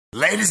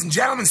Ladies and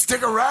gentlemen,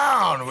 stick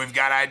around. We've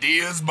got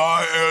Ideas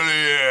by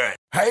Elliot.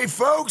 Hey,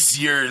 folks,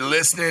 you're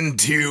listening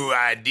to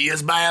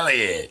Ideas by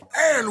Elliot.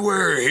 And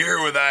we're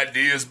here with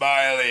Ideas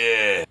by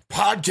Elliot.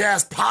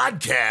 Podcast.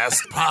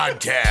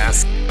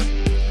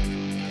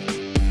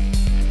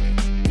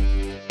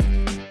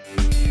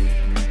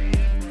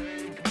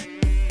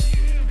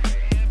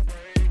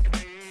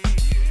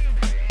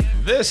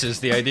 This is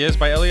the Ideas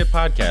by Elliot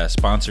podcast,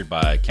 sponsored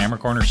by Camera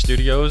Corner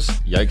Studios,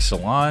 Yikes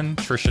Salon,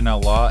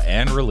 Trishanelle Law,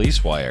 and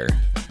Release Wire.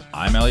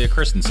 I'm Elliot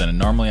Christensen, and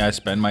normally I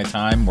spend my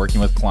time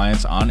working with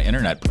clients on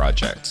internet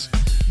projects,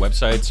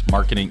 websites,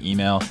 marketing,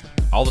 email,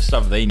 all the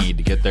stuff they need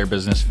to get their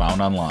business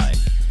found online.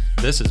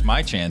 This is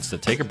my chance to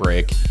take a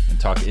break and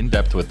talk in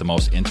depth with the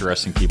most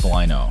interesting people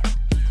I know.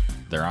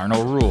 There are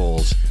no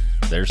rules,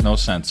 there's no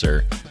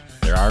censor,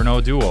 there are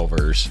no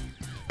do-overs.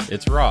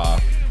 It's raw,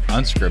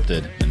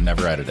 unscripted, and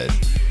never edited.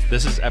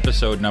 This is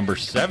episode number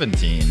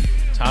 17,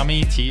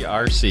 Tommy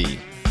TRC.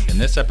 In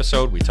this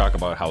episode, we talk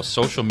about how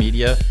social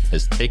media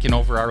has taken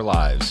over our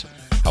lives,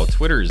 how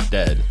Twitter is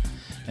dead,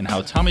 and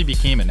how Tommy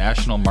became a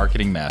national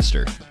marketing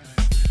master.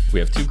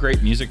 We have two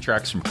great music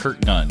tracks from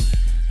Kurt Gunn,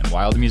 and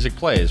while the music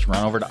plays,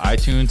 run over to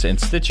iTunes and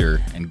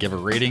Stitcher and give a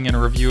rating and a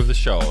review of the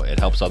show. It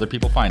helps other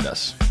people find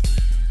us.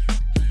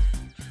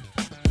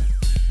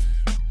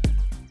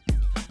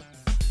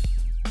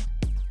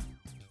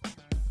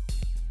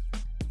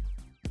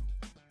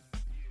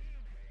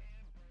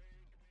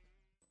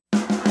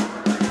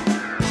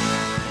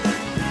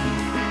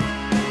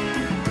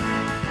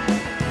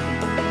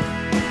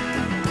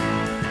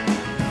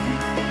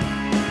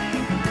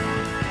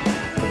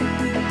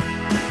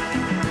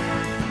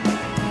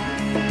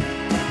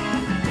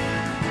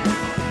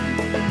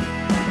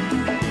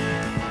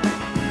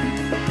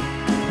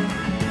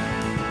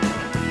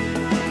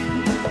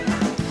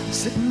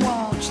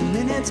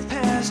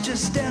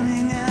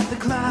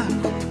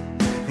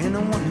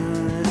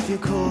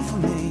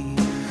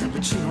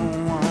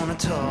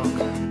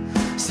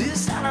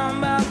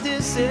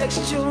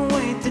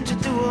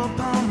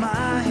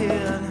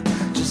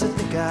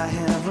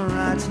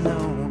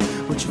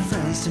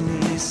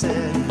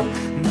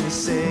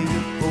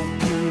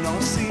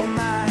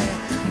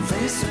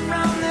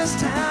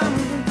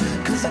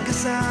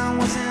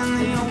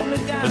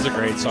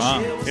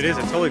 It is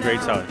a totally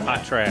great song.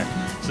 Hot track.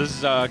 So this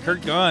is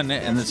Kurt Gunn,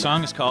 and the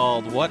song is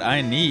called What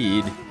I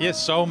Need. He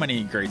has so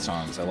many great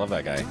songs. I love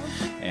that guy.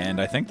 And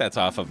I think that's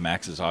off of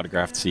Max's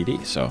autographed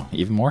CD, so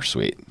even more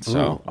sweet.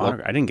 So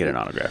I didn't get an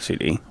autographed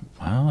CD.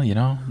 Well, you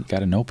got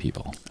to know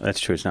people. That's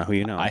true. It's not who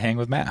you know. I hang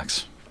with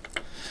Max.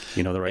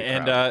 You know the right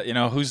crowd.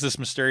 And, who's this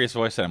mysterious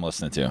voice that I'm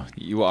listening to?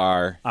 You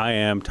are... I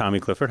am Tommy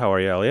Clifford. How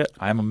are you, Elliot?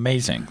 I'm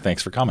amazing.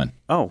 Thanks for coming.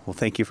 Oh, well,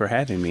 thank you for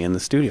having me in the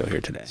studio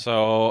here today.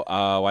 So,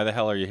 why the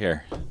hell are you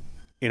here?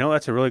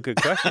 That's a really good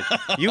question.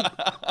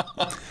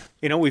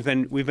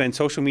 We've been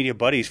social media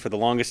buddies for the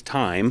longest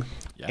time,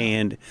 yeah.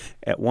 And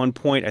at one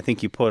point, I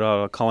think you put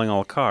out calling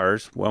all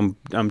cars. Well,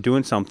 I'm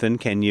doing something.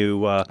 Can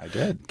you? I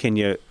did. Can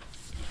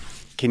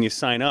you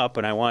sign up?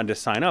 And I wanted to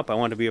sign up. I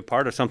wanted to be a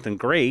part of something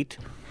great.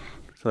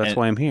 So that's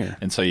why I'm here.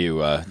 And so you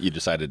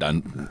decided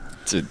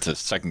to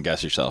second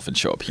guess yourself and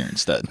show up here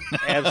instead.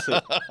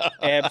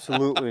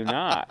 Absolutely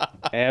not.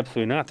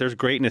 Absolutely not. There's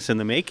greatness in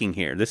the making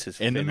here. This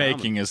is in phenomenal. The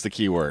making is the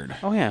key word.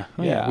 Oh yeah.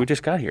 We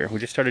just got here. We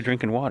just started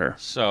drinking water.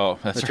 So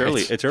that's right.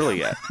 Early. It's early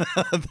yet.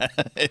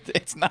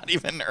 It's not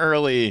even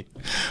early.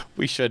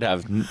 We should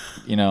have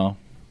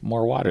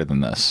more water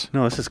than this.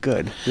 No, this is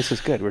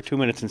good. We're 2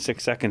 minutes and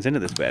 6 seconds into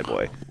this bad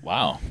boy.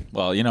 Wow.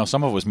 Well,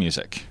 some of it was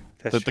music.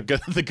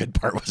 The good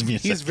part was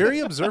music. He's very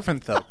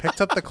observant, though.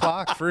 Picked up the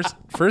clock.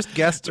 First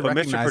guest to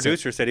recognize Mr.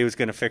 Producer said he was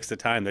going to fix the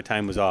time. The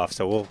time was off,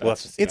 so we'll have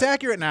to see. It's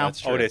accurate now.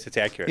 Oh, it is. It's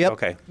accurate. Yep.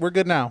 Okay. We're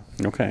good now.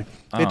 Okay.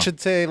 It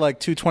should say like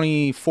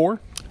 2:24.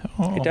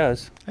 Oh, it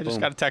does. I just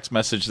got a text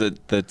message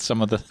that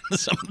some of the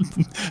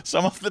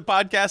some of the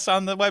podcasts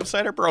on the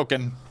website are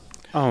broken.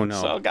 Oh no!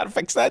 So got to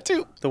fix that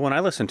too. The one I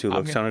listened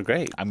to sounded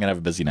great. I'm gonna have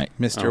a busy night,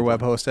 Mr.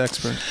 Web Host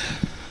Expert.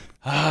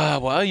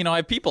 Well, I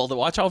have people that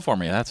watch out for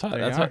me. That's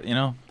what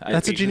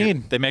you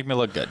need. They make me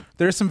look good.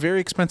 There's some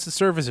very expensive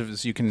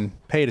services you can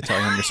pay to tell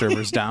when your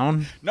server's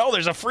down. No,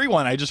 there's a free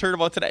one I just heard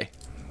about today.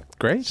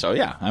 Great. So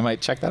yeah, I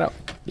might check that out.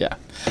 Yeah.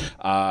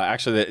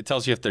 Actually, it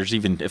tells you if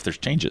there's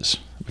changes,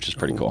 which is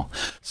pretty cool.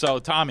 So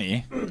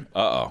Tommy,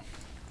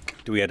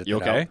 do we edit that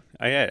okay? Out?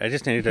 I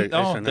just needed to.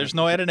 No, there's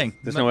no editing.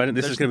 There's no editing.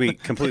 This is going to be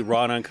complete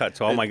raw and uncut.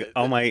 So all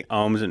my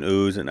ums and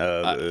oohs and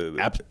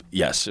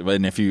yes,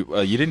 and if you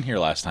didn't hear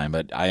last time,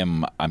 but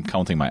I'm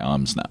counting my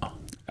ums now.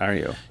 Are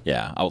you?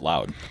 Yeah, out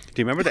loud. Do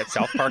you remember that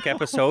South Park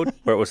episode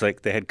where it was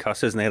like they had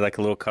cusses and they had like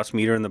a little cuss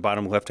meter in the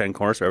bottom left-hand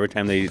corner, so every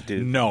time they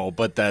did... No,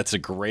 but that's a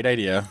great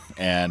idea,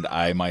 and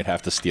I might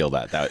have to steal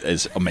that. That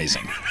is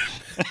amazing.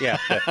 Yeah,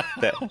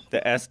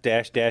 the S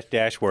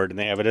dash word, and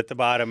they have it at the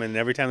bottom, and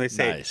every time they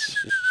say nice.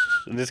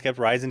 It just kept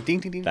rising, ding,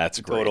 ding, ding.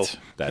 That's great. Total.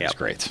 That is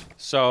great.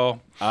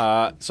 So,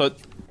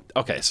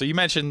 okay, so you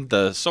mentioned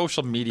the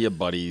social media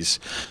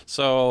buddies.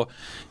 So,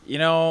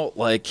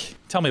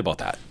 tell me about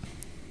that.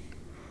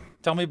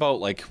 Tell me about,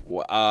 like,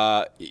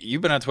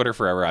 you've been on Twitter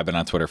forever. I've been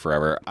on Twitter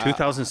forever.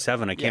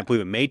 2007. I can't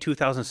believe it. May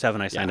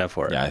 2007, I signed up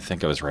for it. Yeah, I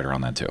think I was right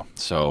around that too.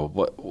 So,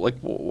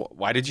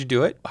 why did you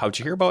do it? How'd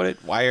you hear about it?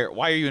 Why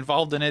are you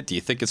involved in it? Do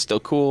you think it's still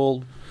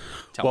cool?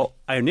 Tell me.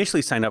 I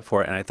initially signed up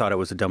for it, and I thought it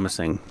was the dumbest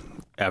thing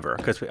ever.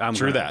 Because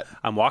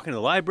I'm walking to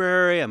the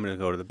library. I'm going to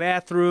go to the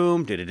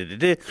bathroom.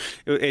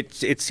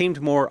 It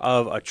seemed more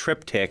of a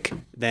triptych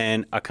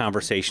than a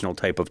conversational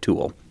type of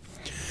tool.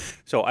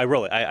 So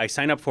I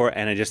signed up for it,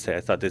 and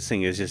I thought this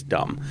thing is just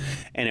dumb.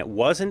 And it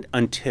wasn't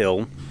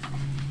until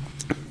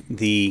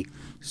the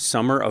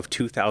summer of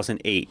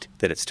 2008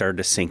 that it started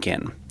to sink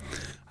in.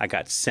 I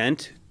got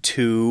sent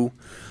to,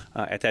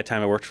 at that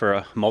time I worked for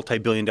a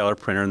multi-billion-dollar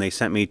printer, and they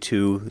sent me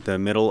to the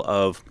middle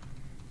of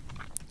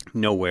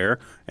nowhere,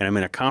 and I'm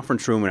in a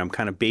conference room, and I'm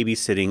kind of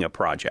babysitting a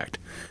project.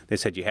 They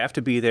said, you have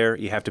to be there,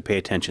 you have to pay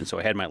attention. So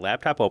I had my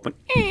laptop open.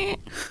 I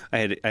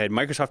had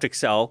Microsoft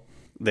Excel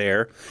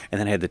there, and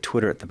then I had the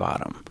Twitter at the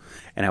bottom,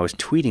 and I was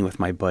tweeting with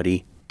my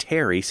buddy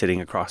Terry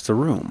sitting across the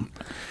room,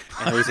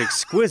 and it was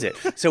exquisite.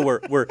 So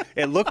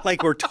it looked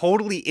like we're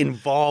totally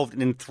involved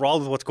and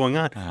enthralled with what's going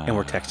on, and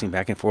we're texting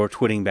back and forth,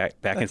 tweeting back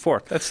and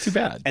forth. That's too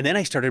bad. And then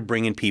I started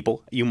bringing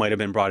people. You might have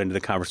been brought into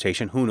the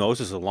conversation. Who knows?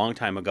 This is a long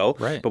time ago.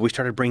 Right. But we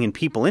started bringing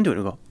people into it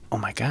and go, oh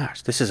my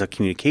gosh, this is a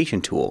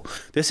communication tool.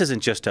 This isn't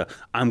just a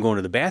I'm going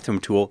to the bathroom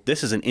tool.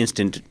 This is an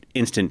instant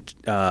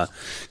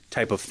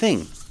type of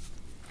thing.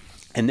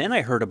 And then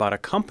I heard about a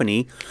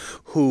company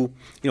who,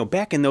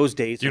 back in those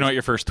days. Do you know what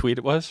your first tweet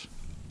was?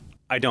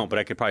 I don't, but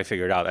I could probably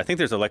figure it out. I think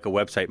there's a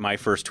website,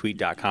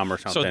 myfirsttweet.com or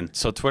something.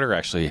 So Twitter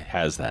actually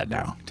has that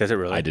now. Does it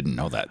really? I didn't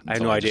know that. I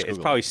have no idea. It's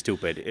probably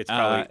stupid. It's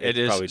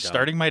probably dumb.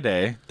 Starting my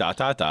day, ...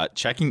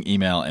 checking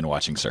email and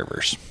watching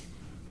servers.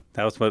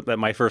 That was what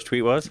my first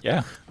tweet was?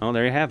 Yeah. Oh,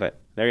 there you have it.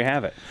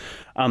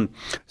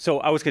 So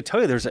I was going to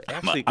tell you there's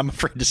actually... I'm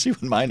afraid to see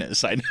what mine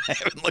is. I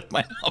haven't looked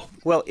mine up.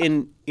 Well,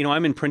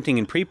 I'm in printing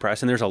and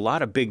pre-press, and there's a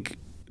lot of big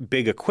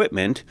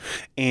equipment,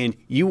 and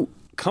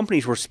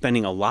companies were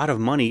spending a lot of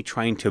money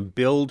trying to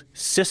build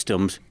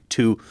systems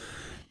to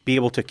be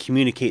able to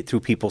communicate through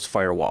people's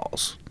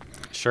firewalls.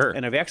 Sure.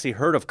 And I've actually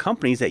heard of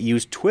companies that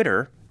use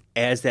Twitter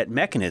as that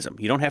mechanism.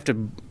 You don't have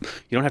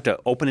to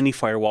open any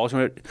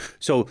firewalls.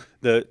 So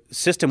the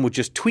system would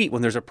just tweet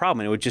when there's a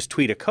problem, and it would just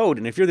tweet a code.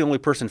 And if you're the only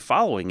person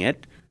following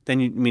it,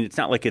 then it's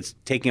not like it's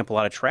taking up a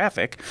lot of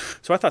traffic.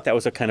 So I thought that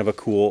was a kind of a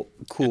cool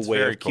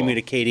way of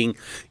communicating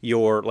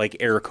your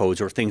error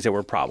codes or things that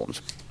were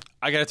problems.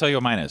 I got to tell you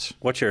what mine is.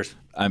 What's yours?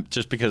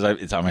 Just because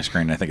it's on my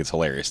screen, and I think it's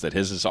hilarious that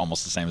his is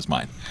almost the same as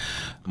mine.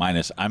 Mine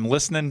is I'm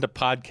listening to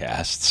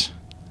podcasts,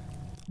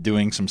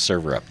 doing some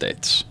server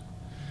updates.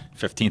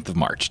 15th of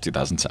March,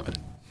 2007.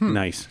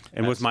 Nice.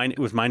 And was mine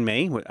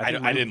May?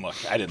 I didn't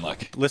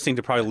look. Listening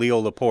to probably Leo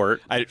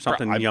Laporte,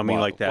 something yummy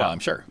like that. Well, I'm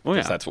sure. Oh,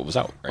 yeah. That's what was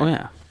out, right? Oh,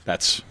 yeah.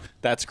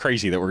 That's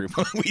crazy that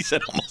we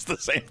said almost the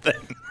same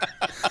thing.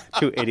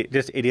 Two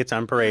idiots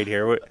on parade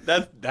here.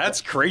 That's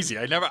crazy.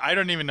 I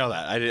don't even know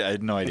that. I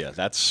had no idea.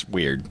 That's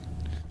weird.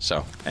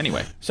 So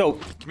anyway,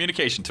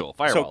 communication tool,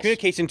 firewalls. So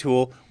communication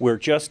tool.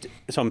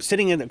 I'm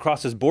sitting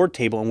across this board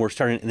table, and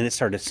then it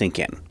started to sink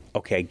in.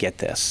 Okay, I get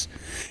this.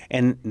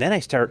 And then I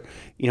start,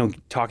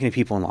 talking to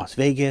people in Las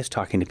Vegas,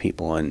 talking to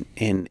people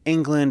in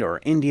England or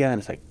India, and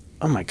it's like,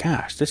 oh my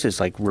gosh, this is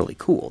really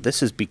cool.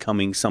 This is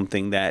becoming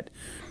something that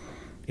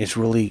is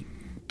really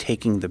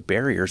taking the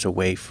barriers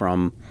away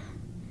from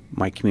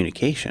my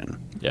communication.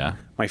 Yeah.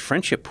 My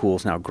friendship pool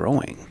is now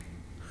growing.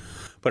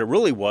 But it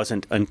really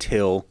wasn't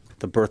until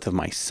the birth of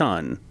my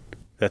son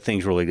that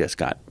things really just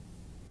got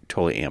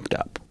totally amped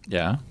up.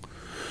 Yeah.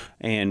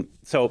 And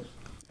so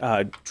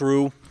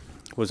Drew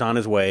was on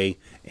his way,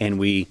 and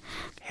we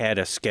had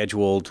a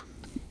scheduled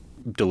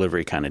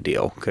delivery kind of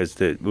deal because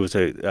it was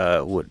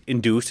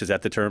induced. Is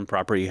that the term?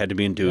 Proper? You had to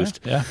be induced.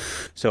 Yeah.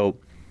 So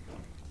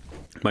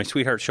my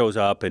sweetheart shows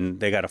up, and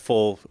they got a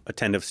full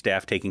attentive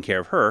staff taking care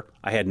of her.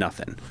 I had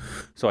nothing.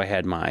 So I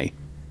had my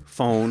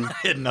phone.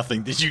 I had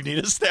nothing. Did you need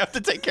a staff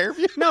to take care of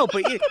you? No,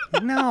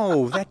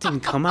 that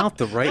didn't come out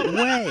the right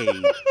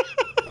way.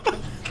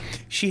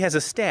 She has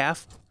a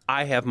staff.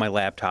 I have my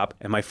laptop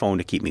and my phone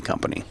to keep me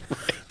company.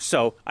 Right.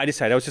 So I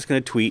decided I was just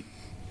going to tweet,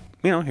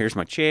 here's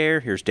my chair,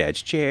 here's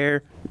Dad's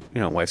chair,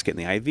 wife's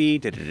getting the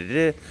IV,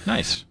 da-da-da-da.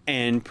 Nice.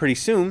 And pretty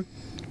soon,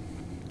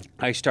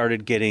 I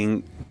started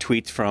getting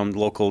tweets from the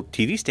local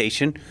TV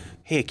station,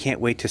 hey, I can't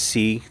wait to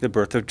see the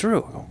birth of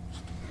Drew. I go,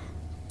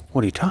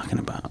 what are you talking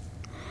about?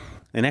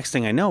 The next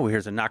thing I know,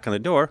 here's a knock on the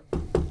door,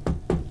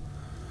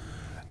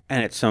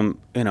 and it's some,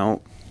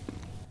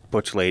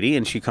 butch lady,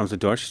 and she comes to the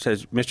door. She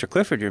says, Mr.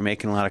 Clifford, you're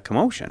making a lot of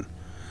commotion.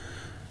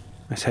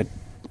 I said,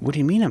 what do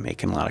you mean I'm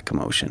making a lot of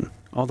commotion?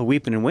 All the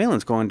weeping and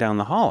wailing's going down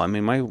the hall. I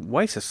mean, my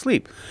wife's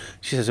asleep.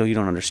 She says, oh, you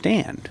don't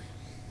understand.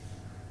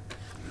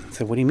 I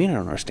said, what do you mean I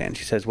don't understand?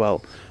 She says,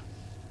 well,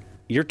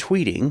 you're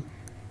tweeting.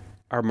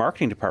 Our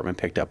marketing department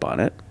picked up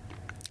on it.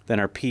 Then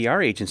our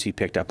PR agency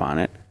picked up on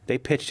it. They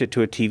pitched it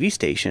to a TV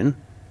station,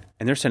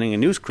 and they're sending a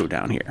news crew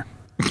down here.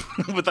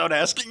 Without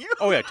asking you?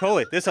 Oh yeah,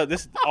 totally.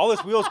 All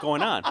this wheel's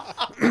going on.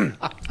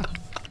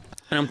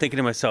 And I'm thinking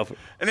to myself,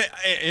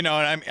 And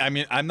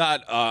I'm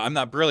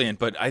not brilliant,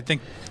 but I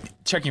think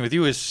checking with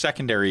you is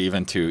secondary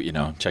even to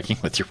checking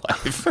with your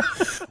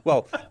wife.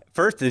 well,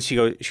 first then she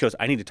goes,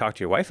 I need to talk to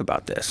your wife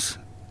about this.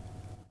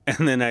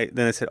 And then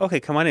I said, okay,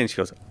 come on in. She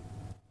goes,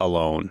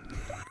 alone.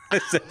 I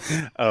said,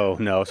 oh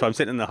no. So I'm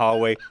sitting in the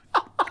hallway.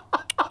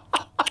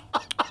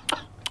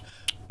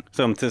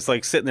 So I'm just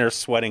like sitting there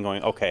sweating,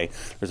 going, okay,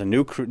 there's a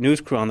new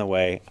news crew on the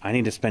way. I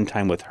need to spend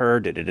time with her.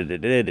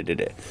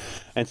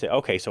 And say,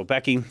 okay, so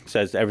Becky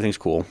says everything's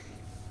cool.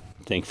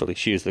 Thankfully,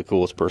 she is the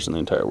coolest person in the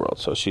entire world.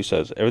 So she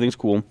says everything's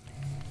cool.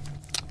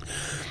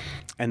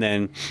 And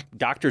then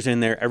doctor's in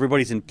there.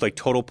 Everybody's in like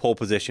total pole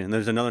position. And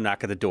there's another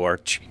knock at the door.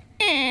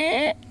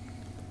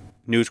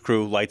 News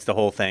crew lights the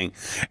whole thing.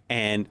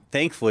 And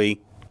thankfully,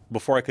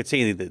 before I could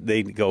say anything,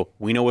 they go,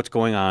 we know what's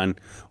going on.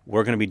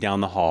 We're going to be down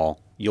the hall.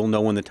 You'll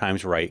know when the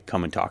time's right.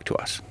 Come and talk to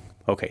us.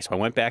 Okay, so I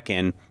went back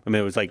in. I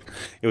mean, it was like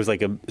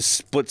a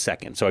split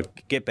second. So I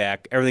get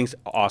back. Everything's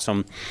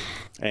awesome.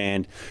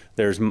 And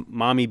there's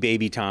mommy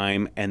baby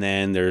time. And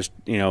then there's,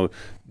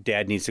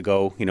 dad needs to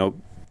go,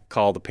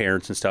 call the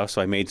parents and stuff.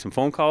 So I made some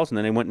phone calls. And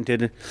then I went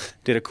and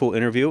did a cool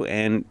interview.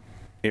 And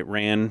it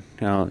ran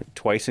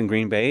twice in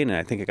Green Bay. And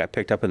I think it got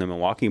picked up in the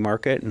Milwaukee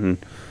market. And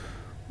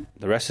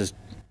the rest is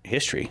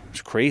history.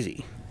 It's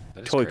crazy.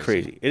 Totally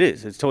crazy. It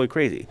is. It's totally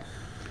crazy.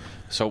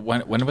 So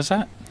when was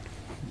that?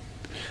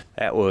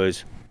 That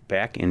was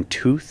back in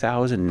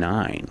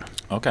 2009.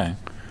 Okay.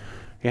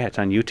 Yeah, it's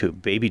on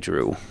YouTube. Baby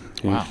Drew.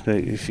 Wow.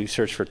 If you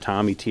search for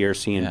Tommy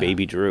TRC and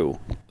Baby Drew.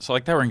 So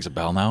that rings a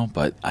bell now,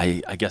 but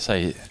I guess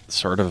I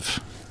sort of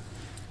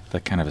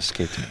that kind of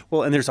escaped me.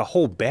 Well, and there's a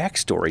whole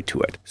backstory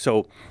to it.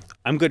 So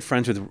I'm good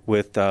friends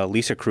with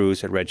Lisa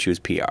Cruz at Red Shoes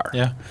PR.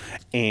 Yeah.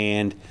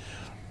 And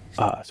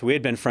so we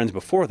had been friends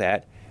before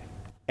that.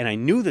 And I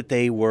knew that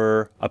they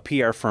were a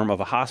PR firm of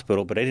a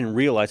hospital, but I didn't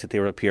realize that they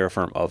were a PR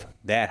firm of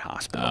that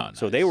hospital. Oh, nice.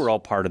 So they were all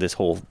part of this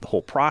whole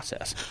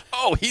process.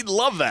 Oh, he'd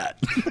love that.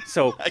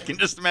 So I can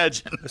just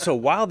imagine. So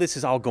while this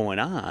is all going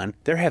on,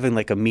 they're having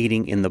like a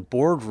meeting in the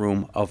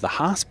boardroom of the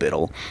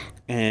hospital.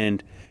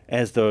 And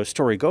as the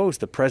story goes,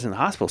 the president of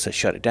the hospital says,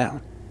 shut it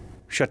down.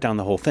 Shut down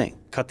the whole thing.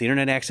 Cut the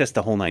internet access,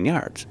 the whole 9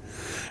 yards.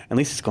 And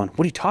Lisa's going,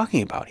 what are you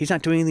talking about? He's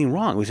not doing anything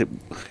wrong.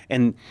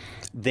 And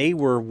they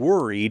were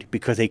worried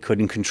because they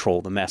couldn't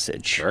control the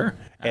message. Sure.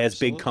 As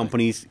big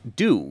companies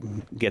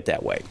do get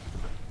that way.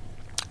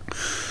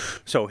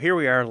 So here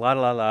we are,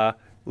 la.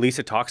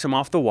 Lisa talks him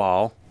off the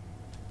wall.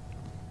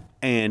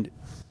 And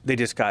they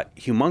just got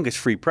humongous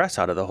free press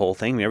out of the whole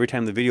thing. I mean, every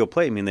time the video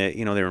played,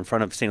 they were in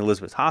front of St.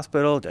 Elizabeth's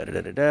Hospital,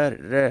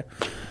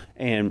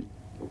 and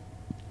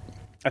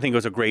I think it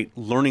was a great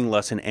learning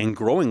lesson and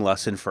growing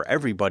lesson for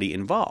everybody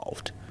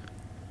involved.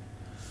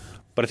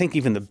 But I think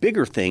even the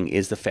bigger thing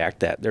is the fact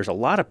that there's a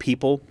lot of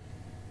people.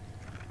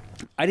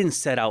 I didn't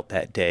set out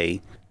that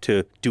day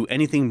to do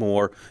anything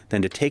more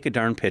than to take a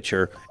darn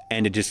picture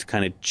and to just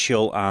kind of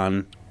chill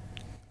on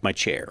my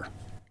chair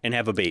and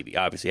have a baby,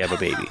 obviously have a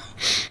baby.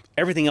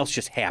 Everything else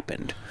just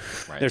happened.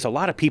 Right. There's a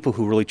lot of people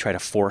who really try to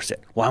force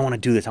it. Well, I want to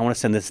do this. I want to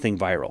send this thing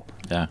viral.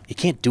 Yeah. You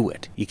can't do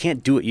it. You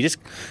can't do it. You just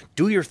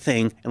do your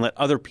thing and let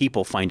other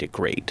people find it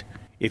great.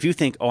 If you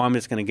think, I'm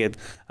just going to give...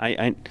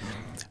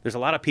 There's a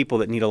lot of people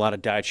that need a lot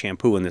of Diet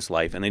shampoo in this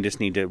life, and they just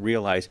need to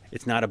realize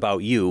it's not about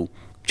you.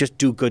 Just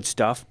do good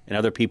stuff, and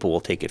other people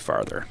will take it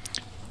farther.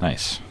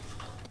 Nice.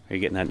 Are you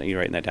getting that? Are you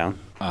writing that down?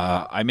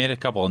 I made a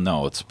couple of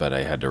notes, but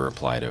I had to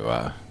reply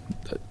to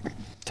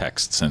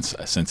text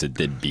since it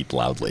did beep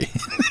loudly.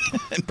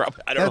 And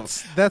probably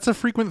That's a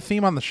frequent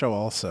theme on the show.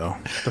 Also,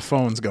 the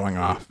phone's going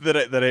off.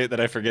 That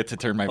I forget to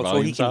turn my volume off.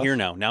 So he can hear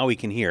now. Now he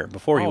can hear.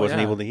 Before he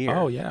wasn't able to hear.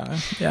 Oh yeah.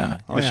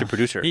 Mr.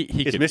 Producer.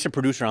 Is Mr.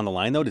 Producer on the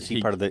line though? Is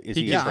he part of the? Is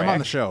he? Yeah, I'm on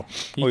the show.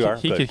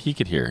 He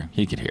could hear.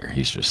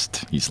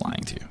 He's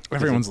lying to you.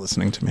 Everyone's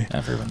listening to me.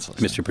 Everyone's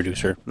listening. Mr.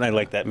 Producer. I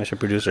like that, Mr.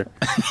 Producer.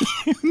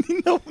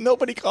 No,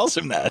 nobody calls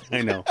him that.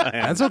 I know.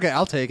 That's okay.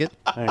 I'll take it.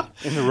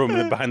 In the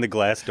room behind the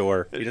glass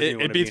door.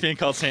 It beats being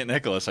called St.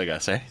 Nicholas, I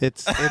guess, eh?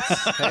 It's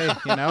hey,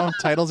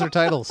 titles are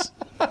titles.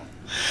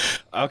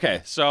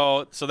 Okay,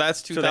 so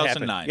that's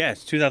 2009. Yeah,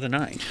 it's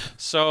 2009.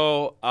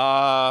 So,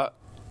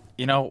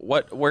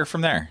 where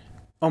from there?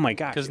 Oh my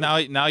God! Because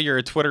now you're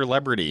a Twitter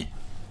celebrity.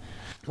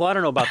 Well, I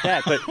don't know about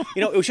that, but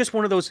it was just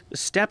one of those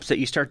steps that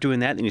you start doing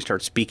that, and you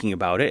start speaking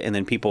about it, and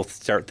then people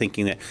start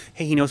thinking that,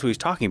 hey, he knows what he's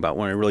talking about,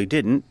 when I really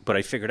didn't, but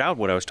I figured out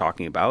what I was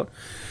talking about.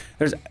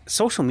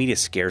 Social media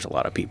scares a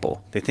lot of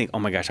people. They think, oh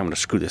my gosh, I'm going to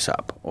screw this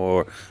up,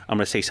 or I'm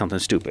going to say something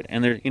stupid.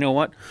 And you know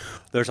what?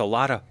 There's a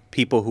lot of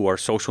people who are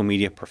social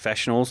media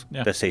professionals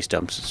that say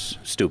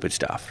stupid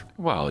stuff.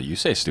 Well, you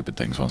say stupid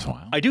things once in a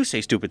while. I do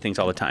say stupid things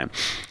all the time,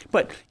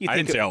 but I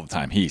didn't say all the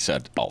time. He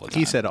said all the time.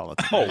 He said all the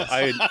time. Oh,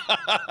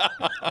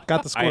 I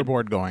got the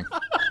scoreboard going.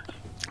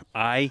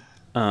 I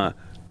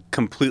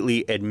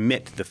completely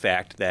admit the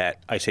fact that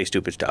I say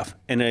stupid stuff,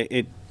 and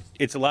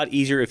it's a lot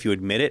easier if you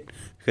admit it,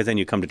 because then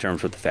you come to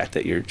terms with the fact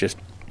that you're just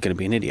going to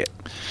be an idiot.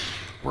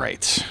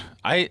 Right.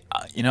 I'm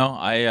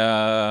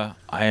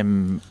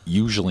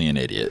usually an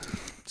idiot.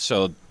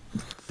 So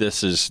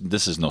this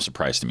is no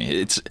surprise to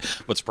me. It's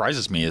what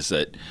surprises me is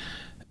that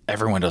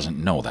everyone doesn't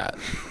know that.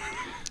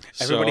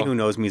 Everybody who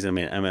knows me is I'm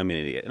an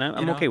idiot, and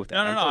I'm okay with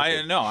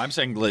that. No. I'm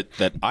saying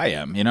that I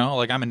am.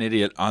 Like I'm an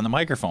idiot on the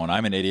microphone.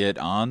 I'm an idiot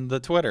on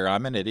the Twitter.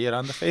 I'm an idiot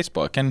on the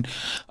Facebook, and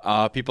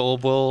people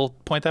will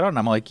point that out, and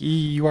I'm like,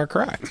 you are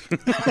correct.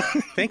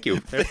 Thank you.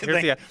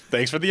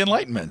 Thanks for the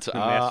enlightenment.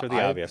 Master of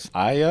the obvious.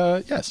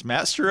 Yes,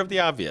 master of the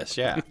obvious.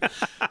 Yeah.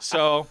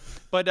 So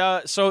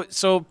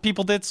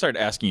people did start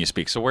asking you to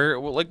speak. So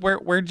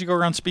where did you go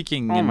around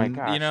speaking? Oh my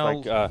gosh!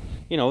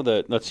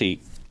 Let's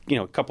see.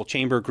 A couple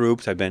chamber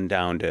groups. I've been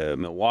down to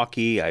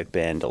Milwaukee. I've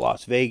been to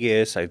Las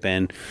Vegas. I've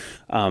been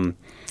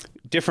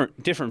different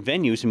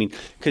venues. I mean,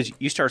 because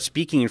you start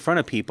speaking in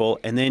front of people,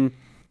 and then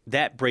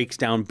that breaks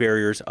down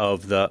barriers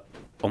of the,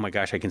 oh my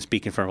gosh, I can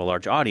speak in front of a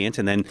large audience.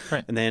 And then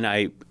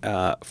I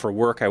for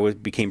work I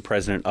became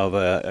president of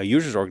a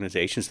users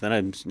organization. So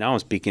then I'm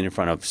speaking in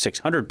front of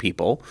 600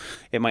 people.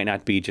 It might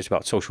not be just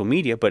about social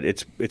media, but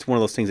it's one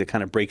of those things that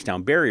kind of breaks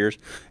down barriers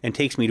and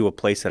takes me to a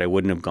place that I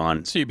wouldn't have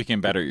gone. So you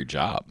became better at your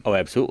job. Oh,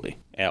 absolutely.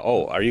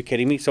 Oh, are you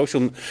kidding me?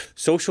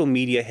 Social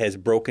media has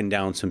broken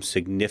down some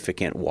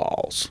significant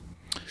walls.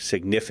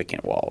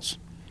 Significant walls.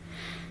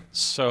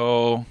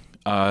 So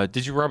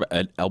did you rub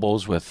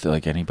elbows with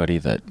like anybody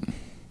that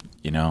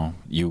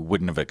you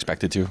wouldn't have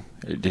expected to?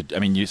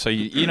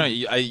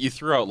 You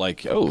threw out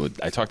like, oh,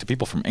 I talked to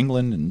people from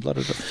England and blah,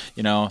 blah,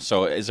 blah,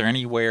 so is there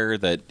anywhere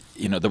that,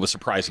 that was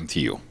surprising to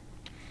you?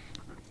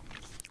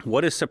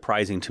 What is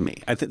surprising to me?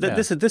 I think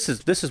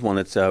this is one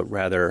that's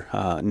rather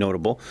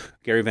notable.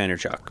 Gary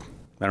Vaynerchuk.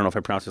 I don't know if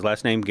I pronounced his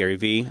last name, Gary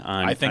V,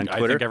 on Twitter.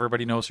 I think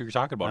everybody knows who you're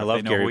talking about. I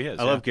love Gary. Who he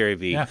is. I love Gary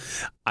V. Yeah.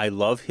 I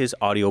love his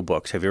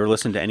audiobooks. Have you ever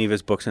listened to any of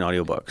his books and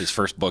audiobooks? His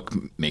first book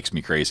makes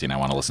me crazy, and I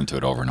want to listen to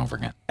it over and over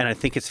again. And I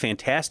think it's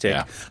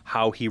fantastic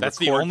how he That's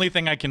the only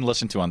thing I can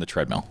listen to on the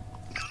treadmill.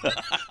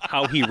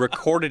 How he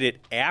recorded it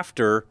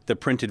after the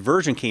printed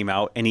version came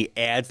out, and he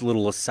adds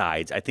little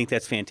asides. I think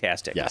that's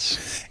fantastic.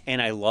 Yes.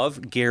 And I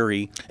love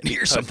Gary. And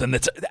here's something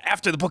that's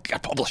after the book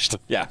got published.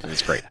 Yeah,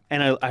 it's great.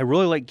 And I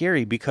really like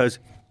Gary because,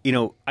 I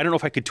don't know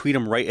if I could tweet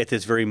him right at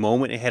this very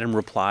moment and had him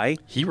reply.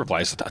 He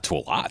replies to a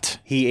lot.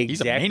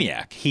 He's a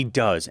maniac. He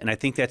does, and I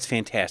think that's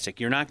fantastic.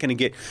 You're not going to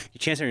get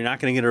chances are you're not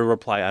going to get a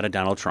reply out of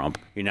Donald Trump.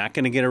 You're not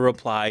going to get a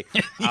reply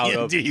out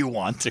of. Do you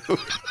want to?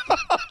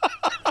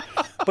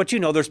 But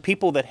there's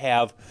people that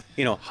have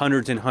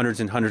hundreds and hundreds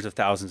and hundreds of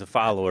thousands of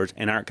followers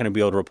and aren't going to be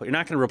able to reply. You're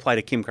not going to reply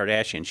to Kim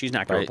Kardashian. She's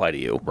not going to reply to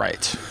you.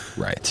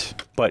 Right.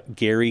 But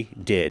Gary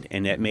did,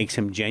 and that makes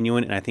him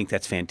genuine, and I think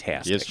that's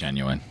fantastic. He is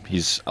genuine.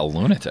 He's a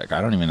lunatic.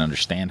 I don't even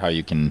understand how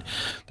you can.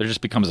 There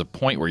just becomes a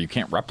point where you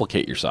can't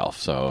replicate yourself.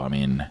 So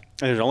and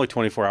there's only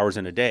 24 hours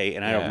in a day,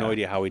 and I have no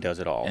idea how he does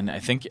it all. And I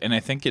think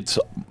it's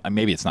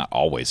maybe it's not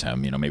always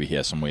him. Maybe he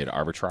has some way to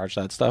arbitrage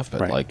that stuff,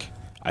 but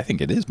I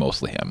think it is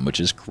mostly him, which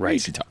is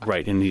crazy talk.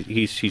 Right, and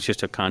he's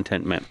just a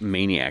content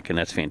maniac, and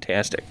that's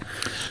fantastic.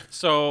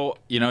 So,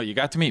 you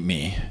got to meet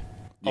me.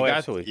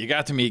 Absolutely. You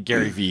got to meet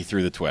Gary V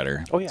through the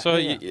Twitter. Oh, yeah. So,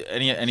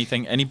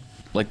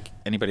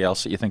 anybody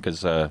else that you think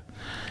is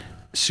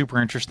super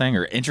interesting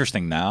or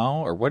interesting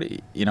now? Or what,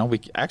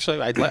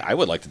 I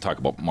would like to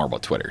talk more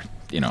about Twitter,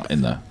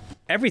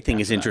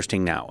 Everything is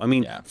interesting now. I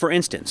mean, for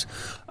instance,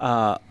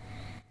 a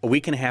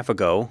week and a half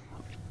ago,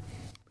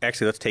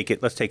 actually, let's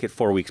take it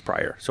 4 weeks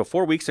prior. So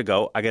 4 weeks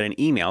ago, I got an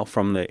email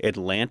from the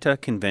Atlanta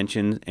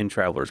Convention and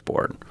Travelers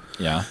Board.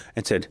 Yeah.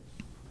 And said,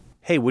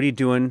 hey, what are you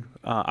doing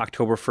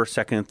October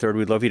 1st, 2nd, and 3rd?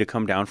 We'd love you to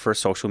come down for a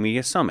social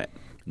media summit.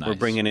 Nice. We're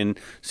bringing in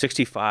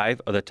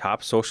 65 of the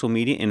top social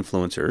media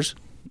influencers.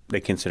 They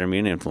consider me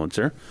an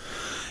influencer.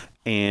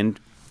 And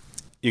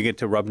you get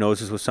to rub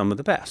noses with some of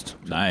the best.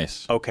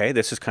 Nice. Okay,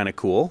 this is kind of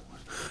cool.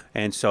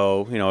 And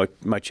so, I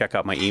might check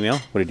out my email.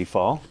 What did he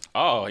fall?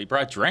 Oh, he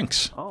brought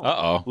drinks. Oh.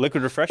 Uh-oh.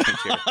 Liquid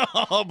refreshments here.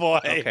 Oh, boy.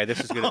 Okay, this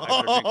is good.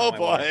 Oh,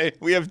 boy.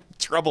 We have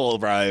trouble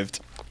arrived.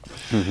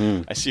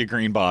 Mm-hmm. I see a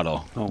green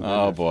bottle.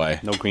 Oh, boy.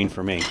 No green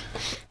for me.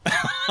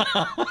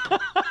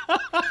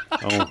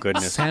 Oh,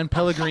 goodness. San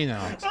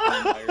Pellegrino.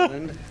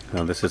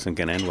 No, this isn't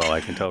going to end well, I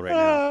can tell right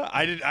now.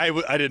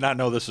 I did not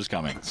know this was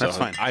coming. So That's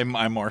fine.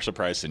 I'm more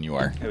surprised than you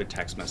are. I have a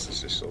text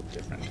message that's so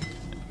different.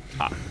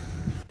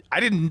 I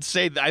didn't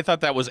say that. I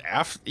thought that was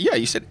after. Yeah,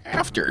 you said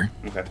after.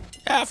 Okay.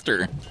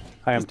 After.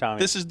 Hi, I'm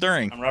Tommy. This is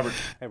during. I'm Robert.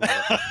 Hey,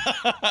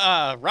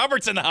 Robert.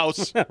 Robert's in the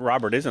house.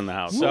 Robert is in the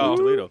house. So-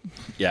 Toledo.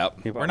 Yeah,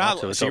 we're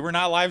not. We're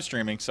not live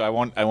streaming, so I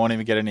won't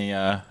even get any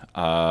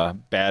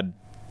bad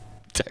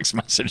text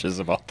messages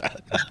about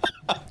that.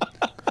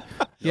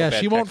 Yeah,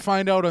 bad she won't text.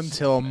 find out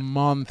until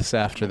months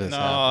after this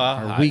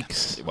happened, or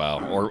weeks.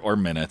 Well, or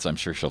minutes. I'm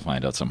sure she'll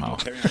find out somehow.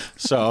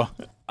 So,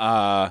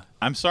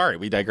 I'm sorry.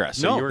 We digress.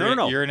 So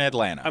No. You're in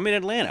Atlanta. I'm in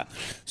Atlanta.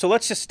 So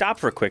let's just stop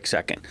for a quick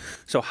second.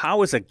 So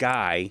how is a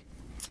guy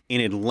in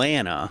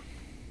Atlanta,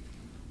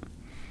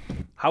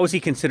 how is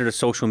he considered a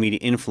social media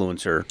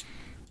influencer,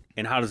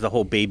 and how does the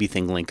whole baby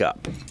thing link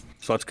up?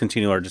 So let's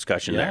continue our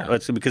discussion Yeah. there.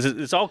 Because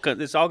it's all going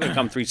to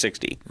come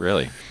 360.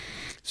 Really?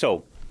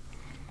 So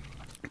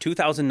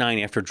 2009,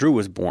 after Drew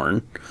was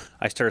born,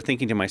 I started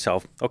thinking to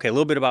myself, okay, a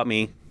little bit about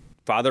me.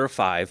 Father of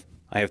 5.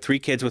 I have 3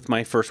 kids with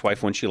my first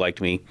wife when she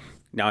liked me.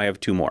 Now I have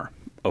 2 more.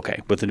 Okay,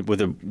 with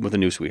a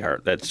new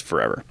sweetheart. That's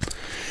forever.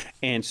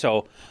 And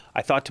so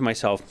I thought to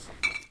myself,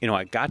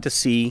 I got to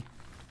see,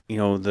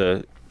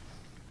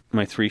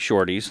 my 3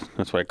 shorties.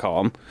 That's what I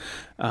call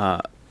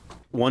them.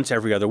 Once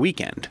every other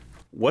weekend.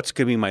 What's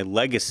going to be my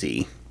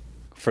legacy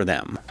for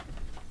them?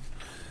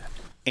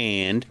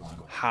 And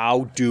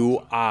how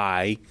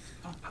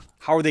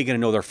are they going to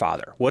know their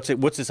father? What's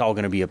this all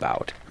going to be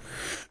about?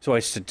 So I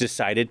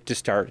decided to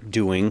start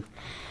doing.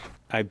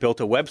 I built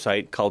a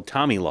website called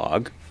Tommy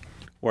Log,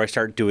 where I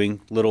start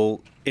doing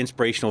little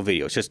inspirational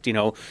videos.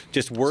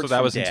 Just words. So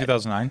that was Dad. in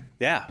 2009.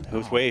 Yeah, it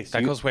was way.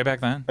 That goes way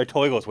back then. It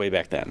totally goes way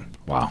back then.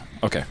 Wow.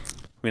 Okay. I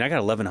mean, I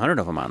got 1,100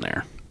 of them on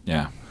there.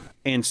 Yeah.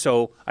 And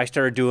so I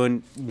started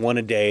doing one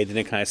a day, then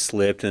it kind of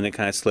slipped,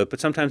 but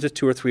sometimes it's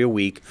 2 or 3 a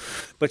week.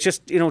 But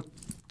just,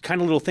 kind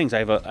of little things. I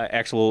have a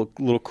actual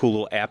little cool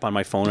little app on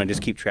my phone. I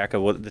just keep track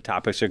of what the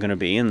topics are going to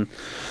be, and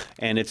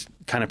it's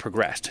kind of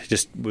progressed.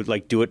 Just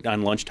would do it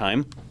on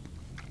lunchtime.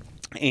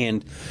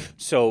 And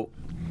so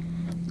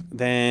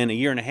then a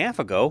year and a half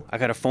ago, I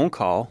got a phone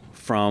call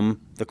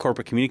from the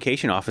corporate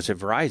communication office at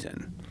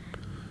Verizon.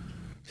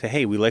 Say,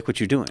 hey, we like what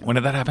you're doing. When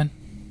did that happen?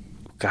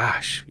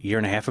 Gosh, a year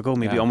and a half ago,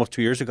 maybe almost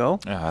 2 years ago.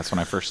 Yeah, that's when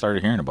I first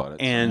started hearing about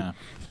it. And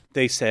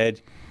they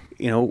said,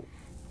 we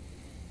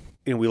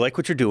like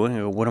what you're doing. I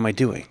go, what am I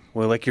doing?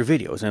 Well, I like your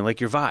videos and I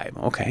like your vibe.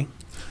 Okay.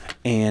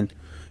 And,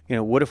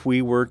 what if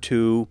we were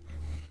to,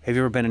 have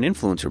you ever been an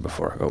influencer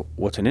before? I go,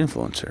 what's an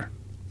influencer?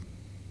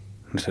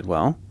 And I said,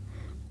 well,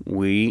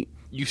 You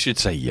should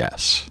say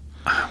yes.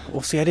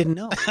 Well, see, I didn't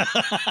know.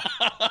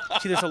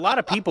 See, there's a lot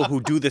of people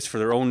who do this for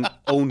their own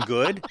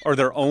good or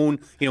their own,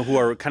 who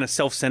are kind of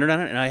self-centered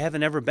on it, and I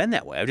haven't ever been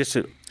that way. I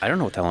don't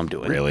know what the hell I'm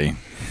doing.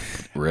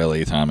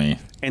 Really, Tommy.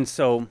 And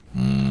so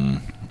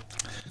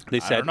they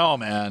said, I don't know,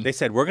 man. They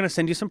said, we're going to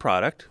send you some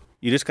product.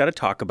 You just got to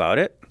talk about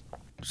it,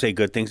 say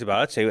good things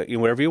about it, say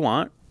whatever you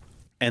want,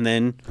 and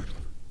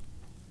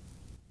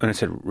I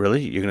said,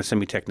 really? You're going to send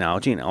me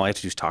technology, and all I have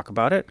to do is talk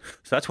about it?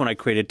 So that's when I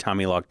created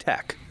Tommy Log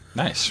Tech.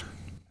 Nice.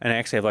 And I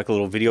actually have a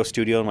little video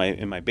studio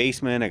in my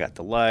basement. I got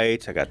the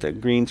lights, I got the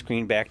green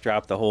screen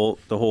backdrop, the whole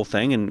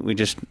thing, and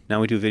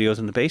now we do videos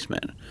in the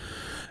basement,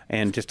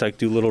 and just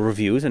do little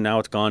reviews. And now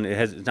it's gone.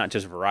 It's not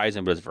just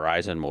Verizon, but it's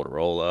Verizon,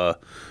 Motorola,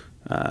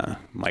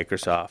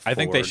 Microsoft. I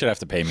think they Ford. should have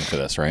to pay me for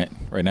this, right?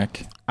 Right,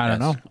 Nick? I don't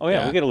know. Oh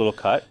yeah, Yeah. we get a little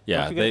cut.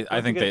 Yeah, Don't you get- I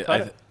don't think you get a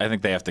cut? I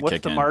think they have to What's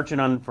kick the in. margin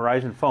on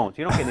Verizon phones?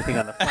 You don't get anything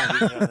on the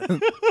phone.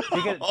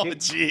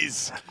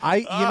 Jeez.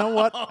 You know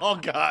what? Oh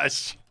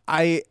gosh.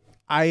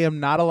 I am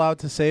not allowed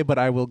to say, but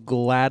I will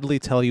gladly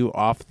tell you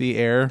off the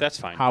air. That's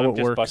fine. How I'm it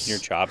just works. busting your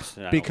chops.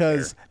 And I don't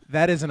Because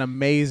that is an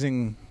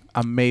amazing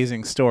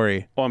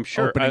story. Oh, I'm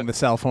sure. Opening the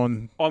cell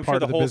phone I'm part sure of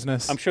the whole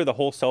business. I'm sure the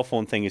whole cell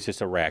phone thing is just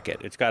a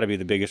racket. It's got to be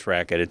the biggest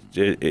racket.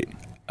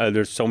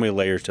 There's so many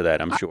layers to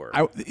that. I'm sure.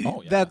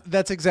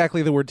 That's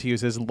exactly the word to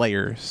use is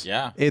layers.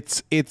 Yeah.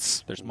 It's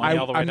There's money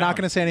all the way I'm not down.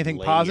 going to say anything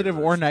positive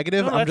or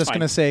negative. No, I'm that's just fine.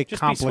 going to say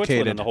Just be Switzerland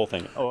complicated. in the whole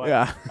thing. Oh,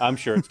 Yeah. I'm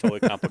sure it's totally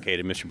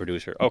complicated, Mr.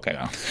 Producer. Okay.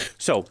 Yeah.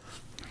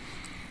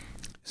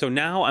 So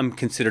now I'm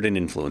considered an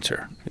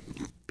influencer.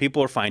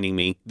 People are finding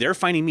me. They're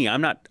finding me. I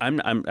don't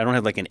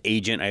have an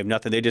agent. I have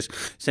nothing. They just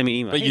send me an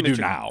email. But Hey, you do Mr.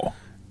 now.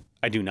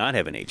 I do not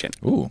have an agent.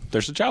 Ooh,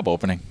 there's a job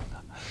opening.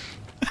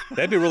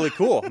 That'd be really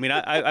cool. I mean,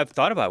 I've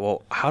thought about,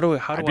 well, how do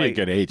I'd be a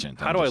good agent.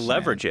 How do I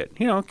leverage it?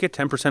 Get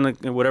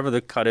 10% of whatever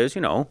the cut is.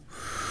 Or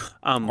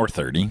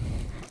 30.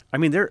 I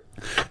mean,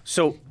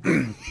 so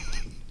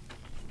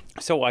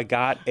I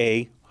got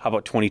how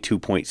about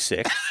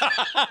 22.6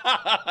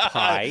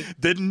 high?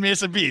 Didn't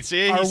miss a beat.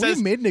 See, Are we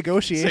mid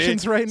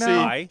negotiations right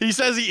now?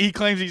 See? He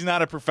claims he's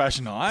not a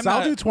professional. So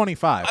I'll do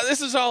 25. This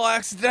is all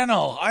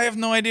accidental. I have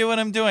no idea what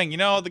I'm doing.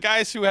 The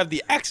guys who have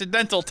the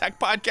accidental tech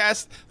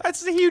podcast,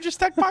 that's the hugest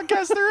tech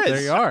podcast there is.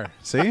 There you are.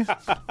 See?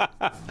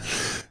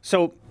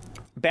 So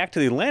back to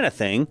the Atlanta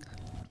thing,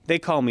 they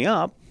call me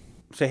up,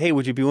 say, hey,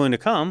 would you be willing to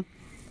come?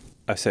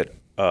 I said,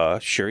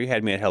 sure. You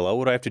had me at hello.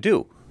 What do I have to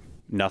do?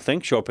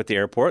 Nothing. Show up at the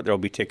airport. There'll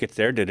be tickets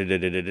there.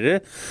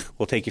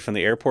 We'll take you from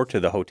the airport to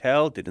the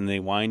hotel. And they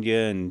wined you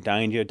and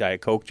dined you, Diet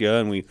Coke you,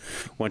 and we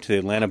went to the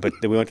Atlanta. But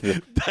then we went to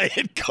the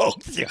Diet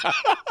Coke. Yeah.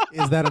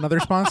 Is that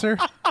another sponsor?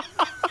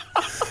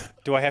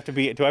 Do I have to?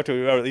 There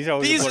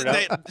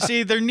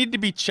need to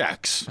be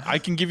checks. I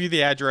can give you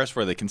the address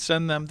where they can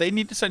send them. They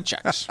need to send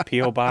checks.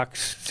 P.O.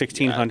 Box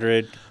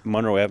 1600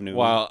 Monroe Avenue.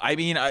 Well, I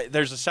mean,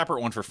 there's a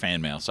separate one for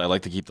fan mail, so I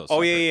like to keep those.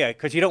 Oh, separate. yeah,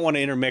 because you don't want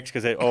to intermix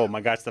because, oh, my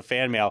gosh, the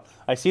fan mail.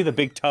 I see the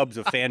big tubs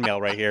of fan mail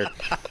right here.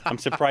 I'm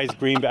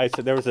surprised I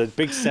said there was a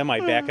big semi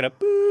backing up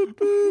boop,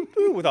 boop,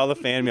 boop, with all the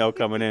fan mail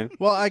coming in.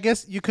 Well, I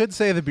guess you could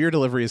say the beer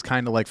delivery is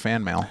kind of like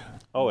fan mail.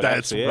 Oh, it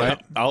That's actually is. right.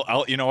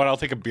 I'll you know what? I'll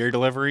take a beer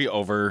delivery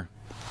over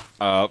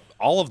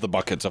all of the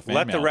buckets of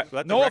fan mail.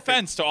 No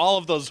offense to all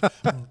of those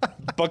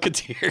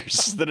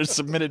bucketeers that have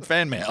submitted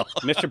fan mail.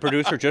 Mr.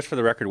 Producer, just for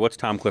the record, what's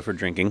Tom Clifford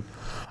drinking?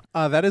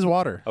 That is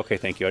water. Okay,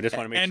 thank you. I just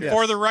want to make And sure.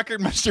 for the record,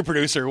 Mr.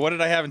 Producer, what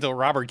did I have until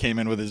Robert came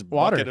in with his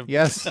Water. bucket of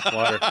Yes.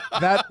 Water.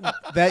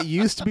 That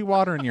used to be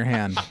water in your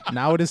hand.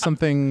 Now it is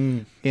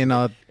something in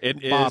a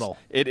bottle.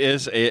 It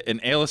is an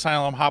Ale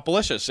Asylum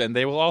Hopalicious, and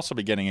they will also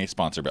be getting a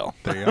sponsor bill.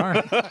 There you are.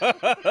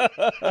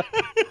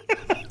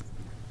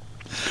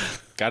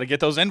 Got to get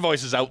those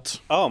invoices out.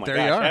 Oh my There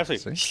gosh! you are.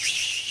 Absolutely.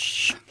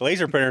 The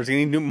laser printers.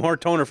 You need more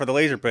toner for the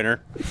laser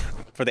printer,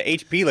 for the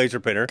HP laser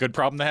printer. Good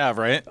problem to have,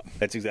 right?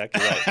 That's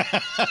exactly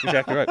right.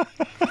 Exactly right.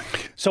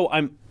 So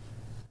I'm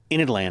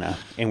in Atlanta,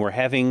 and we're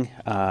having.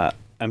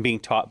 I'm being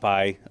taught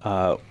by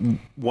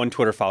one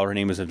Twitter follower. Her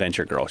name is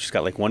Adventure Girl. She's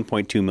got like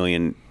 1.2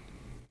 million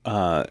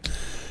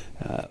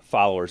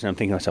followers, and I'm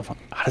thinking to myself,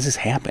 how does this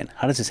happen?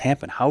 How does this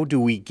happen? How do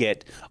we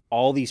get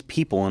all these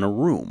people in a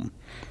room?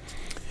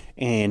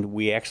 And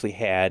we actually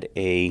had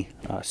a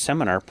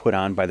seminar put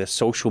on by the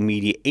social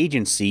media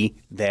agency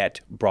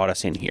that brought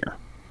us in here.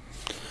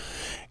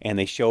 And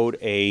they showed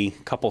a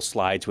couple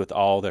slides with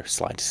all their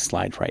slides,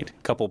 right? A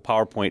couple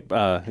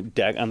PowerPoint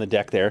deck on the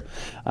deck there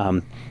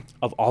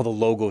of all the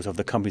logos of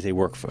the companies they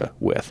work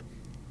with.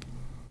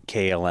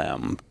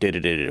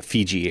 KLM,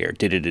 Fiji Air,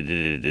 I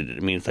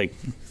mean, it's like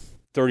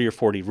 30 or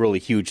 40 really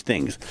huge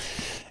things.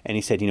 And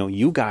he said,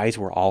 you guys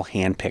were all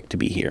handpicked to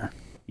be here.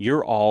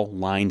 You're all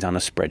lines on a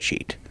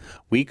spreadsheet.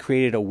 We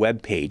created a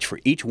web page for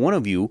each one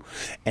of you,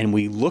 and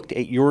we looked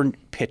at your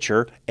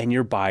picture and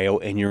your bio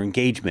and your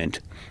engagement.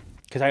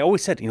 Because I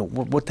always said,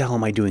 what the hell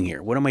am I doing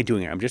here? What am I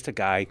doing here? I'm just a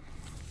guy,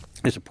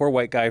 just a poor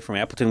white guy from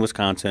Appleton,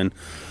 Wisconsin.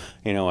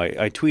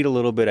 I tweet a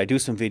little bit. I do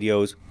some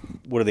videos.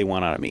 What do they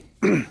want out of me?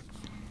 I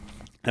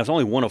was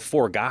only one of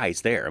 4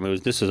 guys there. I mean,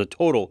 this is a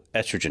total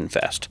estrogen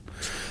fest.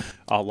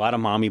 A lot of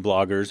mommy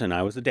bloggers, and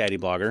I was the daddy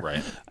blogger.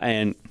 Right.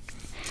 And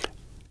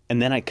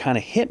then it kind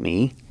of hit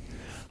me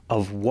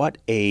of what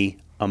a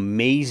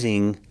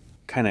amazing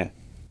kind of,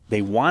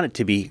 they want it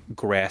to be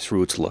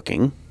grassroots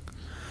looking,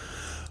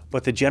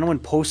 but the gentleman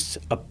posts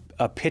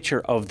a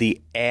picture of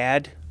the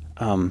ad,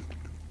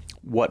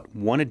 what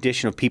one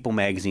edition of People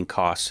magazine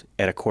costs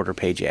at a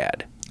quarter-page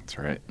ad. That's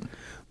right.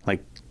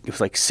 Like, it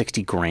was like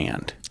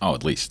 $60,000. Oh,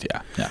 at least,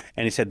 yeah.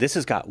 And he said, this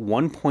has got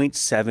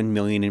 1.7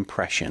 million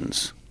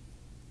impressions.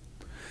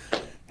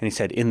 And he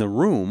said, in the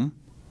room,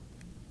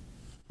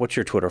 what's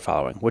your Twitter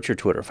following? What's your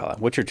Twitter following?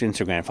 What's your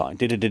Instagram following?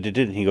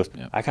 And he goes,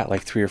 I got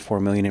like 3 or 4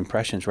 million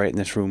impressions right in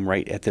this room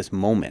right at this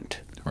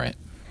moment. Right.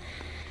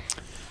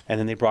 And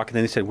then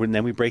they said,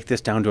 then we break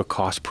this down to a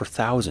cost per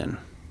 1,000.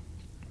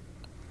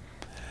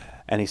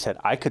 And he said,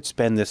 I could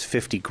spend this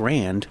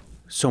 $50,000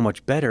 so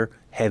much better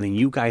having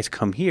you guys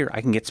come here. I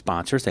can get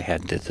sponsors. They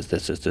had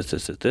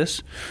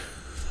this.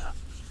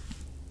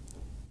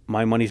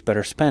 My money's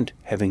better spent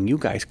having you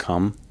guys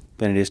come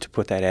than it is to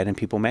put that ad in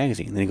People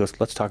magazine. And then he goes,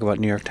 let's talk about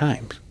New York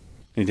Times.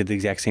 And he did the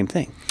exact same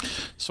thing.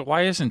 So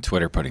why isn't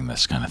Twitter putting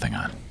this kind of thing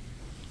on?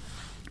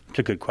 It's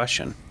a good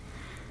question.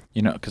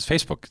 Because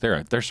Facebook,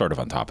 they're sort of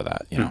on top of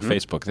that.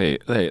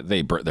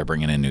 Facebook, they're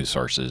bringing in news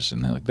sources,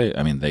 and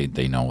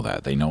they know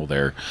that they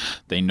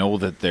know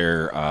that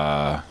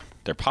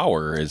their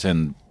power is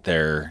in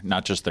their,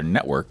 not just their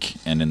network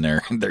and in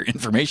their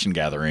information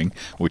gathering,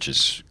 which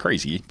is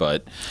crazy,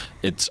 but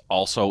it's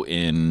also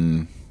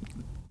in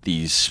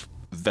these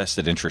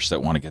vested interests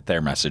that want to get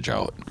their message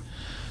out.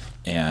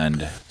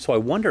 And so I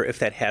wonder if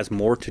that has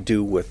more to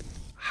do with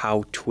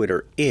how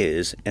Twitter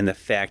is and the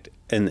fact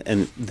and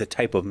the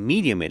type of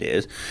medium it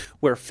is,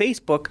 where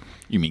Facebook...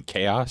 You mean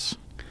chaos?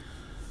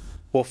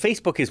 Well,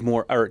 Facebook is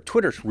more, or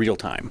Twitter's real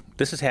time.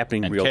 This is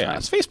happening real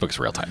chaos. time. Facebook's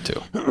real time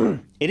too.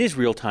 It is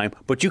real time,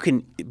 but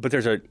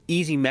there's an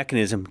easy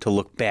mechanism to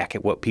look back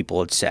at what people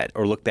had said,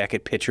 or look back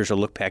at pictures, or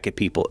look back at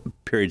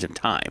periods of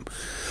time.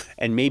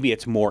 And maybe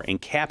it's more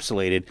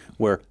encapsulated,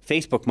 where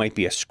Facebook might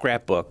be a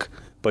scrapbook,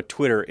 but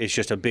Twitter is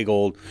just a big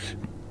old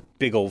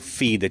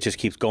feed that just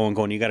keeps going.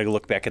 You got to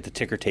look back at the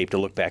ticker tape to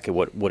look back at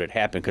what had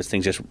happened, because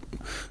things just,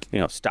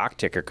 stock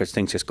ticker, because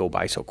things just go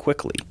by so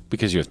quickly.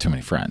 Because you have too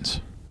many friends.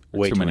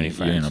 Way too many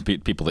friends.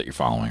 People that you're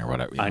following or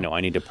whatever. I know.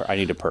 I need to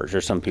purge.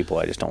 There's some people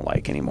I just don't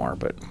like anymore,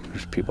 but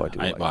there's people I do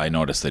like. Well, I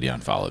noticed that he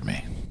unfollowed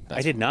me.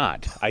 I did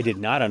not. I did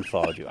not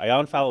unfollow you. I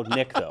unfollowed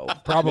Nick, though.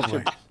 Probably.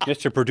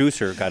 Mr.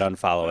 Producer got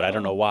unfollowed. I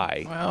don't know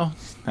why. Well,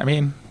 I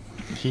mean,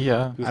 he...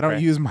 I don't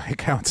use my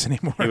accounts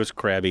anymore. He was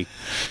crabby.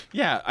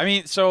 Yeah, I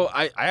mean, so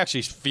I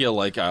actually feel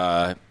like...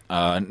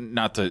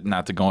 not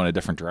to go in a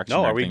different direction.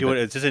 No, are we doing?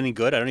 Is this any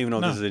good? I don't even know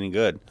if this is any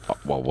good.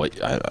 Well, what?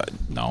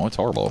 No, it's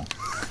horrible.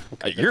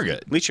 You're good.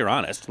 At least you're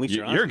honest. At least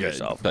you're honest with good.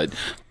 yourself. But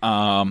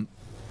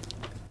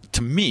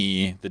to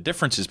me, the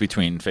differences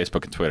between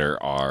Facebook and Twitter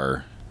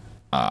are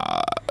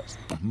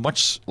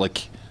much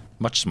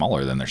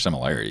smaller than their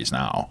similarities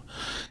now.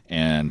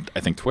 And I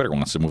think Twitter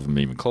wants to move them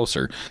even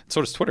closer.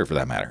 So does Twitter, for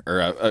that matter,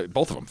 or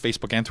both of them.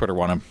 Facebook and Twitter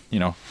want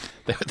to,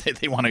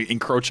 they want to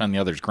encroach on the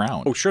other's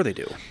ground. Oh, sure they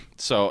do.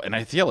 So, and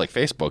I feel like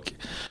Facebook,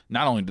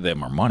 not only do they have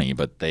more money,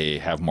 but they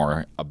have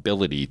more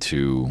ability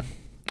to.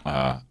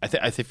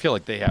 I feel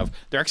like they're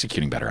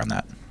executing better on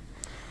that.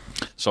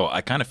 So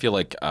I kind of feel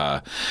like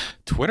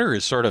Twitter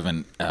is sort of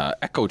an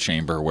echo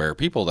chamber where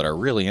people that are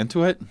really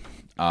into it,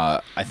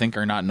 I think,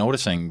 are not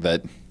noticing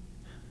that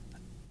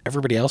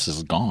everybody else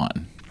is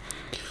gone.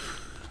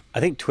 I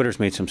think Twitter's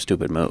made some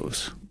stupid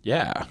moves.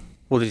 Yeah.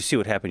 Well, did you see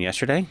what happened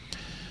yesterday?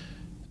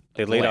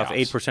 They laid off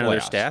Layoffs. 8% of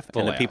their staff,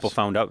 and the people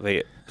found out.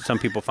 Some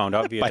people found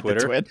out via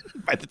Twitter.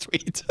 By the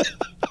tweet.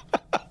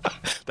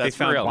 That's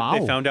for real.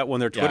 They found out when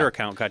their Twitter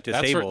account got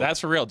disabled. That's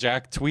for real.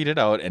 Jack tweeted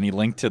out, and he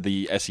linked to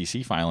the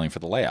SEC filing for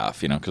the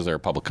layoff. Because they're a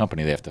public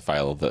company, they have to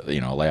file the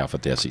layoff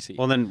at the SEC.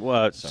 Well, then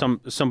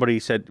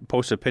somebody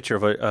posted a picture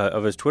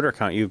of his Twitter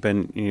account.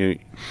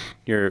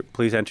 You're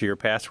please enter your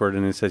password,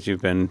 and it says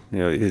you've been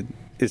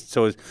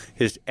so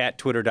his at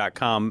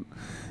twitter.com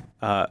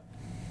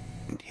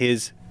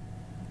his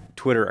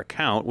Twitter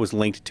account was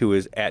linked to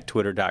his at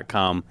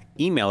twitter.com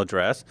email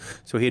address,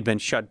 so he had been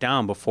shut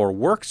down before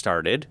work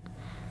started,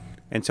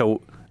 and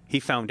so he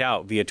found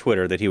out via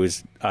Twitter that he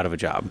was out of a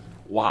job.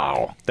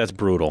 Wow, that's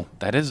brutal.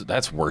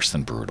 That's worse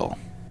than brutal.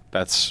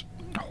 That's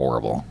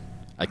horrible.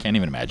 I can't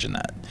even imagine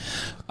that.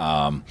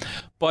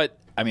 But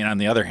I mean, on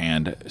the other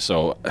hand,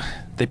 so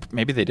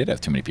maybe they did have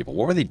too many people.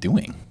 What were they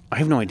doing? I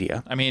have no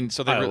idea. I mean,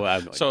 so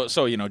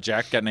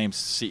Jack got named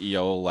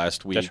CEO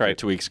last week, that's right, or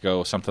 2 weeks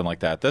ago, something like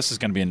that. This is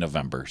going to be in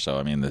November, so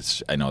I mean,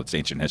 I know it's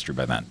ancient history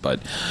by then,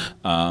 but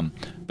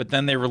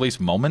then they released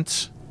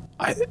Moments.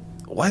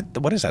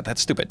 What is that?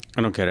 That's stupid.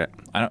 I don't get it.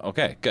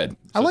 Okay, good. So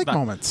I like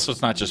Moments. So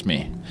it's not just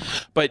me,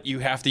 but you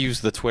have to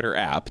use the Twitter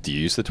app. Do you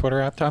use the Twitter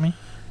app, Tommy?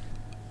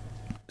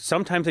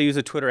 Sometimes I use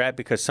a Twitter app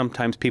because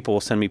sometimes people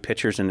will send me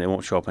pictures and it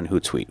won't show up in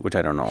Hootsuite, which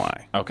I don't know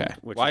why. Okay.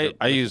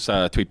 I use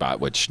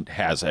Tweetbot, which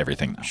has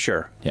everything now.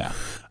 Sure. Yeah.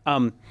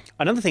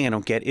 Another thing I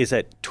don't get is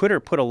that Twitter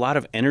put a lot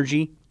of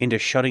energy into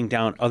shutting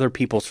down other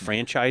people's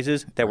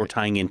franchises that were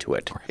tying into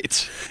it.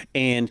 Right.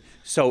 And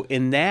so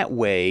in that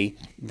way,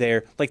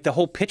 they're like the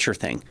whole picture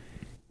thing.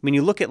 I mean,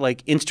 you look at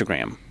like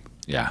Instagram.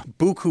 Yeah.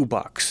 Buku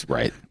bucks.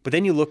 Right. But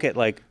then you look at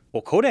like,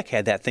 well, Kodak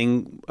had that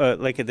thing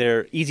like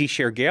their Easy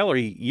Share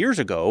Gallery years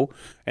ago,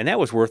 and that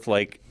was worth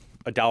like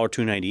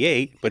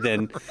 $2.98. But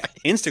then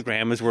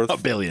Instagram is worth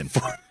 $1 billion.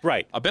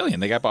 Right, $1 billion.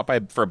 They got bought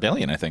for $1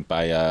 billion, I think,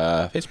 by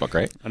Facebook.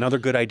 Right. Another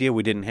good idea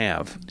we didn't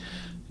have.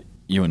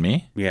 You and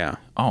me? Yeah.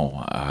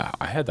 Oh,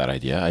 I had that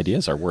idea.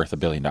 Ideas are worth $1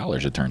 billion,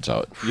 it turns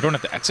out. You don't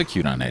have to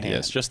execute on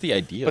ideas, just the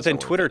ideas. But then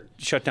Twitter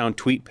shut down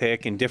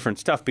TweetPic and different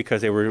stuff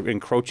because they were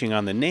encroaching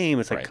on the name.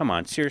 It's like, come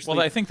on, seriously?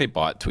 Well, I think they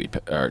bought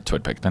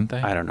TweetPic, didn't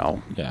they? I don't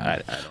know.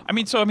 Yeah. I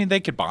mean,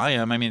 they could buy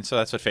them. I mean, so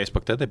that's what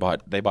Facebook did. They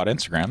bought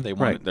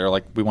Instagram. They're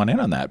like, we want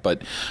in on that.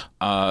 But,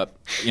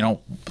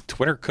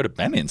 Twitter could have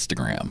been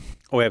Instagram.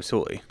 Oh,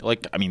 absolutely.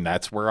 Like, I mean,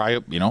 that's where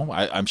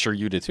I'm sure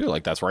you did too.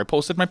 Like, that's where I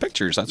posted my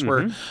pictures. That's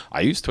where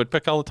I use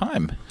TweetPic all the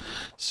time.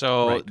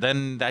 So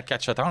then that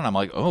got shut down, and I'm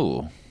like,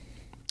 oh,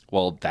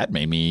 well, that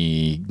made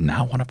me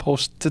now want to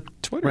post to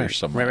Twitter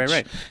so much.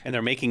 Right.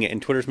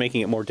 And Twitter's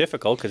making it more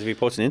difficult because if you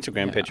post an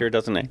Instagram picture,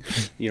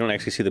 you don't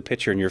actually see the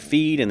picture in your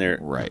feed, and they're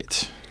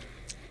right.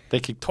 They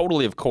could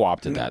totally have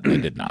co-opted that, and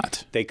they did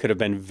not. They could have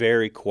been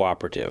very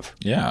cooperative.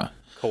 Yeah.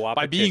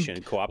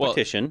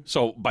 Co-opetition.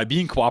 So by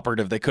being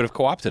cooperative, they could have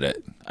co-opted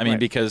it. I mean,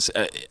 because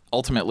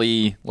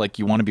ultimately, like,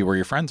 you want to be where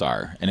your friends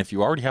are. And if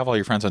you already have all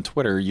your friends on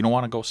Twitter, you don't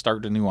want to go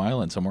start a new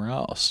island somewhere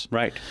else.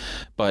 Right.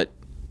 But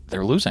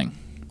they're losing.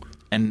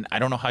 And I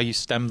don't know how you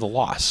stem the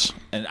loss.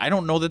 And I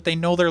don't know that they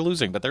know they're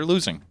losing, but they're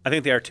losing. I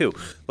think they are too.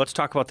 Let's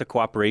talk about the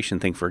cooperation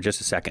thing for just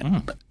a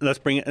second. Let's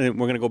bring it. We're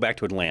going to go back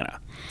to Atlanta.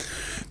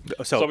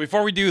 So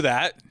before we do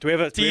that, do we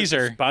have a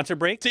teaser? Sponsor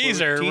break?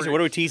 Teaser. What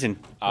are we teasing?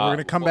 We're going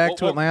to come back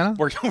to Atlanta?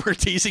 We're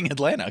teasing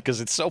Atlanta because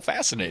it's so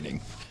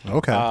fascinating.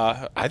 Okay.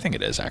 I think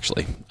it is,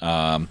 actually.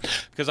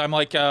 Because I'm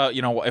like,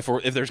 if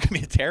there's going to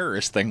be a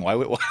terrorist thing, why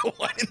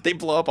didn't they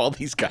blow up all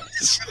these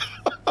guys?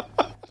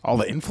 All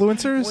the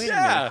influencers?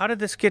 Yeah. How did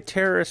this get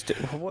terrorist?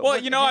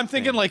 I'm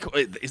thinking, like,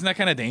 isn't that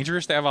kind of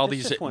dangerous to have all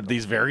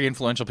these very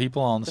influential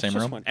people all in the same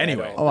room?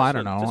 Anyway. Oh, I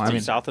don't know. I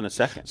mean, south in a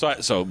second.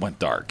 So it went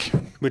dark.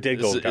 We did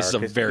go dark. This is a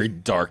very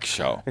dark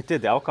show. It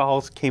did. The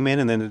alcohols came in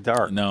and then the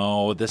dark.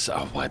 No, this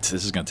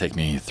is going to take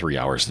me 3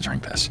 hours to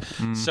drink this.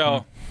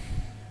 So.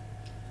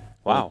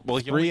 Wow. Well,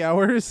 3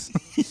 hours?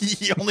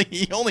 he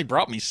only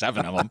brought me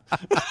 7 of them.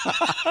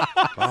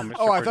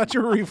 I thought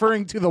you were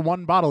referring to the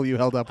one bottle you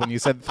held up when you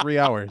said 3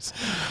 hours.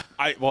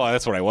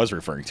 That's what I was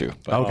referring to.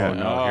 But, okay. Oh,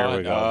 no, here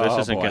we go. This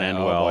isn't going to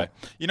end well. Boy.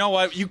 You know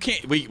what? You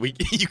can't.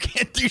 You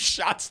can't do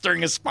shots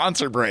during a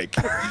sponsor break.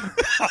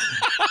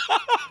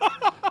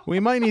 We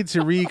might need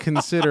to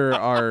reconsider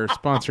our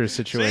sponsor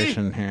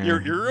situation here.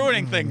 You're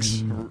ruining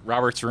things.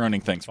 Robert's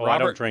ruining things. I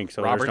don't drink,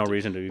 so there's no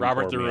reason to.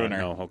 Robert the Ruiner.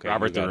 No, okay,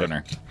 Robert the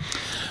Ruiner.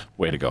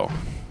 Way to go.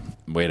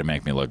 Way to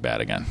make me look bad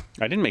again.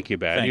 I didn't make you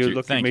bad. Thank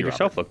you. Made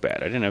yourself look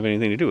bad. I didn't have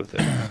anything to do with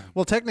it.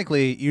 Well,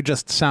 technically, you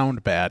just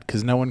sound bad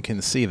because no one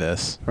can see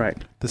this. Right.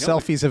 The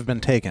selfies have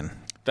been taken.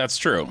 That's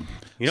true.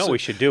 You know what we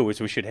should do is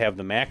we should have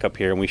the Mac up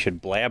here and we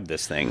should blab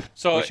this thing.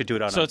 So we should do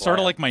it on. So it's sort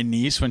of like my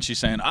niece when she's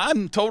saying,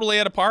 "I'm totally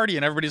at a party,"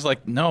 and everybody's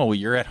like, "No,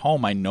 you're at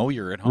home. I know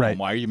you're at home. Right.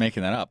 Why are you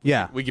making that up?"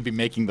 Yeah. We could be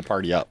making the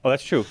party up. Oh,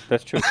 that's true.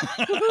 That's true.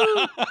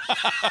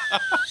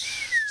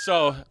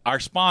 So our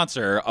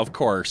sponsor, of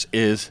course,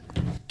 is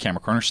Camera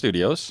Corner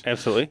Studios.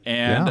 Absolutely.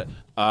 And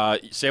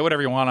say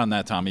whatever you want on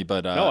that, Tommy.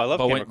 But No, I love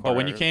but Camera when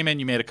Corner. you came in,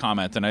 you made a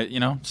comment,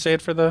 and say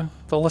it for the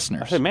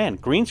listeners. I said, man,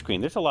 green screen.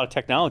 There's a lot of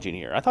technology in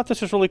here. I thought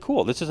this was really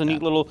cool. This is a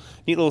neat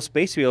little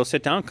space to be able to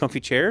sit down,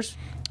 comfy chairs.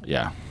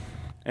 Yeah.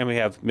 And we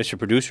have Mr.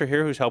 Producer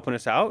here who's helping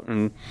us out.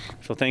 And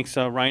so thanks,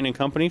 Ryan and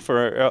company,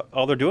 for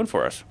all they're doing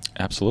for us.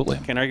 Absolutely.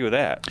 Can't argue with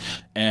that.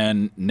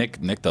 And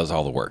Nick does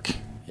all the work.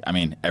 I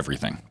mean,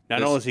 everything.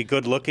 Not only is he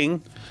good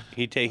looking,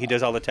 he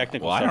does all the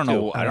technical Well, stuff I don't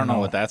know. too. I don't know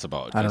what that's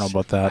about. I don't know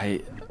about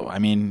that. I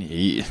mean,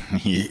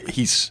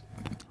 he's.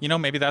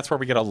 Maybe that's where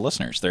we get all the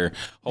listeners. They're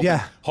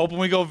hoping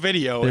we go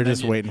video. They're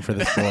just waiting for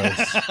this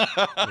voice.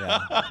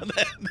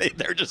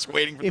 They're just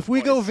waiting for If the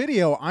we go voice.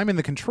 video, I'm in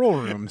the control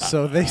room,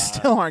 so they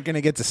still aren't going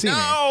to get to see me.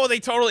 No, they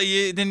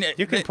totally didn't.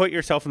 You can put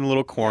yourself in the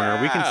little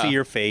corner. We can Yeah. see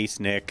your face,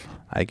 Nick.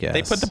 I guess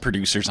They put the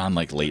producers on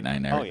like late night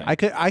and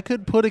everything. I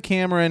could put a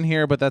camera in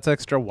here, but that's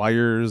extra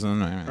wires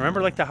and.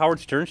 Remember, like the Howard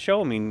Stern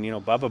show? I mean,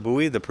 Baba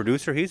Booey, the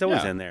producer, he's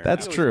always Yeah. in there.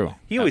 That's true.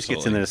 He always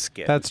gets in Absolutely. the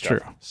skit. That's and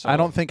stuff. true. I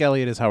don't think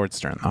Elliot is Howard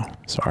Stern though.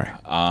 Sorry.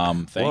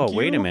 Thank Whoa, you.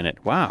 wait a minute.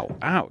 Wow.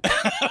 Ouch.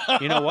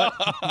 You know what?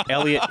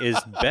 Elliot is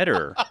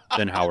better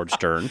than Howard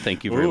Stern.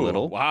 Thank you very Ooh,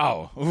 little.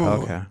 Wow. Ooh.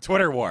 Okay.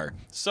 Twitter war.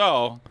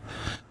 So,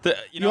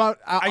 want-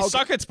 I I'll-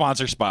 suck at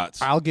sponsor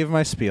spots. I'll give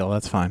my spiel.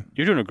 That's fine.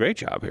 You're doing a great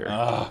job here.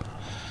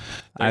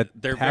 I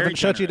They're haven't very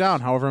shut you generous.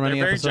 down. However many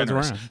They're very episodes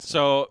generous. we're in.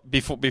 So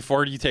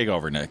before you take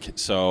over, Nick.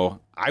 So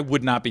I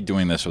would not be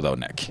doing this without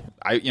Nick.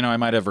 I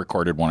might have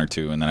recorded one or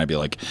two, and then I'd be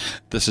like,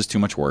 "This is too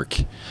much work,"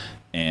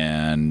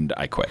 and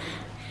I quit.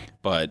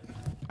 But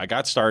I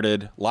got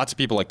started. Lots of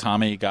people like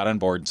Tommy got on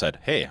board and said,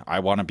 "Hey, I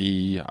want to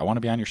be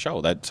on your show.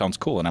 That sounds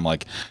cool." And I'm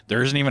like,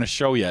 "There isn't even a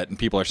show yet, and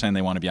people are saying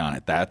they want to be on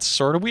it. That's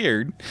sort of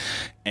weird."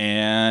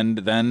 And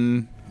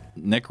then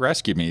Nick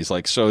rescued me. He's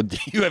like, "So do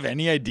you have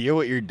any idea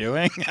what you're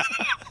doing?"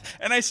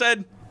 And I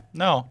said,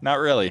 "No, not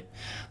really.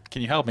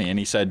 Can you help me?" And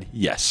he said,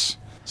 "Yes."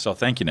 So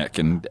thank you, Nick.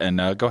 And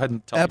go ahead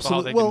and tell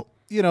Absolutely. people how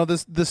they Well,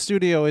 the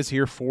studio is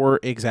here for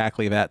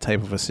exactly that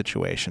type of a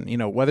situation.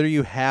 Whether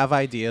you have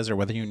ideas or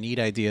whether you need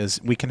ideas,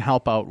 we can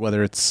help out,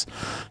 whether it's,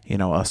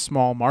 a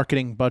small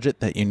marketing budget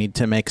that you need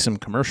to make some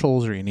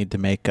commercials, or you need to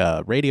make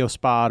a radio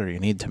spot, or you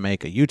need to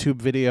make a YouTube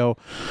video,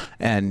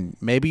 and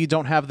maybe you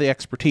don't have the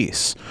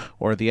expertise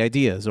or the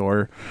ideas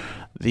or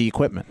the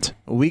equipment.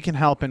 We can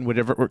help in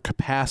whatever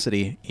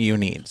capacity you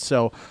need.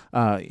 So,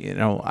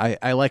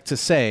 I like to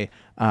say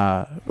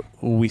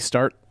we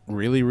start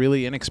really,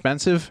 really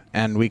inexpensive,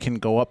 and we can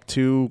go up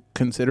to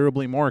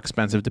considerably more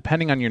expensive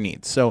depending on your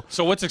needs. So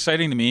what's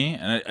exciting to me,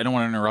 and I don't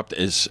want to interrupt,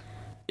 is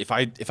if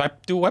I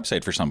do a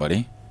website for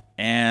somebody,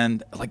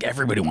 and like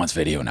everybody wants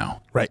video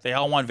now, Right. They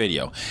all want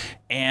video,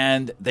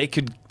 and they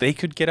could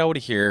get out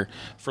of here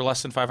for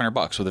less than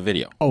 $500 with a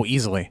video. Oh,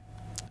 easily.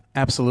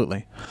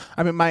 Absolutely.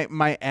 I mean,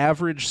 my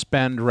average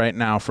spend right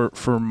now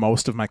for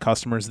most of my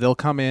customers, they'll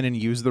come in and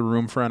use the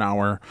room for an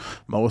hour.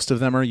 Most of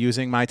them are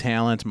using my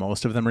talent.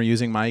 Most of them are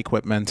using my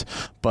equipment,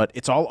 but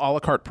it's all a la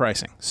carte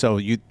pricing. So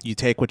you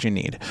take what you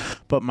need.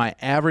 But my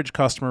average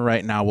customer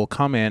right now will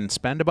come in,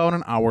 spend about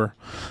an hour,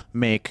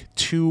 make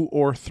 2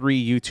 or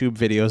 3 YouTube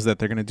videos that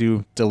they're going to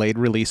do delayed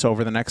release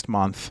over the next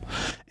month,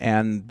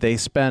 and they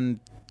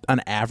spend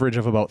an average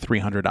of about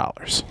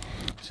 $300.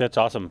 So that's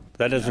awesome.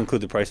 That doesn't include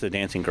the price of the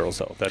dancing girls,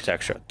 though. That's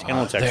extra.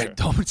 Talent's extra.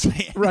 Don't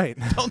say Right.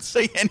 Don't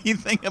say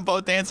anything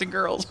about dancing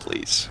girls,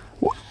 please.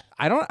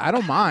 I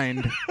don't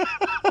mind.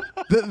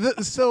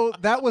 So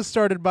that was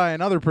started by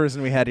another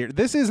person we had here.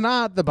 This is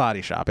not the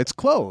body shop. It's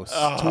close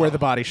to where the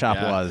body shop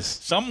Yeah. was.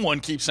 Someone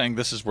keeps saying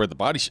this is where the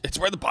body. It's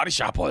where the body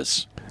shop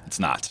was. It's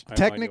not. I have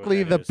no idea Technically,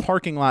 what the that is.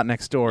 parking lot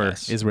next door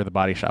Yes. is where the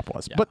body shop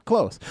was, but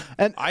close.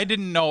 And I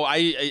didn't know.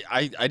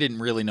 I didn't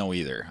really know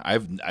either.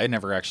 I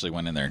never actually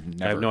went in there.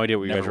 Never, I have no idea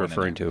what you guys never are went in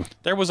referring there. to.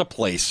 There was a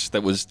place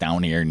that was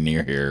down here,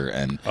 near here,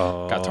 and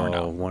got torn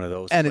Oh, down. one of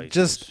those and places.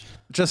 it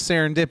just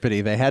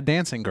serendipity. They had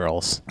dancing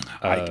girls.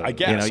 I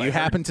guess. You I heard-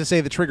 happen to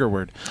say the trigger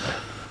word.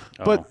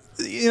 But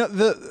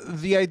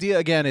the idea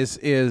again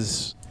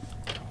is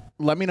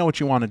let me know what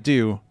you want to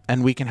do,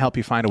 and we can help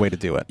you find a way to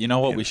do it. You know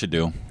what we should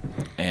do,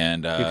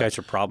 and You guys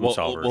are problem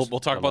solvers. We'll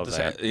talk I about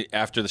love this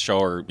after the show,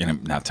 or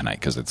not tonight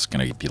because it's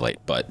going to be late.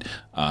 But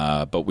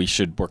we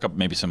should work up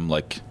maybe some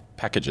like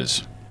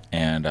packages,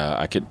 and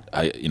I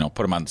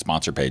put them on the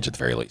sponsor page at the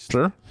very least.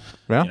 Sure.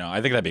 Yeah.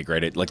 I think that'd be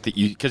great.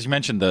 Because you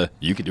mentioned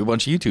you could do a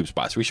bunch of YouTube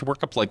spots. We should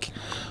work up like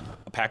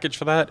a package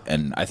for that,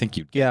 and I think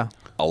you'd get Yeah.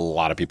 a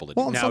lot of people to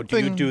do Well, that. Now, do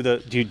you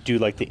do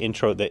like the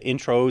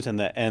intros and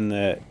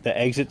the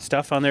exit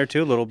stuff on there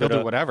too? A little They'll bit do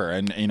of whatever,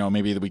 and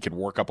maybe we could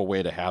work up a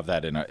way to have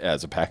that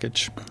as a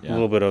package. Yeah. a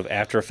little bit of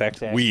After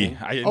Effects. I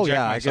inject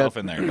I myself get-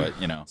 in there,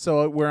 but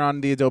So we're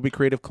on the Adobe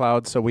Creative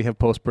Cloud, so we have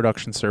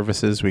post-production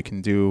services. We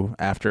can do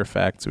After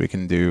Effects. We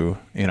can do,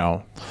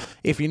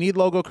 if you need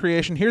logo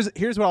creation, here's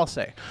what I'll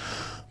say.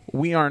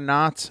 We are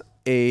not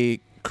a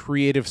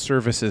creative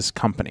services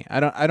company.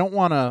 I don't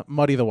want to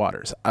muddy the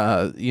waters.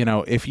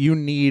 If you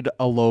need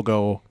a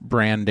logo,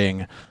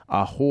 branding,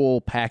 a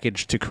whole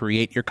package to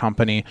create your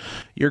company,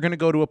 you're going to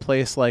go to a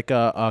place like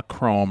a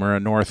Chrome or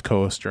a North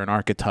Coast or an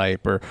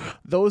Archetype, or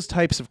those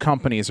types of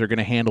companies are going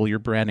to handle your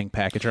branding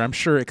package. Or I'm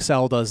sure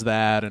Excel does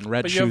that and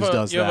Red Shoes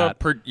does that.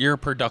 You're a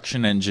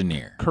production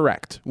engineer.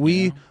 Correct.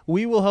 We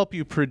will help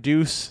you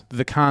produce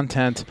the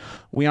content.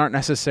 We aren't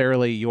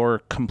necessarily your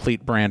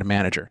complete brand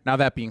manager. Now,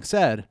 that being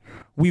said,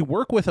 we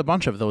work with a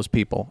bunch of those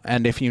people,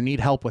 and if you need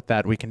help with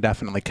that, we can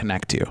definitely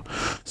connect you.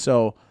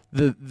 So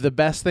the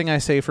best thing I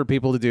say for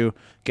people to do,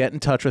 get in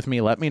touch with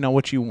me, let me know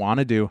what you want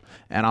to do,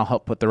 and I'll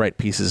help put the right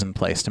pieces in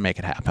place to make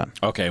it happen.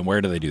 Okay, and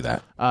where do they do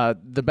that?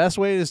 The best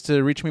way is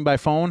to reach me by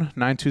phone,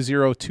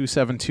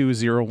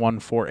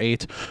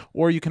 920-272-0148,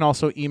 or you can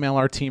also email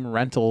our team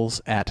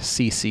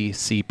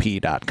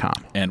rentals@cccp.com.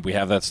 And we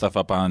have that stuff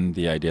up on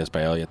the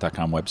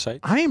ideasbyelliot.com website?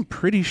 I am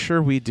pretty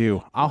sure we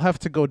do. I'll have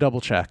to go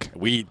double check.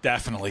 We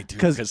definitely do,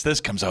 because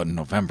this comes out in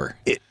November.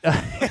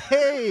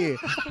 Hey,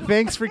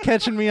 thanks for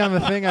catching me on the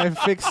thing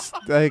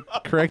I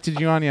corrected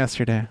you on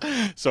yesterday.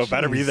 So it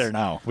better be there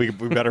now. We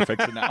better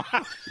fix it now.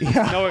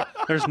 No,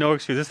 there's no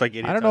excuse. It's like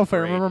I don't know if I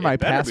remember my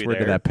password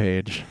to that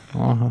page.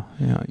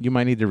 You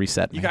might need to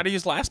reset me. You got to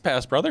use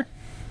LastPass, brother.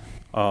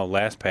 Oh,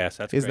 LastPass.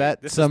 That's Is great.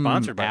 that This some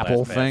sponsored by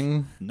Apple LastPass.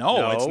 thing?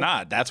 No, it's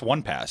not. That's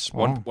OnePass.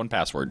 One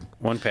password.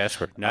 One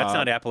password. No, that's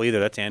not Apple either.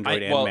 That's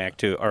Android and Mac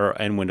too,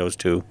 and Windows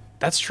too.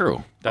 That's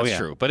true. That's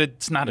true. But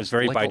it's not. It's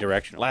very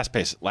bidirectional.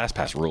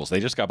 LastPass rules. They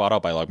just got bought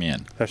out by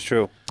LogMeIn. That's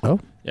true. Oh,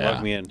 Yeah.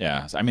 LogMeIn.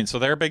 Yeah. I mean, so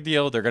they're a big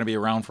deal. They're going to be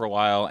around for a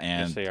while,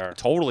 and Yes, they are.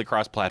 totally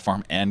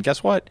cross-platform. And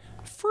guess what?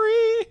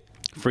 Free.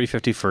 Free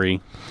 50 free.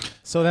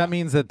 so that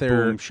means that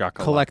they're Boom, shakalaka.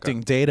 collecting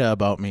data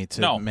about me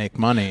to make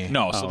money.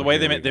 No. So the way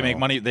they make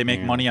money, they make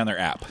Yeah. money on their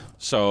app.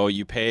 So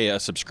you pay a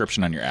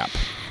subscription on your app.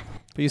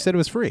 But you said it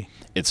was free.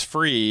 It's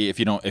free if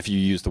you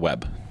use the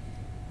web.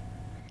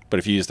 But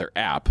if you use their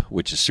app,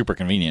 which is super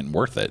convenient and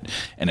worth it,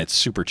 and it's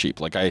super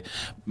cheap. Like I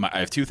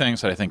have two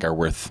things that I think are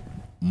worth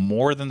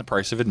more than the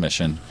price of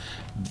admission,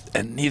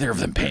 and neither of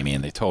them pay me,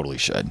 and they totally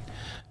should.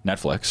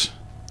 Netflix.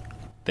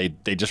 They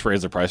just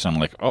raised the price, and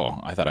I'm like, oh,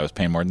 I thought I was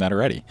paying more than that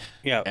already.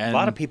 Yeah, And- a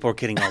lot of people are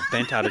getting all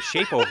bent out of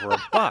shape over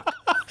 $1.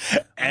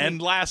 And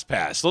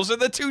LastPass. Those are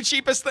the two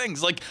cheapest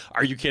things. Like,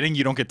 are you kidding?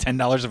 You don't get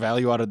 $10 of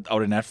value out of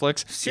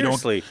Netflix?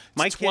 Seriously. You don't,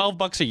 My it's kid-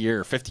 $12 a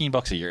year,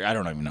 $15 a year. I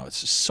don't even know.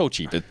 It's just so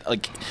cheap.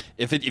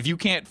 If you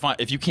can't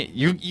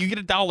you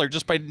get $1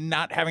 just by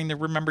not having to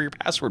remember your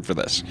password for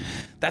this.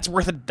 That's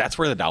worth a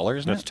 $1,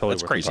 isn't That's it? totally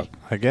That's worth crazy. $1.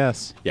 I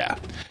guess. Yeah.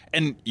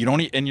 And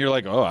you're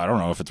like, oh, I don't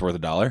know if it's worth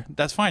 $1.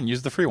 That's fine.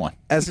 Use the free one.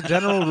 As a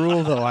general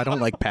rule, though, I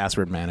don't like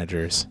password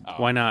managers.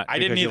 Why not? I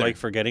didn't Because you either. like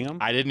forgetting them?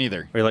 I didn't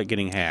either. Or you like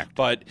getting hacked?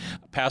 But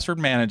password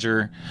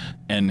manager,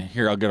 and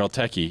here I'll get all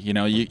techie.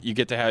 You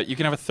get to have you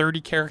can have a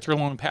 30-character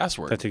long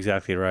password. That's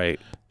exactly right.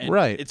 And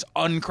Right. It's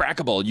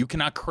uncrackable. You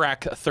cannot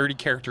crack a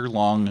 30-character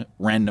long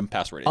random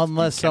password.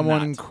 Unless You someone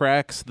cannot.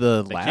 cracks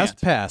the can't.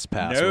 LastPass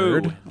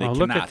password. No, they Oh, cannot.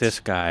 look at this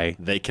guy.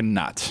 They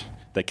cannot.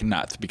 They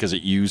cannot because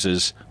it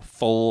uses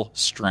full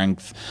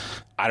strength.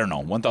 I don't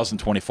know,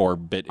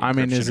 1024-bit. I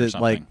mean, is it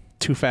like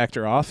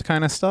two-factor auth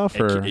kind of stuff?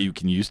 Or you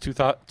can use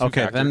okay,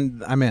 two-factor.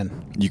 then I'm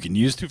in. You can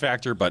use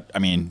two-factor, but I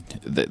mean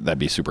that'd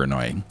be super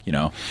annoying.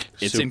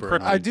 It's Super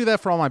encrypted. I do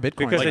that for all my Bitcoins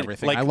Because and it-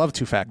 everything. like, I love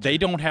two-factor. They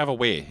don't have a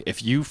way.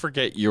 If you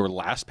forget your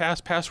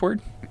LastPass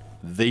password,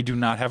 they do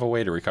not have a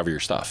way to recover your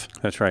stuff.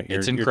 That's right.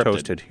 It's You're encrypted.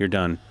 toasted. You're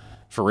done.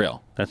 For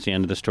real. That's the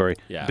end of the story.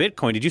 Yeah.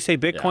 Bitcoin. Did you say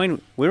Bitcoin?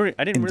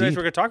 I didn't realize we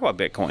were going to talk about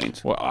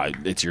Bitcoins. Well,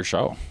 it's your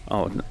show.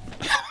 Oh, no.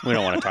 We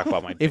don't want to talk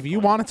about my. If you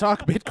want to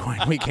talk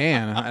Bitcoin, we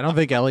can. I don't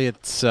think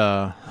Elliot's.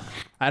 I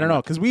don't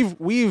know, because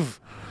we've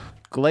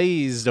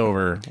glazed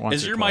over. Once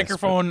Is or your twice,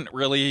 microphone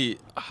really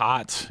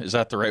hot? Is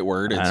that the right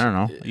word? but I don't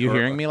know. You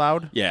hearing me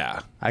loud? Yeah.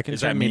 I can Is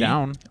that turn me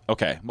down.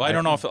 Okay. Well, I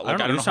don't know if I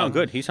don't know. You sound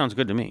good. He sounds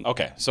good to me.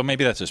 Okay, so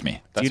maybe that's just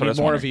me. That's Do you what I need was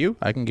more wondering. of you?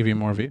 I can give you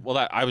more of you.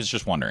 Well, I was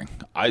just wondering.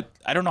 I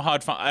don't know how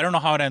I don't know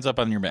how it ends up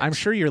on your mix. I'm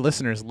sure your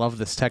listeners love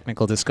this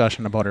technical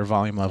discussion about our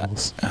volume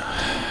levels.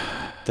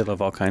 They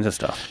love all kinds of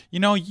stuff. You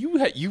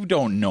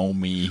don't know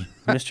me.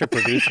 Mr.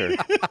 Producer.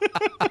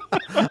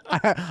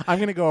 I'm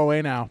going to go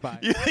away now. Bye.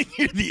 You think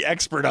you're the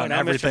expert on Now Mr.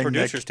 everything. Nick.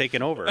 Producer's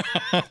taking over.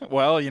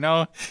 Well,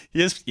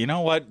 he is. You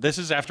know what? This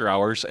is after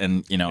hours,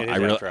 and is I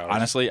really after hours.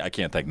 honestly I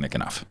can't thank Nick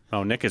enough.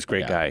 Oh, Nick is a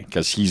great guy.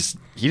 because he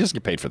doesn't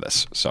get paid for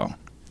this, so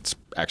it's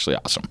actually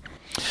awesome.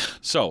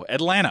 So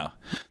Atlanta,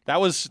 that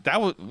was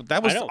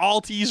know.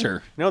 all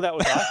teaser. No, that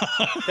was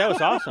awesome. That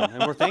was awesome,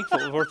 and we're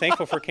thankful. We're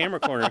thankful for Camera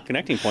Corner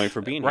Connecting Point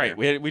for being Right.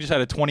 here. We just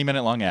had a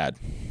 20-minute long ad.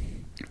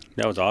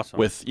 That was awesome.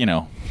 with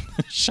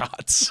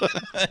shots.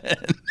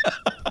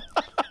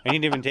 I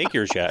didn't even take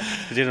your shot.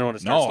 You didn't want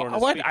to start No, slowing the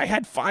what? speed. I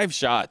had 5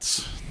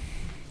 shots.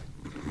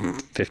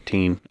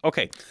 15.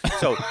 Okay,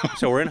 so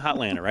we're in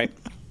Hotlanta, right?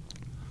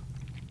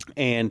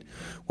 And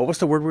what was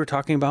the word we were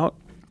talking about?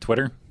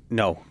 Twitter.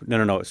 No.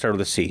 It started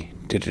with a C.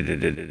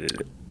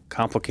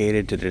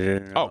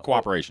 Complicated. Oh,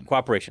 cooperation.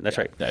 Cooperation. That's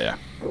right. Yeah.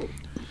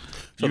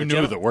 So You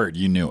knew the word.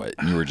 You knew it.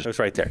 You were just That's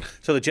right there.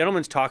 So the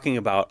gentleman's talking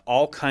about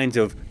all kinds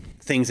of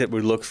things that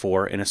we look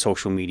for in a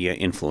social media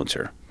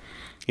influencer.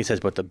 He says,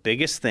 but the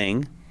biggest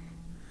thing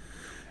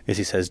is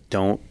he says,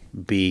 don't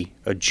be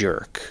a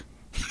jerk.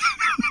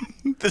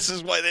 This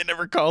is why they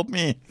never called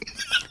me.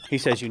 He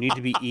says you need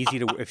to be easy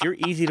to. If you're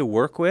easy to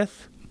work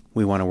with,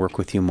 we want to work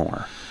with you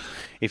more.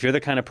 If you're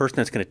the kind of person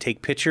that's going to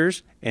take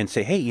pictures and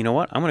say, hey, you know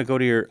what? I'm going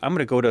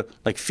to go to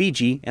like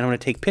Fiji and I'm going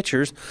to take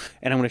pictures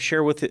and I'm going to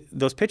share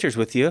those pictures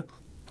with you.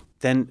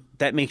 Then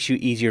that makes you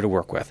easier to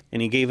work with.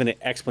 And he gave an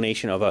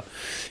explanation of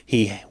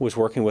he was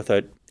working with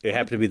it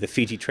happened to be the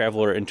Fiji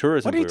Traveler and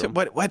Tourism Bureau.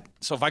 What?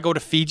 So if I go to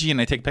Fiji and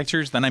I take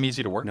pictures, then I'm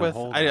easy to work with?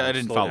 Hold on. I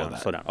didn't Slow follow down,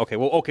 that. Slow down. Okay,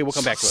 we'll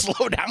come back to it.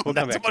 Slow down. We'll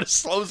come That's back about as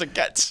slow as it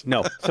gets.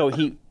 No, so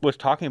he was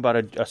talking about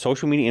a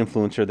social media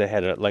influencer that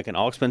had an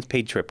all-expense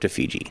paid trip to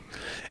Fiji.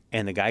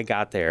 And the guy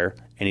got there,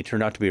 and he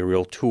turned out to be a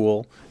real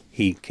tool.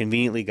 He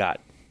conveniently got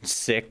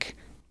sick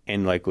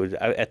and was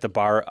at the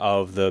bar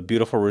of the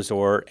beautiful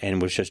resort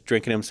and was just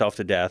drinking himself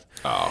to death.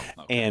 Oh,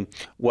 okay. And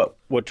what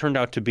turned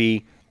out to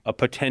be a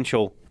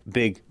potential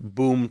big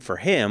boom for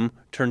him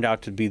turned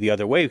out to be the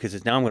other way,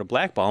 because now I'm going to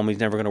blackball him. He's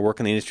never going to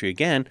work in the industry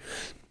again,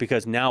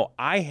 because now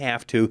I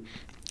have to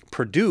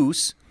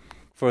produce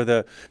for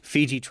the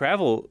Fiji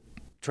Travel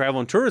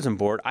and Tourism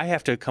Board. I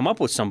have to come up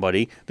with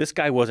somebody. This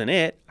guy wasn't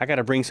it. I got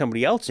to bring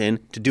somebody else in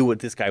to do what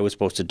this guy was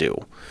supposed to do.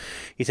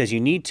 He says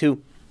you need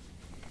to.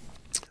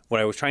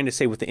 What I was trying to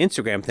say with the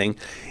Instagram thing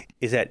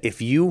is that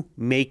if you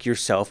make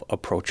yourself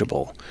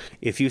approachable,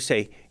 if you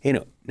say,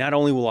 not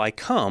only will I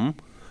come,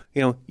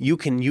 you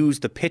can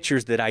use the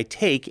pictures that I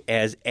take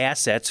as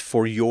assets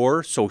for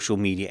your social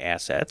media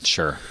assets.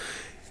 Sure.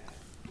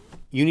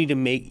 You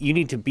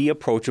need to be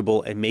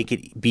approachable and make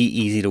it be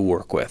easy to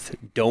work with.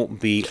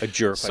 Don't be a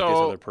jerk like this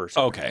other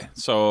person. Okay,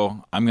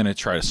 so I'm going to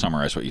try to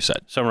summarize what you said.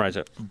 Summarize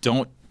it.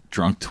 Don't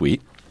drunk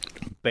tweet.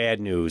 Bad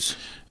news.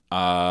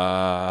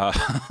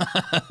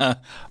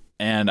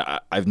 And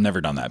I've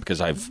never done that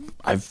because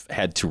I've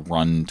had to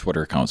run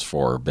Twitter accounts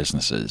for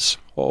businesses.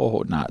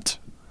 Oh, not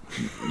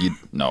you.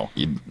 No,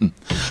 you've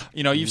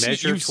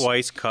Measure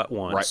twice, cut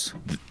once.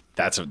 Right.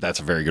 That's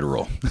a very good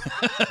rule.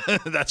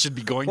 That should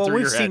be going through your head. Well,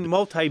 we've seen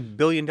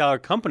multi-billion-dollar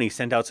companies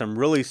send out some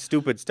really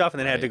stupid stuff, and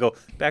then had to go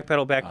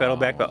backpedal.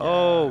 Yeah.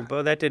 Oh,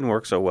 but that didn't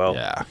work so well.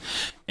 Yeah,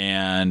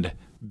 and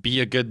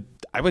be a good.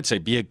 I would say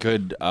be a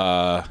good.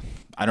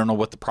 I don't know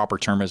what the proper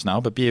term is now,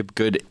 but be a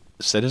good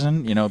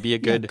citizen. Be a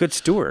good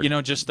steward.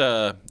 Just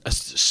a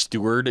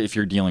steward if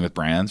you're dealing with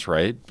brands,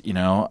 right?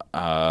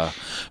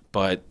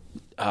 But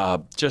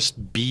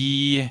just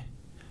be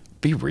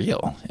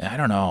real. I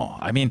don't know.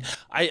 I mean,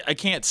 I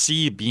can't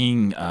see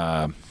being.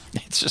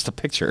 It's just a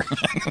picture.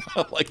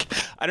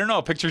 I don't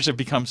know. Pictures have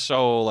become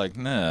so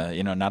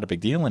not a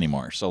big deal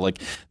anymore. So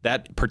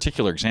that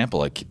particular example,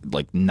 like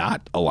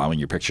not allowing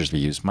your pictures to be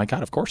used. My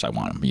God, of course I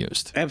want them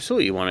used.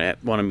 Absolutely, you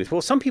want them used.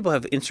 Well, some people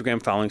have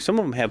Instagram following. Some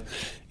of them have.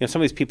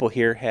 Some of these people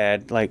here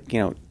had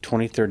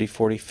 20, 30,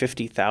 40,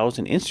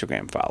 50,000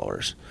 Instagram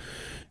followers.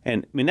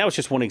 And I mean, that was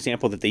just one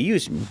example that they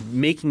used,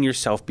 making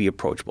yourself be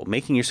approachable,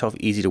 making yourself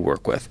easy to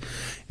work with.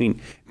 I mean,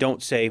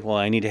 don't say, well,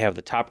 I need to have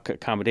the top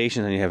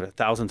accommodations, I need to have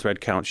 1,000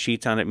 thread count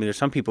sheets on it. I mean, there's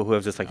some people who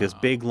have just this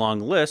big, long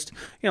list,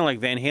 like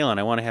Van Halen.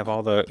 I want to have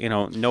all the,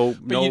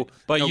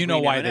 But you know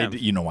why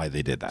M&Ms. why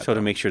they did that. So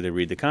to make sure they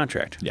read the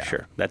contract. Yeah.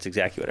 Sure. That's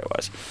exactly what it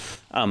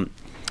was.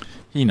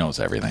 He knows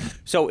everything.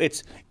 So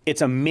it's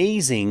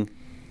amazing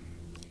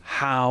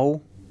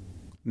how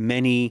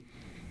many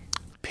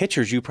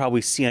pictures you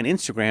probably see on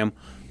Instagram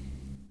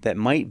that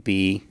might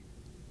be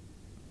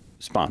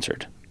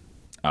sponsored.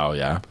 Oh,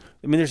 yeah?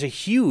 I mean, there's a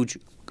huge...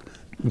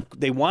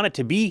 They want it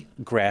to be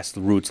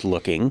grassroots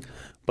looking,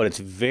 but it's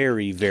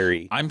very,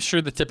 very... I'm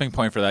sure the tipping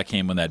point for that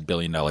came when that $1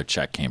 billion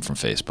check came from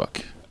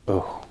Facebook.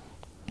 Oh.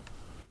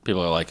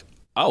 People are like,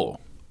 oh,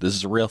 this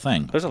is a real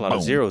thing. There's a lot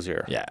of zeros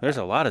here. Yeah. There's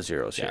a lot of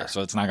zeros Yeah, here.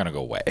 so it's not going to go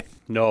away.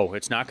 No,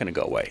 it's not going to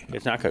go away.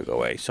 It's not going to go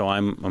away. So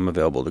I'm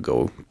available to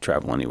go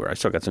travel anywhere. I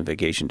still got some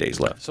vacation days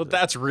left. So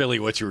that's really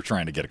what you were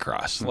trying to get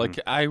across.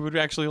 I would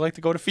actually like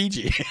to go to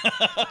Fiji.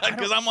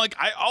 Because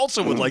I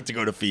also would like to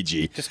go to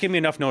Fiji. Just give me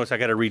enough notice. I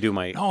got to redo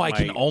my... No, I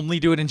can only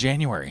do it in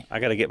January. I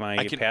got to get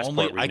my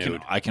passport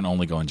renewed. I can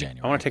only go in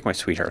January. I want to take my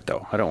sweetheart,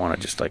 though. I don't want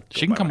to just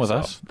She can come with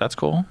us. That's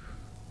cool.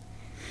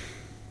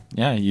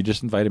 Yeah, you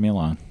just invited me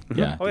along. Mm-hmm.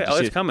 Yeah. Oh,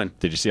 it's coming.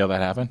 Did you see how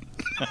that happened?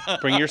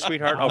 Bring your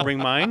sweetheart. I'll bring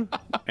mine,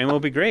 and we'll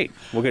be great.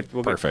 We'll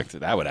Perfect.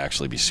 That would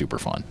actually be super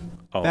fun.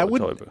 Oh, That would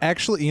totally.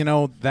 actually,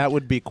 that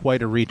would be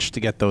quite a reach to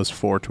get those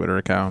 4 Twitter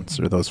accounts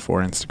or those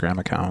 4 Instagram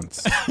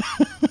accounts.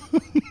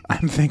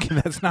 I'm thinking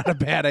that's not a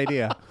bad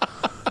idea.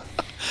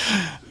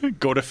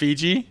 Go to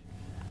Fiji?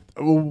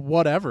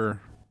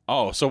 Whatever.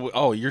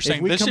 Oh, you're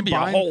saying this should be a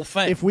whole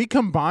thing. If we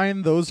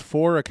combine those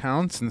 4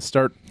 accounts and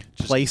start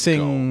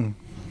placing,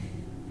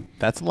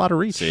 that's a lot of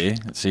reach.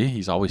 See,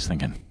 he's always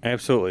thinking.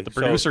 Absolutely. The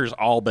producer's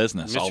all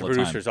business. Mr. All the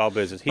Producer's time. all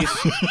business. He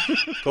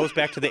goes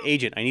back to the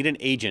agent. I need an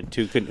agent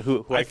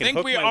who I can think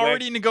hook we my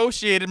already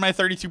negotiated my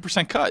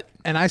 32% cut.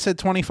 And I said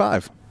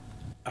 25.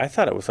 I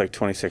thought it was like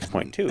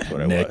 26.2 is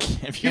what Nick, it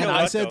was. if you And know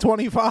I what, said though,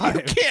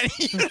 25.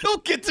 you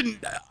don't get to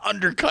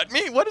undercut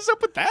me. What is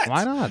up with that?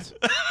 Why not?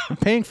 I'm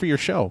paying for your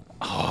show.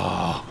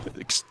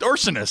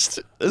 Extortionist.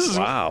 This is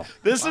Wow.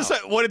 This is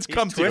what it's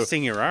come to.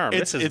 Twisting your arm.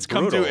 It's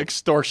come brutal. to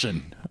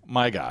extortion.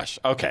 My gosh.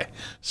 Okay.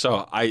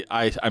 So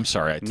I'm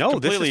sorry. No,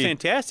 this is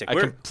fantastic.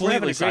 We're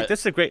having a great. This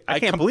is a great. I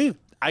can't believe.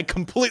 I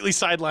completely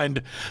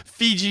sidelined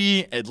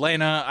Fiji,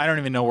 Atlanta. I don't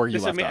even know where you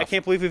left off. I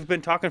can't believe we've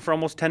been talking for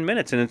almost 10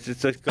 minutes and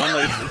it's gone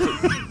like.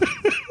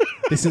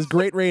 This is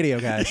great radio,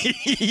 guys.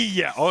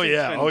 Yeah. Oh,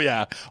 yeah. Oh,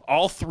 yeah.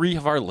 All 3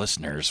 of our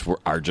listeners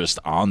are just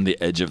on the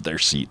edge of their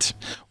seat.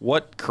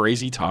 What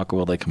crazy talk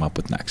will they come up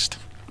with next?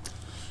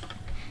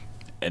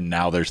 And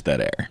now there's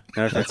dead air.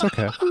 That's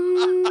okay.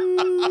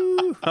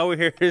 Oh,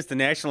 here's the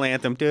national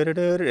anthem.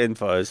 And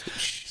fuzz.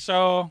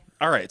 So,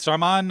 all right. So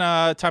I'm on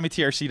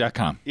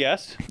TommyTRC.com.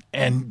 Yes.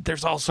 And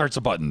there's all sorts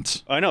of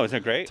buttons. I know. Isn't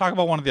it great? Talk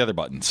about one of the other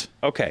buttons.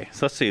 Okay.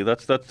 So let's see.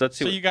 Let's see.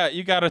 So you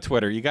got a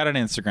Twitter, you got an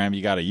Instagram,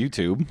 you got a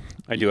YouTube.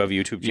 I do have a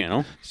YouTube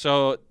channel.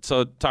 So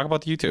talk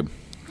about the YouTube.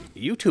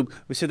 YouTube.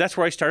 So that's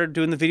where I started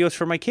doing the videos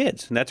for my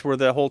kids. And that's where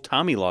the whole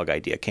Tommy log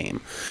idea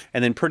came.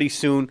 And then pretty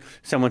soon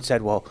someone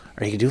said, well,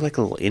 are you going to do like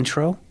a little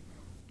intro?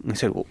 And I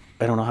said, well,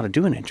 I don't know how to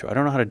do an intro. I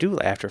don't know how to do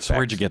After Effects. So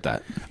where'd you get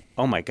that?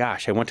 Oh my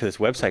gosh. I went to this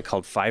website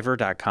called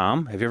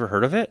Fiverr.com. Have you ever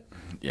heard of it?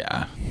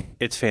 Yeah.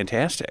 It's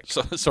fantastic.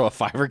 So a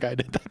Fiverr guy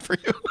did that for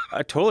you?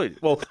 Totally.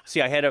 Well, see,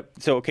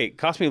 it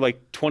cost me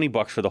like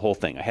 $20 for the whole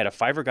thing. I had a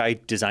Fiverr guy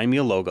design me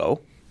a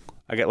logo.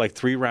 I got like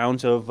 3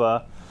 rounds of,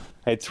 I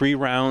had 3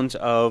 rounds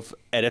of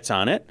edits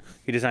on it.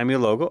 He designed me a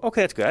logo.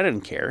 Okay, that's good. I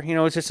didn't care. You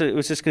know, it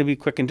was just going to be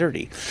quick and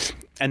dirty.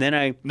 And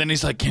then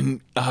he's like,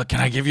 can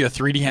I give you a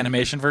 3D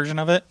animation version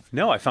of it?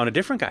 No, I found a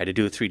different guy to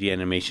do a 3D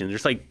animation.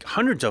 There's like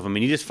hundreds of them,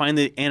 and you just find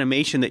the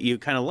animation that you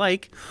kind of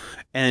like,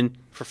 and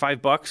for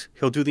 $5,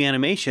 he'll do the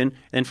animation, and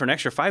then for an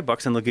extra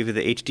 $5, then they'll give you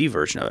the HD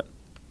version of it.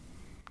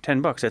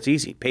 $10, that's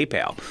easy.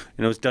 PayPal.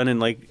 And it was done in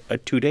like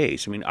 2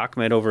 days. I mean,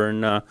 Ahmed over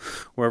in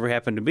wherever it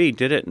happened to be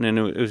did it, and then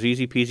it was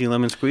easy peasy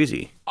lemon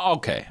squeezy.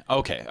 Okay.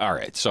 All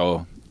right.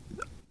 So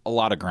a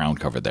lot of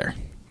ground covered there.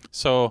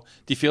 So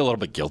do you feel a little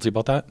bit guilty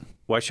about that?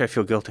 Why should I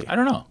feel guilty? I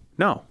don't know.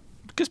 No.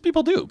 Because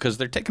people do, because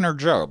they're taking our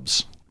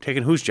jobs.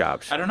 Taking whose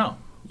jobs? I don't know.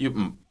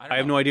 I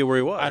have no idea where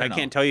he was. I know.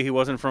 can't tell you he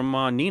wasn't from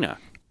Nina.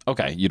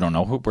 Okay, you don't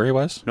know where he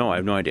was? No, I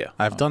have no idea.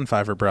 I've done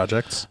Fiverr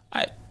projects.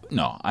 I'm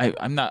not.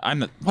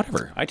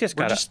 Whatever.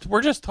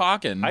 We're just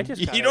talking.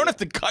 You don't have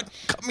to cut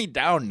me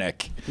down,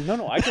 Nick.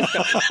 No. I just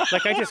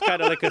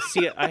got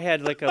I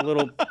had like a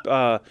little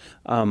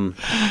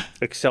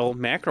Excel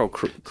macro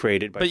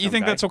created by. But you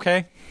think that's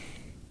okay?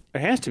 It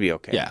has to be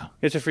okay. Yeah.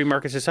 It's a free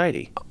market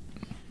society.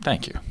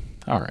 Thank you.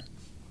 All right.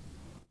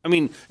 I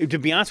mean, to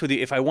be honest with you,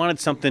 if I wanted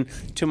something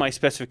to my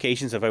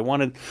specifications, if I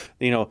wanted,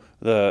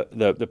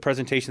 the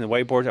presentation, the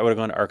whiteboards, I would have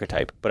gone to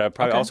Archetype. But I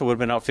probably also would have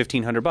been out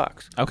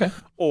 $1,500. Okay.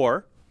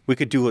 Or we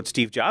could do what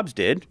Steve Jobs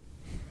did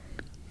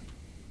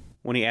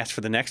when he asked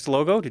for the next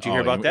logo. Did you hear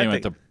about that? He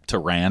went to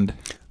Rand.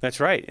 That's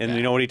right. And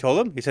you know what he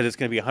told him? He said it's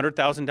going to be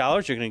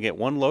 $100,000. You're going to get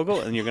one logo,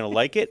 and you're going to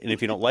like it. And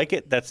if you don't like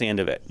it, that's the end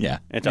of it. Yeah.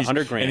 And it's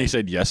 $100,000. And he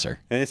said, yes, sir.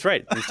 And that's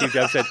right. And Steve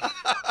Jobs said,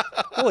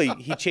 well,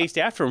 he chased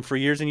after him for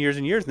years and years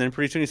and years. And then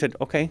pretty soon he said,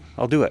 okay,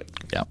 I'll do it.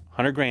 Yeah.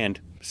 $100,000.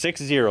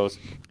 6 zeros.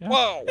 Yeah.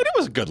 Whoa. And it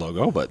was a good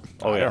logo, but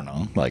I don't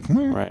know. Like,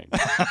 right.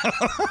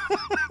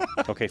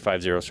 Okay,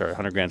 5 zeros. Sorry.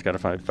 $100,000's got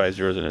 5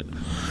 zeros in it.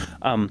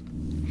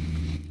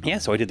 Yeah,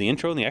 so I did the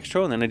intro and the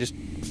extra, and then I just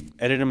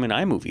edited them in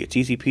iMovie. It's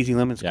easy peasy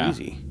lemon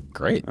squeezy. Yeah.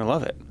 Great. I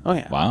love it. Oh,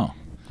 yeah. Wow.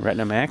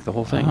 Retina Mac, the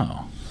whole thing.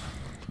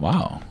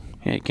 Wow.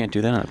 Yeah, you can't do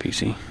that on a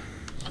PC.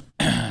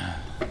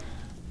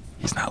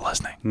 He's not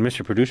listening.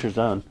 Mr. Producer's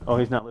on. Oh,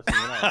 he's not listening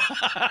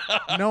at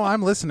all. No,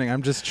 I'm listening.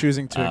 I'm just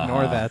choosing to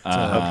ignore that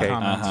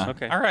comment.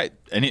 Okay. All right.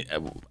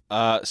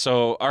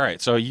 All right.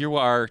 So you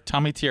are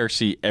Tommy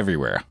TRC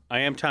everywhere. I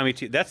am Tommy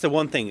T. That's the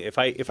one thing. If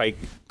I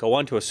go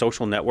onto a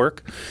social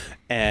network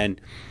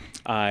and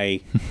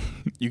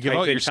you give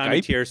out your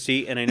Tommy Skype?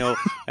 TRC, and I know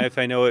if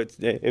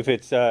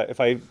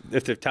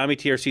the Tommy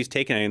TRC is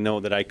taken, I know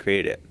that I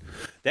created it.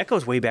 That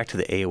goes way back to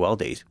the AOL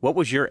days. What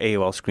was your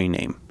AOL screen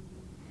name?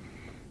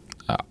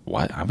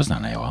 What? I was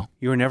not on AOL.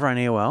 You were never on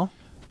AOL?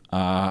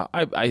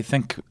 I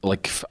think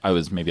like I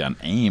was maybe on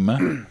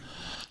AIM.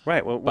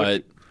 Right. Well,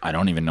 but I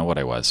don't even know what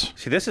I was.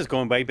 See, this is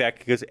going way back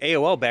because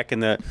AOL back in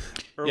the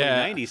early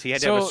 90s, he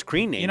had to have a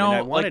screen name, and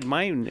I wanted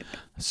mine.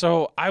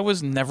 So I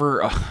was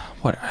never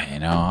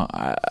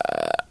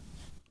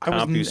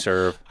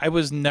CompuServe. I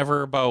was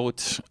never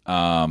about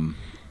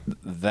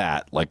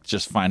that, like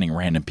just finding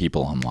random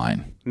people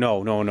online.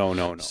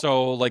 No.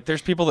 So, like,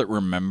 there's people that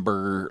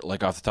remember,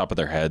 like, off the top of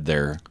their head,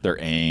 their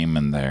AIM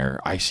and their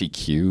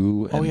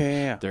ICQ. And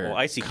yeah. Their Well,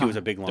 ICQ is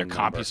a big long their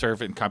number.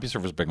 CompuServe, and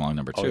CompuServe was a big long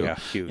number too. Oh, yeah,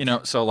 huge. You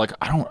know, so like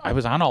I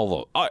was on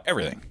all the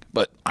everything,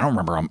 but I don't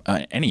remember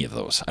any of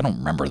those. I don't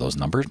remember those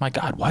numbers. My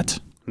God, what?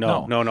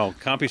 No.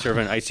 CompuServe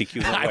and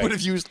ICQ. No I way. would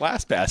have used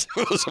LastPass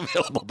if it was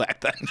available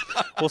back then.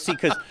 Well, see,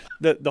 because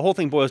the whole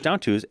thing boils down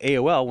to is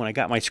AOL. When I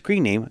got my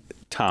screen name,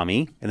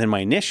 Tommy, and then my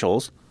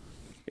initials,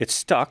 it's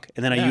stuck,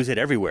 and then I use it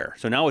everywhere.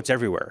 So now it's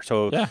everywhere.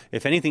 So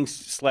if anything's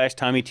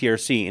 /Tommy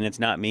TRC and it's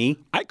not me,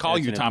 I call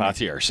you Tommy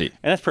TRC,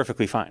 and that's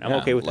perfectly fine. I'm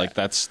okay with like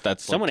that.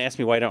 That's Someone asked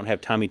me why I don't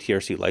have Tommy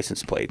TRC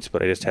license plates,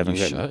 but I just haven't.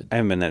 I haven't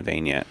been in that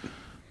vein yet.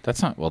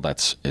 That's not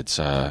it's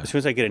as soon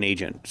as I get an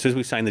agent, as soon as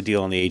we sign the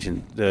deal on the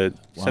agent,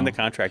 send the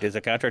contract. Is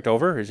the contract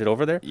over? Is it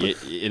over there?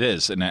 It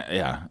is, and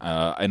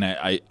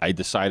I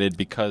decided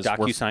because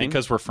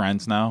we're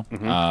friends now.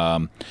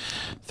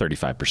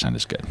 35%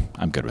 is good.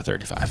 I'm good with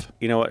 35.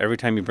 You know what? Every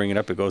time you bring it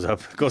up, it goes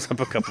up. It goes up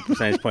a couple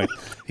percentage points.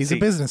 He's a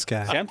business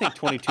guy. See, I'm thinking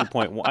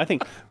 22.1. I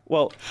think.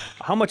 Well,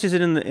 how much is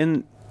it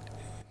in?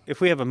 If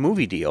we have a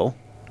movie deal.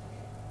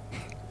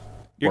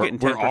 You're getting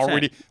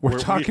 10%. We're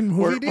talking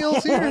movie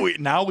deals here?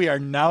 Now we are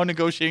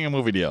negotiating a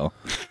movie deal.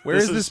 Where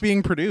is this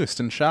being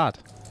produced and shot?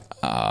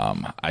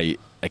 I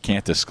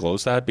can't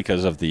disclose that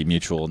because of the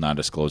mutual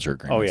non-disclosure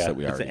agreements that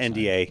we it's already an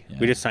NDA. signed. Yeah.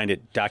 We just signed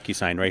it,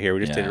 DocuSign right here.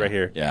 We just did it right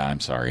here. Yeah, I'm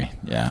sorry.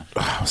 Yeah.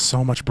 Oh,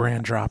 so much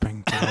brand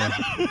dropping today.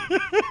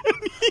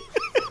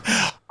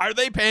 Are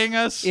they paying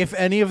us? If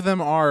any of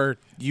them are,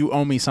 you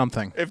owe me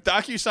something. If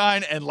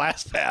DocuSign and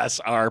LastPass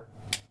are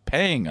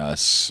paying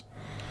us,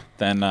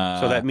 then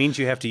so that means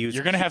you have to use.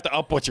 You're going to have to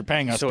up what you're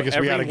paying us because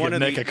we got to give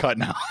Nick a cut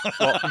now.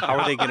 Well, how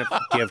are they going to?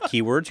 Do you have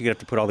keywords? You're going to have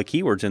to put all the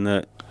keywords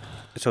in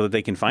so that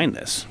they can find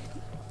this.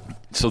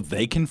 So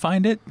they can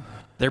find it?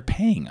 They're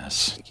paying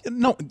us.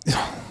 No,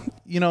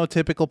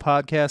 typical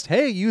podcast.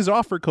 Hey, use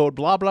offer code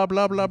blah blah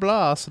blah blah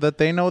blah, so that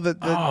they know that.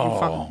 You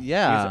found, Use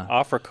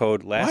offer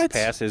code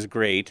LastPass is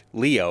great,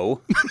 Leo.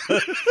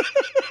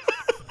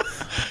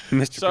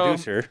 Mr.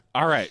 Producer.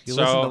 All right. You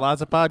listen to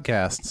lots of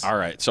podcasts. All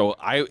right. So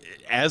I,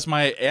 as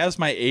my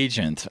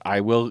agent, I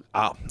will.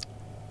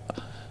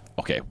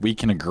 Okay, we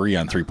can agree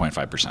on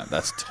 3.5%.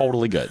 That's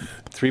totally good.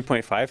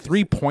 3.5.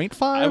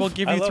 3.5. I will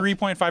give you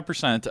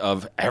 3.5%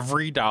 of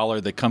every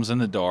dollar that comes in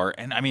the door,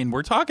 and I mean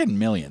we're talking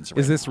millions.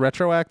 Is this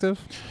retroactive?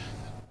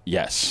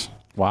 Yes.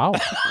 Wow.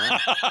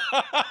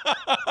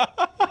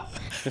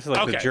 This is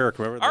like the jerk.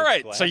 Remember? All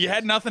right. So you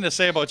had nothing to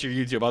say about your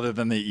YouTube other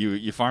than that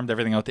you farmed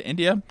everything out to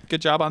India.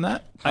 Good job on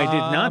that. I did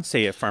not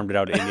say it farmed it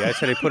out to India. I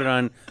said I put it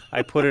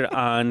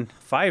on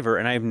Fiverr,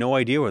 and I have no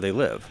idea where they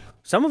live.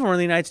 Some of them are in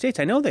the United States.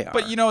 I know they are.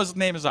 But you know his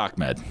name is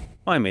Ahmed.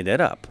 Oh, I made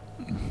that up.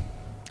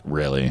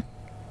 Really?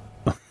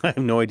 I have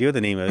no idea what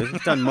the name is. It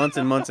was done months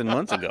and months and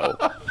months ago.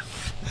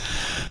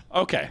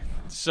 Okay.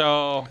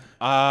 So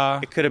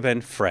it could have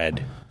been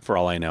Fred, for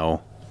all I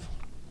know.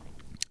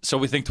 So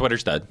we think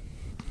Twitter's dead.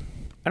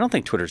 I don't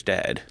think Twitter's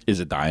dead. Is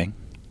it dying?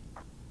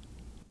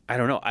 I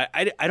don't know.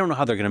 I don't know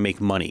how they're going to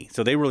make money.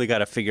 So they really got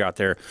to figure out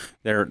their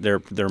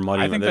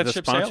money. I think that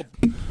ship sailed.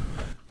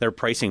 Their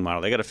pricing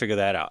model. They got to figure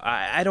that out.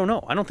 I don't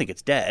know. I don't think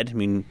it's dead. I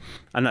mean,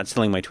 I'm not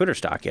selling my Twitter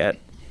stock yet.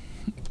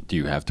 Do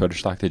you have Twitter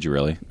stock? Did you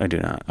really? I do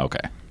not.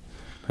 Okay.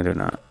 I do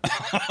not.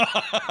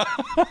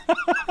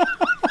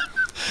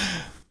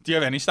 Do you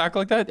have any stock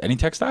like that? Any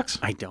tech stocks?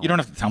 I don't. You don't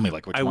have to tell me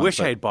like which I ones, wish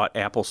but- I had bought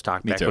Apple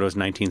stock back too. when it was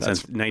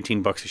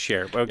 $19 a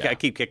share. But I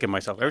keep kicking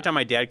myself. Every time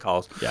my dad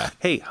calls,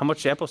 hey, how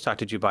much Apple stock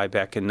did you buy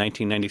back in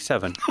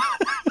 1997?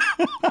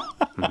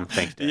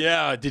 Thanks, Dad.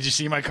 Yeah. Did you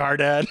see my car,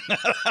 Dad?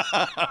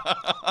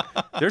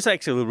 There's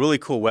actually a really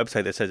cool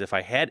website that says if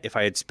I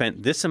had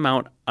spent this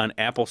amount on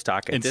Apple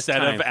stock at this Instead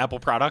time, of Apple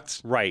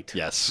products? right?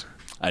 Yes.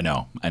 I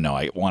know.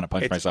 I want to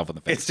punch myself in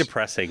the face. It's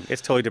depressing.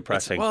 It's totally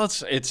depressing.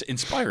 It's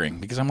inspiring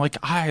because I'm like,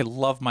 I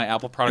love my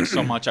Apple products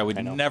so much. I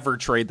would never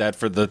trade that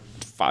for the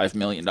 $5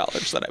 million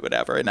that I would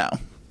have right now.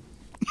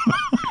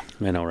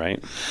 I know,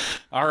 right?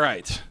 All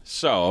right.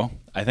 So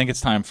I think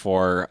it's time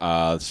for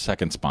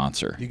second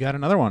sponsor. You got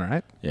another one,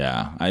 right?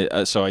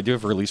 Yeah. So I do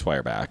have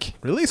ReleaseWire back.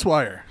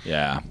 ReleaseWire.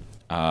 Yeah.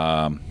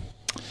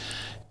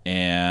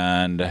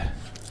 And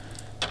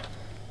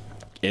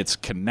it's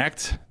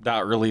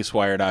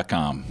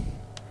connect.releasewire.com.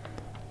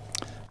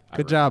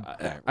 Good job.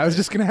 I was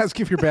just going to ask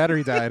if your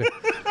battery died.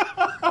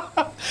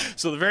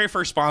 So the very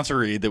first sponsor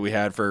read that we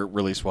had for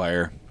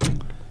ReleaseWire,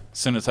 as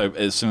soon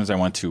as I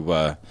went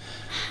to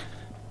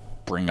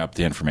bring up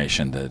the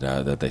information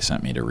that they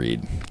sent me to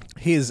read,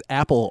 His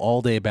Apple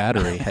all-day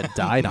battery had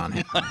died on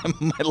him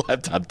my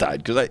laptop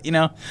died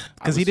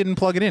because he didn't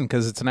plug it in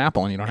because it's an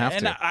Apple and you don't have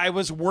and to. I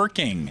was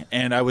working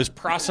and I was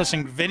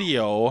processing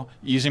video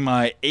using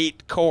my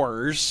 8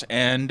 cores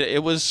and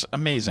it was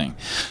amazing.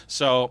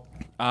 So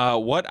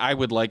what I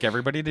would like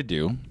everybody to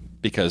do,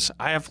 because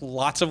I have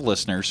lots of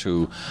listeners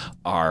who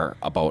are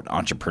about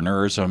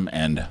entrepreneurism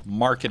and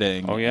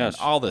marketing and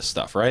all this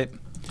stuff, right?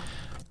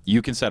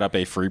 You can set up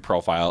a free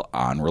profile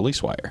on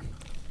ReleaseWire.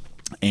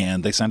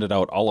 And they send it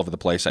out all over the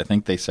place. I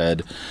think they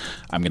said,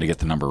 I'm going to get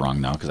the number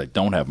wrong now because I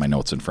don't have my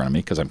notes in front of me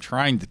because I'm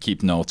trying to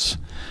keep notes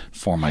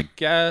for my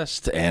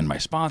guest and my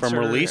sponsor. From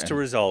release to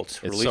results,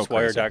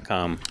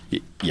 releasewire.com.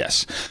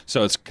 Yes.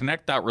 So it's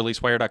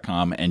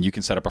connect.releasewire.com, and you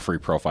can set up a free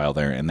profile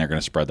there, and they're going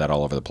to spread that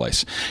all over the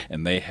place.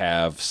 And they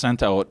have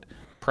sent out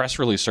press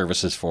release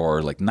services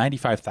for like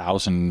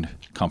 95,000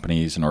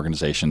 companies and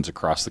organizations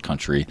across the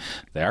country.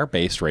 They are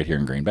based right here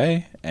in Green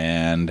Bay,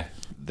 and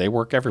they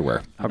work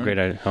everywhere. How great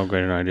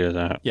an idea is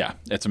that? Yeah,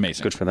 it's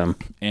amazing. Good for them.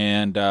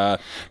 And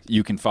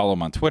you can follow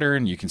them on Twitter,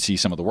 and you can see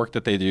some of the work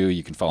that they do.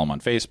 You can follow them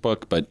on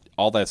Facebook, but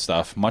all that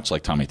stuff, much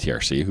like Tommy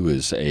TRC, who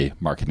is a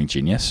marketing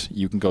genius,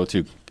 you can go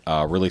to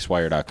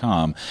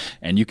releasewire.com,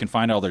 and you can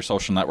find all their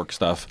social network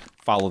stuff,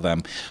 follow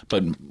them,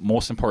 but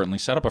most importantly,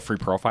 set up a free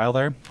profile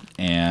there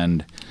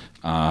and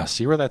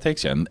see where that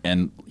takes you.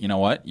 And you know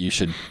what? You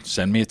should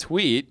send me a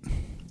tweet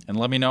and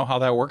let me know how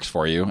that works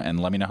for you, and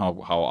let me know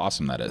how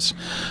awesome that is.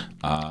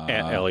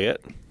 At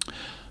Elliot.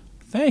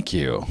 Thank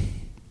you.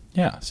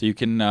 Yeah, so you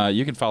can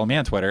follow me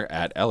on Twitter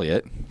at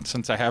Elliot.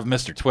 Since I have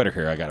Mr. Twitter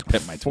here, I got to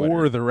pip my Twitter.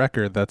 For the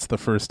record, that's the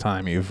first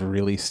time you've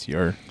released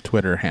your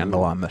Twitter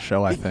handle on the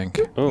show, I think.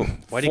 Oh,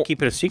 why do you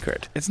keep it a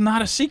secret? It's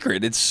not a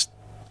secret. It's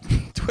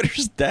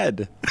Twitter's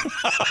dead.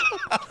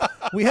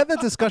 We had that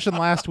discussion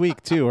last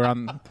week, too, or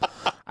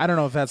I don't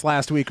know if that's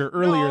last week or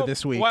earlier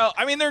this week. Well,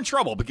 I mean, they're in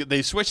trouble because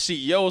they switched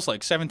CEOs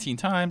like 17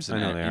 times.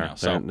 And I know they are.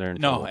 So, they're in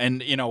trouble.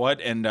 And you know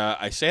what? And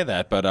I say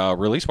that, but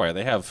ReleaseWire,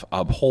 they have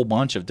a whole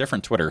bunch of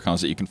different Twitter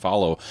accounts that you can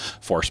follow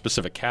for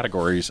specific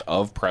categories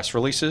of press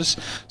releases.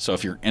 So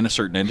if you're in a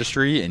certain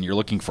industry and you're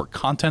looking for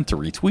content to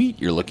retweet,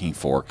 you're looking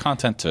for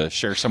content to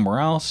share somewhere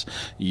else,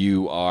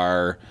 you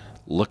are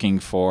looking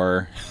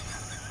for...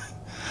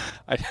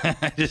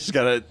 I just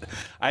gotta.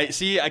 I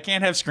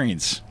can't have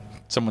screens.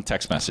 Someone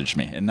text messaged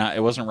me, and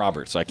it wasn't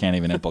Robert, so I can't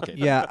even implicate.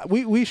 Yeah,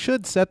 we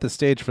should set the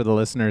stage for the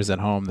listeners at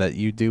home that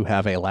you do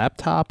have a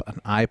laptop, an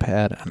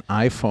iPad, an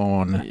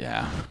iPhone.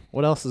 Yeah.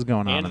 What else is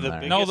going on And in the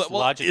there? biggest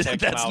Logitech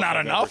that's mouse not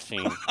I've enough.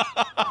 ever seen.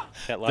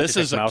 That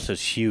Logitech mouse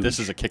is huge. This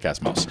is a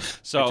kick-ass mouse.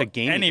 So It's a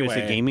gaming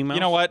mouse?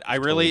 You know what? I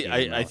Totally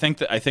gaming I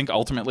think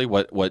ultimately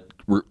what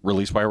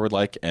ReleaseWire would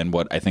like, and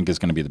what I think is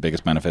going to be the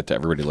biggest benefit to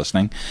everybody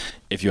listening,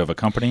 if you have a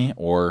company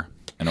or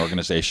an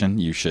organization,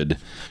 you should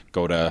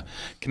go to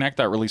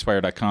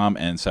connect.releasewire.com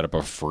and set up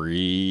a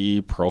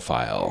free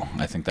profile.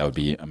 I think that would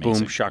be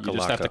amazing. Boom shakalaka. You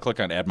just have to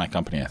click on Add My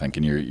Company, I think,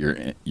 and you're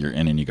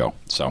in and you go.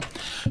 So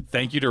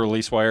thank you to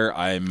ReleaseWire.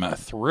 I'm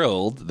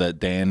thrilled that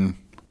Dan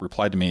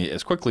replied to me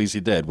as quickly as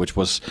he did, which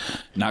was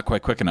not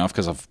quite quick enough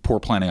because of poor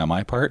planning on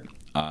my part.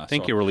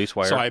 Thank you,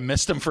 ReleaseWire. So I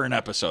missed him for an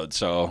episode.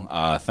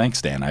 So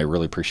thanks, Dan. I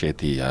really appreciate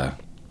the...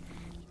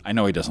 I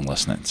know he doesn't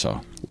listen,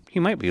 so... He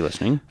might be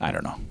listening. I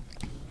don't know.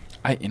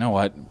 You know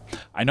what?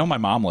 I know my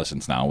mom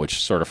listens now,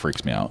 which sort of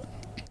freaks me out.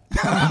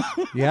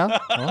 Yeah?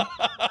 Well.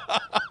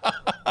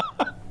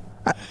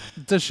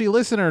 Does she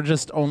listen or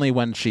just only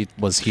when she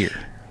was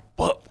here?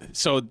 Well,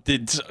 so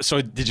did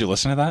you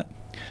listen to that?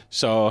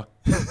 So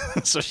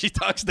she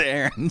talks to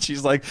Aaron, and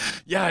she's like,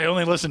 yeah, I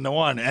only listened to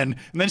one. And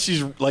then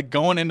she's like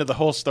going into the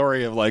whole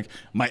story of like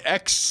my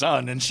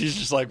ex-son, and she's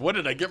just like, what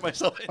did I get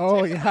myself into?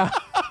 Oh, yeah.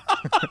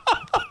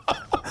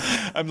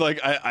 I'm like,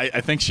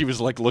 I think she was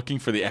like looking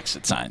for the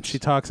exit signs. She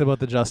talks about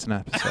the Justin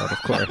episode,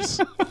 of course.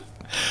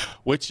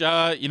 Which,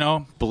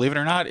 believe it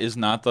or not, is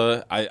not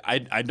the.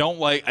 I don't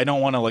want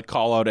to like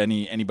call out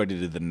anybody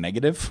to the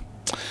negative,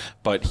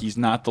 but he's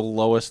not the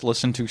lowest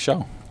listened to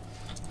show.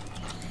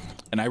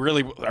 And I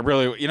really,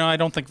 I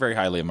don't think very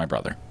highly of my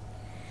brother.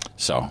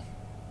 So,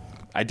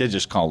 I did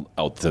just call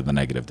out to the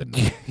negative, didn't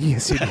I?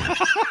 Yes, you did.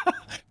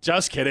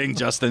 Just kidding,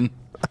 Justin.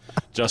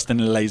 Justin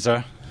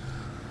Laser.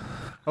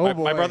 Oh,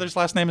 My brother's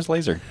last name is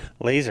Laser.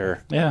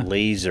 Laser. Yeah.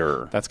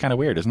 Laser. That's kind of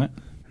weird, isn't it?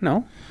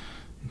 No.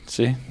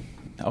 See?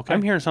 Okay.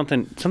 I'm hearing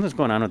something's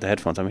going on with the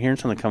headphones. I'm hearing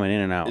something coming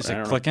in and out. Is I it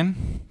don't know.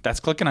 clicking? That's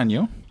clicking on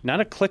you?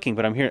 Not a clicking,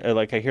 but I'm hearing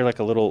I hear like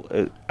a little.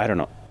 I don't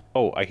know.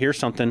 Oh, I hear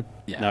something.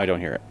 Yeah. No, I don't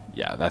hear it.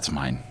 Yeah, that's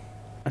mine.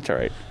 That's all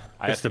right.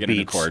 I have It's to the get a new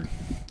Beats. cord.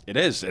 It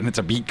is, and it's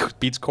a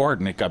Beats cord,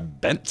 and it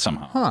got bent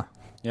somehow. Huh.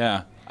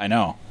 Yeah, I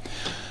know.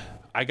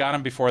 I got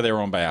them before they were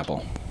owned by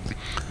Apple.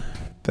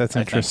 That's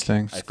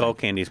interesting. Skull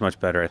candy is much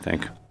better, I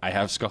think. I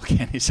have Skull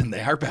Candies, and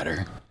they are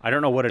better. I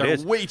don't know what it They're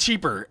is. way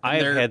cheaper. and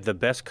I've they're- had the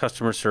best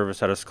customer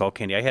service out of Skull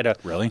Candy. I had a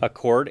Really? a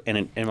cord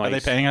and my Are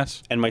they paying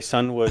us? And my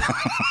son was.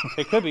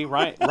 It could be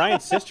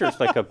Ryan's sister's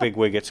like a big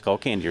wig at Skull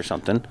Candy or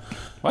something.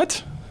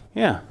 What?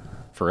 Yeah,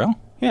 For real?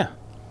 yeah,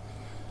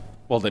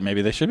 Well,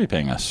 maybe they should be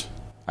paying us.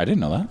 I didn't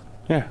know that.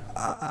 yeah.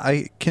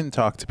 I can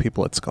talk to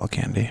people at Skull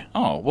Candy.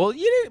 Oh, well,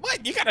 you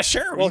got to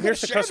share. Well, here's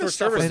the customer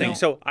service thing.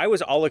 So I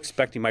was all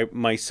expecting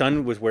my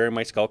son was wearing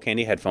my Skull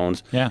Candy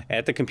headphones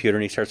at the computer,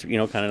 and he starts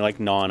kind of like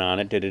gnawing on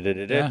it,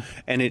 Yeah.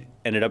 and it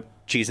ended up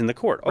cheesing the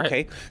cord.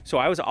 Okay, so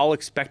I was all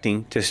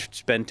expecting to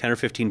spend $10 or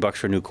 $15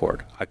 for a new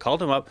cord. I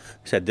called him up,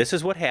 said this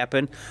is what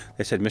happened.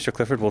 They said, Mr.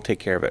 Clifford, we'll take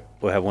care of it.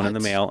 We'll have one in the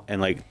mail. And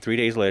like 3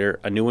 days later,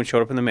 a new one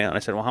showed up in the mail, and I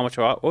said, well, how much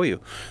do I owe you?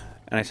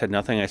 And I said,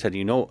 nothing. I said,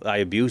 I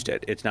abused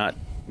it. It's not.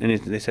 And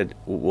they said,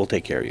 we'll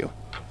take care of you.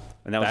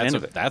 And that was the end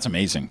of it. That's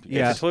amazing.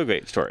 Yeah. It's a totally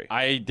great story.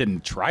 I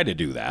didn't try to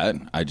do that.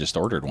 I just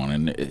ordered one,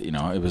 and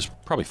it was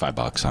probably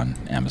 $5 on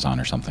Amazon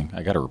or something.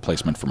 I got a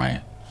replacement for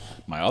my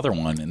other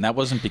one, and that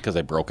wasn't because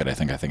I broke it. I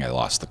think I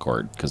lost the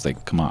cord because they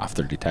come off.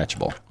 They're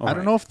detachable. I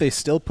don't know if they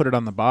still put it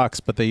on the box,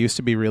 but they used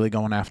to be really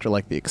going after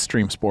like the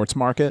extreme sports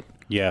market.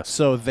 Yes.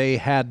 So they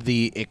had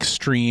the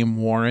extreme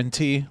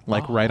warranty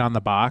right on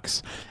the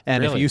box.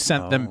 And if Really? you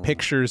sent them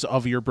pictures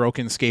of your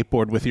broken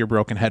skateboard with your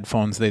broken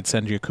headphones, they'd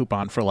send you a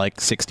coupon for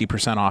like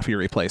 60% off your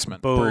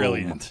replacement.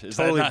 Brilliant. Is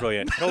that Totally not-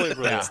 brilliant. Totally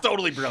brilliant. It's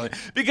totally brilliant.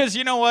 Because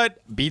you know what?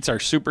 Beats are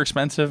super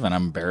expensive, and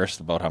I'm embarrassed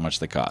about how much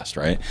they cost,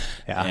 right?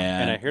 Yeah.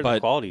 And I hear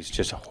the quality's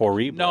just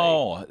horrible.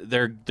 No,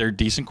 they're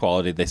decent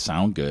quality. They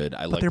sound good.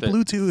 I like they're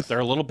Bluetooth. They're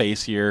a little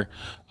bassier.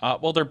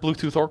 Well, they're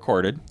Bluetooth or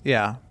corded.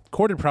 Yeah.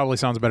 Corded probably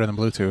sounds better than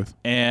Bluetooth.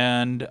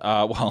 And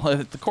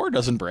the cord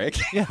doesn't break.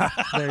 Yeah,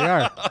 there you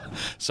are.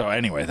 So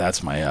anyway,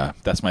 that's my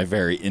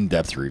very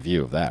in-depth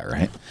review of that,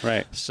 right?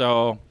 Right.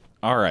 So,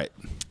 all right.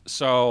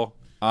 So,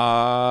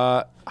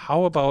 how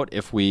about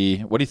if we?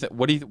 What do you think?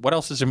 What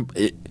else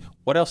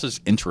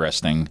is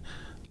interesting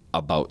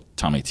about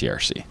Tommy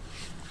TRC?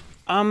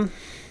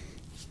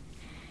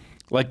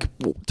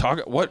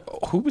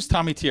 Who was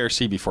Tommy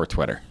TRC before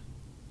Twitter?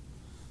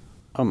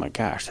 Oh my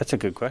gosh, that's a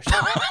good question.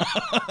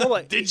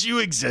 Did you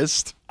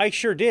exist? I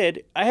sure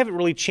did. I haven't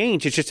really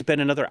changed. It's just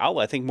been another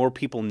outlet. I think more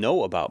people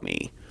know about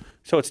me.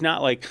 So it's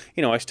not like,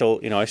 I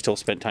still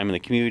spent time in the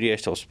community. I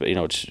still,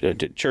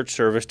 did church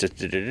service.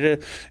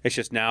 It's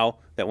just now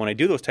that when I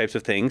do those types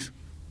of things,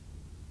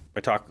 I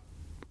talk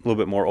a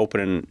little bit more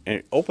open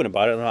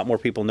about it, and a lot more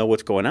people know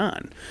what's going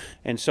on.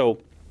 And so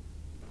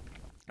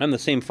I'm the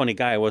same funny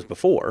guy I was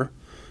before.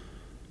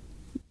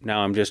 Now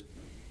I'm just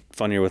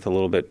funnier with a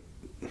little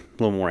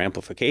more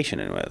amplification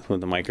and with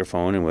the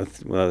microphone and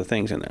with other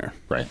things in there.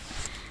 Right.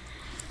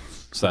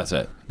 So that's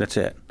it. That's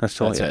it. That's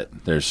totally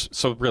it.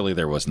 So really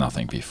there was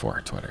nothing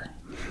before Twitter.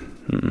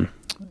 It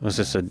was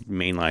just a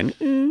main line.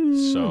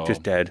 So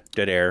just dead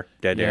air.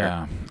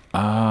 Yeah.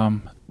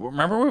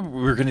 Remember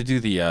we were going to do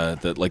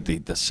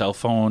the cell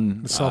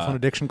phone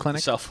addiction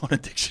clinic. Cell phone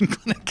addiction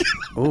clinic.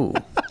 Ooh.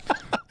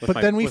 But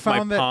then we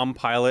found my that Palm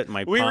Pilot,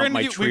 my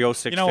Trio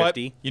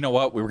 650. You know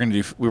what? We were going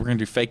to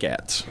do fake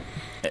ads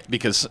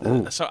because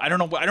so I don't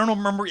know.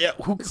 Remember yet?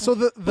 Who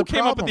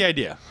came up with the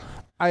idea?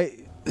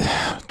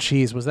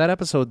 Was that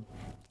episode?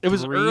 It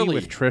was 3 early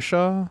with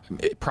Trisha.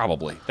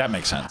 Probably that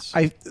makes sense.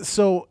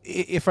 So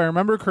if I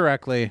remember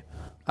correctly,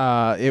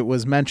 it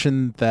was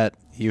mentioned that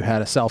you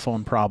had a cell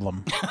phone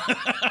problem.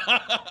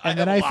 And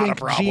then I think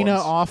Gina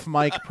off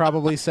mic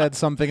probably said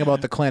something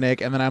about the clinic,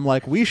 and then I'm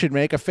like, we should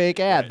make a fake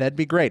ad. That'd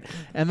be great.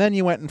 And then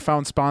you went and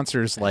found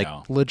sponsors,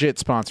 legit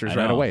sponsors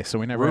right away, so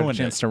we never had a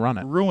chance to run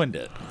it. Ruined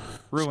it.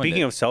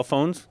 Speaking of cell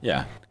phones,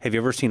 have you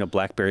ever seen a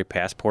BlackBerry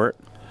Passport?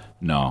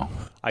 No.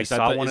 I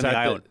saw one on the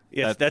island.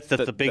 Yes, that's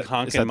the big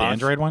honking. Is that the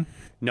Android one?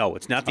 No,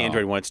 it's not the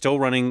Android one. It's still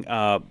running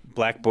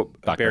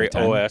BlackBerry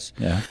OS.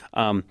 Yeah.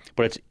 But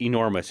it's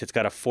enormous. It's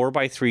got a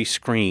 4x3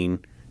 screen,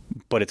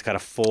 but it's got a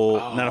full,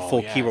 not a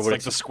full keyboard. It's but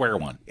like the square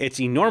one.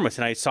 It's enormous,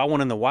 and I saw one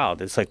in the wild.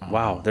 It's like,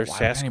 wow, there's why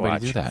Sasquatch. would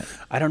anybody do that?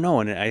 I don't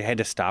know, and I had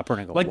to stop her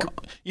and I go, "What?"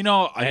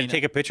 I had to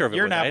take a picture of it.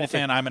 You're an with it. Apple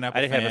fan. I'm an Apple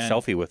fan. I didn't have a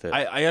selfie with it.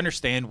 I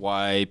understand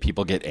why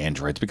people get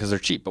Androids because they're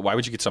cheap, but why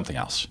would you get something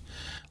else?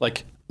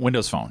 Like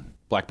Windows Phone,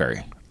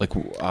 BlackBerry. Like,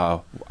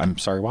 I'm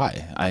sorry,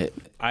 why?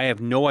 I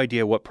have no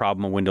idea what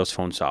problem a Windows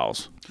Phone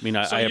solves. I mean,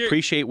 I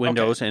appreciate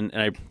Windows,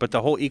 but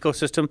the whole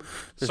ecosystem,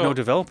 there's no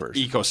developers.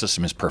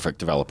 Ecosystem is perfect.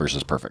 Developers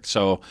is perfect.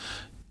 So,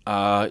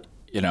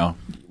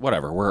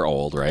 whatever. We're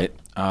old, right?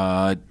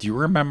 Do you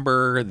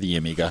remember the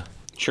Amiga?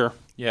 Sure.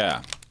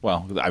 Yeah.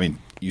 Well, I mean,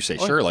 you say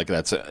sure, like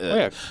that's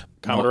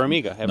Commodore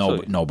Amiga.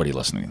 Absolutely. Nobody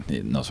listening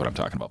knows what I'm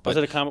talking about. But, was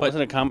it a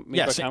Commodore?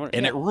 Yes,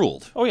 and it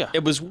ruled. Oh yeah,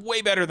 it was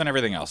way better than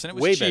everything else, and it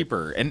was way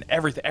cheaper, and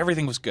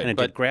everything was good. And it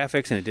did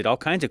graphics, and it did all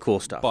kinds of cool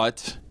stuff.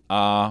 But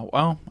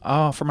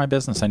for my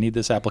business, I need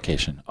this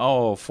application.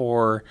 Oh,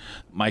 for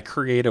my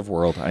creative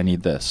world, I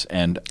need this,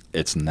 and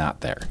it's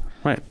not there.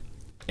 Right.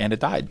 And it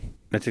died.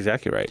 That's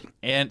exactly right.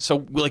 And so,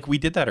 we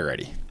did that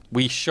already.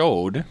 We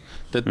showed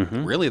that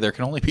really there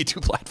can only be 2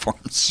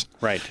 platforms.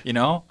 Right.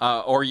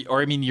 Or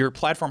I mean, your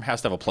platform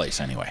has to have a place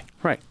anyway.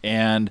 Right.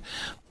 And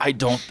I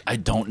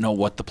don't know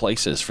what the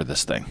place is for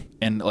this thing.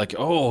 And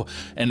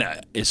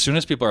as soon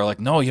as people are like,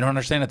 no, you don't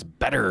understand, it's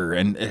better,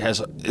 and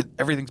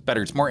everything's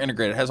better, it's more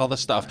integrated, it has all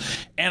this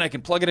stuff, and I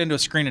can plug it into a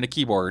screen and a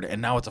keyboard,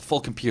 and now it's a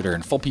full computer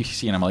and full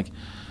PC, and I'm like,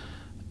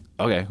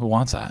 okay, who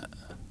wants that?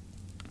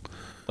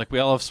 Like we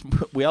all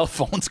have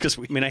phones because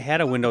we. I mean, I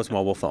had a Windows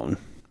mobile phone.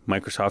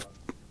 Microsoft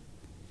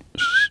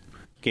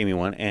gave me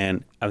one,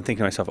 and I'm thinking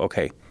to myself,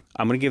 okay,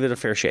 I'm going to give it a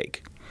fair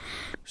shake.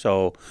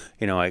 So,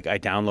 I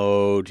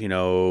download,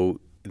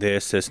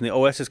 this, and the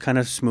OS is kind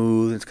of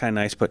smooth, it's kind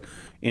of nice, but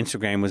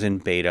Instagram was in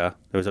beta.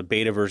 There was a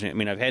beta version. I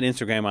mean, I've had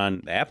Instagram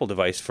on the Apple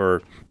device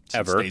forever.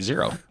 Since day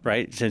zero.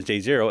 Right, since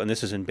day zero, and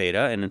this is in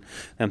beta, and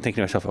I'm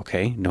thinking to myself,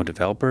 okay, no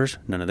developers,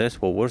 none of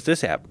this. Well, where's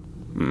this app?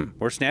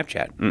 Where's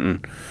Snapchat?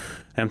 And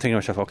I'm thinking to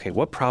myself, okay,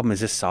 what problem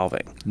is this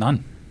solving?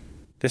 None.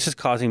 This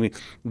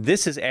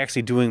is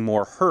actually doing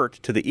more hurt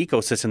to the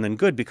ecosystem than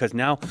good, because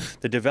now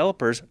the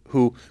developers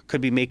who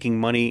could be making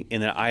money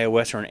in an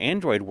iOS or an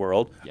Android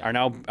world are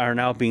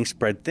now being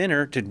spread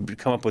thinner to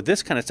come up with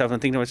this kind of stuff. And I'm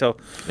thinking to myself,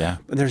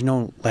 there's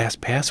no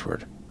last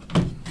password.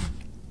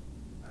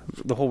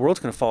 The whole world's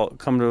going to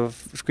come to a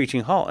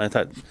screeching halt. And I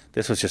thought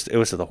it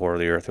was the horror of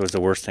the earth. It was the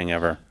worst thing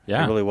ever.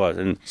 Yeah. It really was.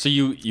 And so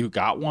you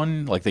got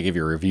one? Like they gave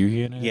you a review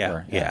unit?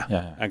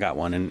 Yeah. I got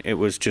one, and it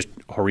was just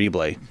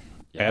horrible.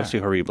 Yeah.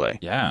 Absolutely horrible.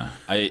 Yeah.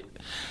 I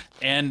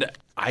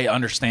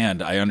understand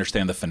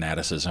the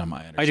fanaticism.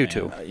 I do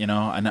too.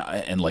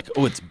 And like,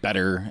 oh, it's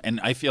better. And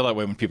I feel that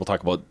way when people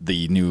talk about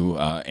the new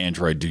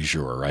Android du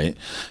jour, right?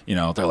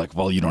 They're like,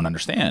 well, you don't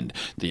understand.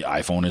 The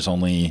iPhone is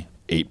only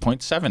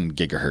 8.7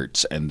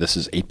 gigahertz, and this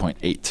is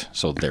 8.8,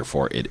 so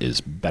therefore it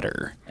is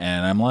better.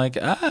 And I'm like,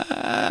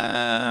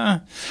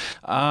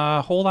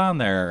 hold on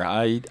there.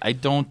 I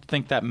don't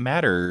think that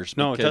matters.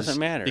 No, it doesn't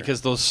matter,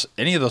 because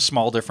any of those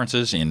small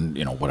differences in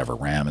whatever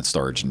RAM and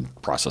storage and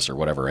processor,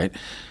 whatever, right?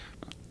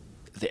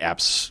 The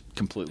app's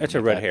completely. That's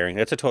a red herring.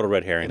 That's a total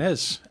red herring. It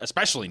is,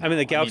 especially now. I mean,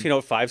 the Galaxy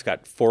Note 5's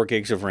got 4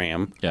 gigs of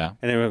RAM. Yeah.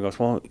 And everyone goes,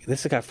 well,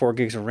 this has got 4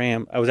 gigs of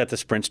RAM. I was at the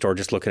Sprint store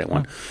just looking at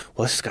one.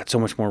 Well, this has got so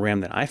much more RAM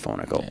than iPhone.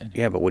 I go,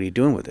 yeah, but what are you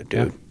doing with it,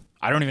 dude? Yeah.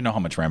 I don't even know how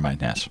much RAM mine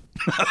has.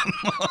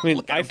 I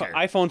mean,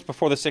 iPhones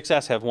before the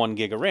 6S have 1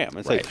 gig of RAM.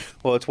 It's like,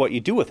 well, it's what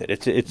you do with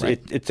it.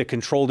 It's a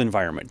controlled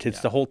environment.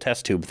 It's the whole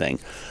test tube thing.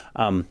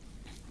 But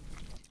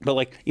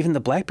like even the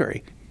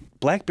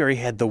BlackBerry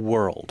had the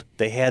world.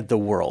 They had the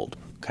world.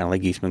 Kind of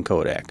like Eastman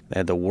Kodak. They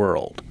had the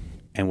world.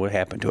 And what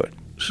happened to it?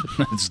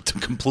 It's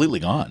completely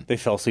gone. They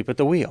fell asleep at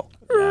the wheel.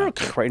 Yeah.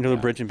 Right into the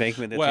bridge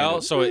embankment.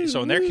 Well, so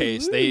in their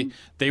case,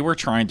 they were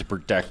trying to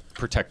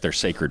protect their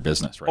sacred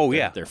business, right? Oh,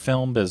 yeah. Their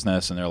film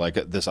business, and they're like,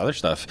 this other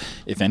stuff,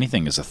 if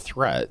anything, is a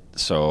threat,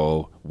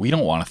 so we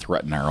don't want to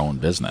threaten our own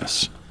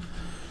business.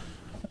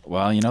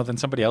 Well, then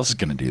somebody else is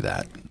going to do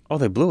that. Oh,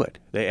 they blew it.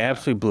 They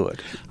absolutely blew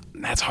it.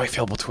 And that's how I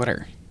feel about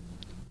Twitter.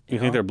 You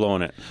think they're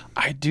blowing it?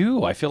 I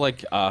do. I feel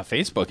like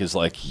Facebook is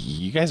like,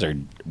 you guys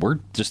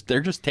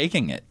they're just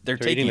taking it. They're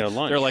taking their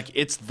lunch. They're like,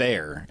 it's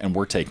there, and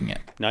we're taking it.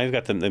 Now you've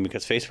got them,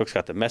 because Facebook's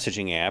got the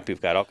messaging app.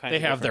 You've got all kinds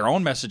of. They have their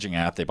own messaging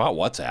app. They bought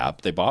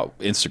WhatsApp. They bought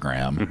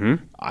Instagram. Mm-hmm.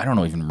 I don't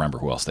even remember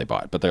who else they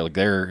bought, but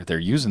they're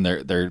using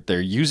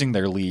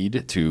their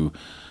lead to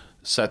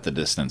set the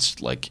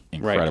distance like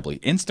incredibly.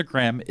 Right.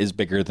 Instagram is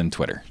bigger than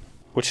Twitter,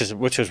 which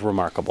is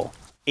remarkable.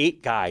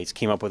 8 guys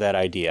came up with that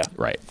idea.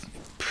 Right.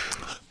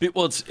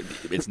 Well,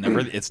 it's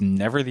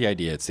never the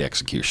idea; it's the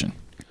execution.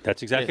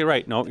 That's exactly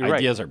right. No, you're right.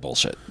 Ideas are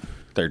bullshit.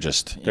 They're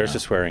just there's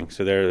the swearing.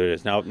 So there it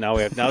is. Now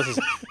this is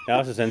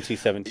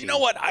NC-17. You know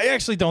what? I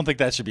actually don't think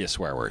that should be a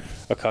swear word.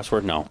 A cuss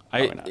word? No,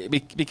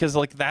 because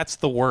like that's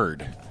the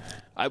word.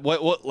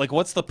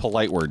 What's the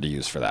polite word to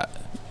use for that?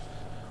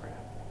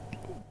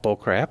 Bull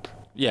crap.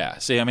 Yeah.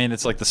 See, I mean,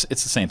 it's like this.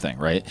 It's the same thing,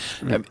 right?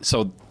 Mm-hmm.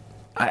 So,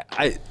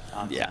 I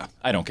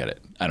don't get it.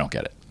 I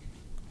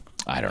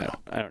don't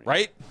know.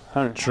 Right?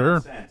 Sure.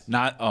 It's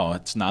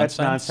nonsense. That's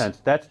nonsense.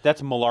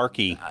 That's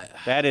malarkey.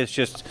 That is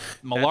just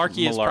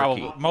malarkey.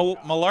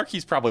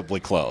 Malarkey's probably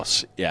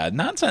close. Yeah,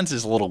 nonsense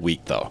is a little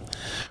weak though,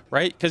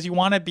 right? Because you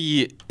want to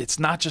be. It's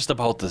not just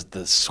about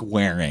the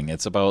swearing.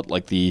 It's about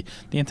like the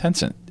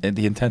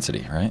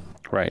intensity, right?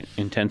 Right.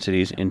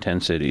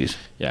 Intensities.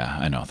 Yeah,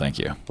 I know. Thank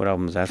you. What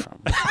album is that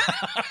from?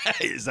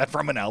 Is that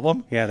from an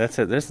album? Yeah, that's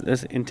it.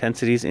 There's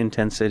intensities.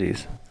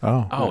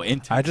 Oh.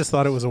 I just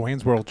thought it was a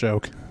Wayne's World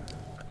joke.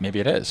 Maybe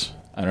it is.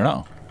 I don't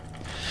know.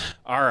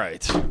 All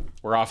right.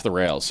 We're off the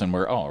rails, and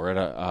we're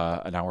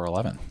at an hour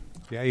 11.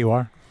 Yeah, you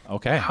are.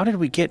 Okay. How did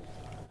we get...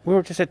 We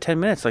were just at 10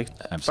 minutes, like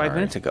 5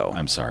 minutes ago.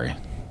 I'm sorry.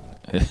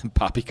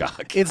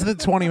 Poppycock. It's the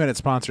 20-minute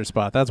sponsor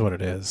spot. That's what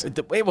it is.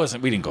 It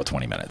wasn't. We didn't go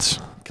 20 minutes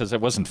because it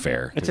wasn't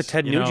fair. It's a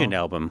Ted Nugent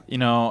album.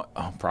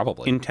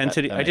 Probably.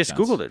 Intensity. I just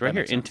Googled it right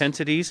here.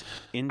 Intensities.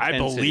 I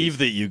believe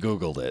that you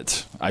Googled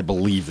it. I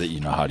believe that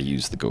you know how to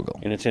use the Google.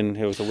 And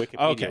it was a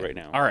Wikipedia right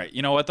now. All right.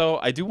 You know what though?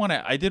 I did want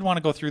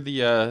to go through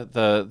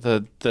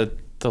the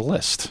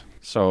list.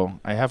 So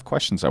I have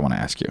questions I want to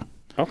ask you.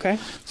 Okay.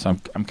 So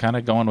I'm kind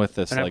of going with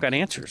this. And I've got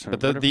answers.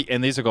 But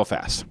and these will go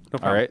fast. No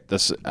problem. All right.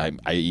 This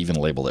I even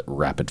labeled it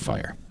rapid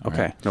fire.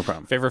 Okay. Right? No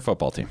problem. Favorite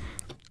football team?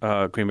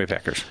 Green Bay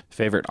Packers.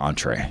 Favorite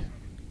entree?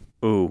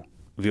 Ooh,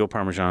 veal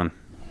parmesan.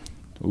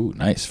 Ooh,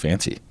 nice,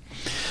 fancy.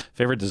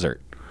 Favorite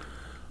dessert?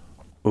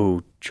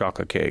 Ooh,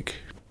 chocolate cake.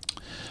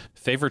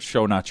 Favorite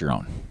show not your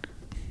own?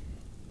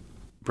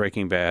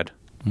 Breaking Bad.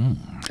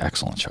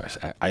 Excellent choice.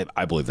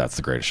 I believe that's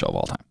the greatest show of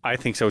all time. I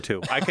think so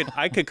too.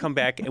 I could come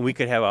back and we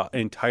could have an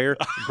entire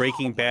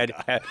Breaking Bad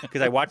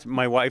because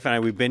my wife and I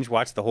we binge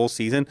watched the whole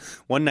season.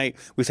 One night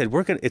we said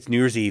it's New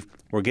Year's Eve.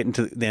 We're getting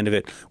to the end of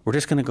it. We're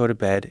just gonna go to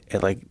bed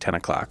at like 10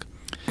 o'clock.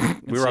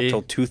 We were up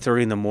till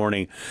 2:30 in the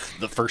morning.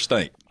 The first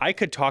night. I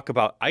could talk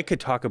about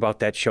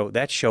that show.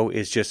 That show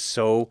is just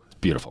so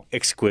beautiful,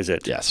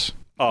 exquisite. Yes.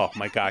 Oh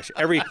my gosh!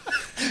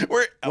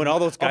 When all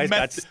those guys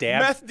got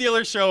stabbed, meth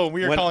dealer show.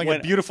 We are calling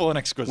it beautiful and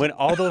exquisite. When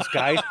all those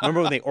guys,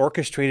 remember when they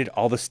orchestrated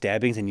all the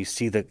stabbings, and you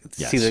see the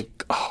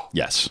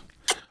yes.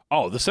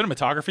 Oh, the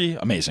cinematography,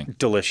 amazing,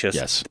 delicious.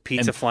 Yes,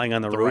 pizza flying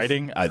on the roof.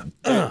 Writing,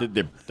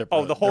 the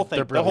whole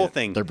thing. The whole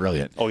thing. They're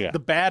brilliant. Oh yeah. The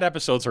bad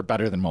episodes are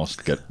better than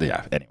most good.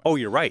 Yeah. Anyway. Oh,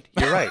 you're right.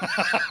 You're right.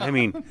 I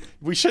mean,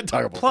 we should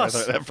talk about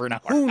that for an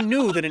hour. Who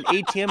knew that an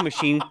ATM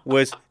machine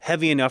was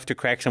heavy enough to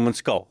crack someone's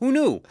skull? Who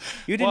knew?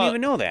 You didn't even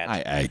know that.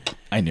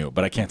 I knew,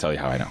 but I can't tell you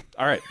how I know.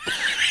 All right.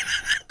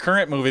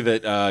 Current movie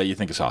that you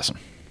think is awesome.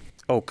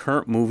 Oh,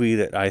 current movie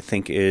that I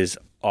think is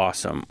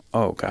awesome.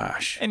 Oh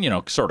gosh. And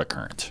sort of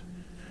current.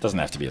 Doesn't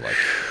have to be like.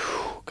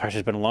 Gosh,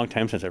 it's been a long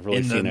time since I've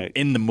really seen it.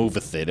 In the movie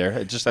theater.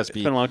 It just has to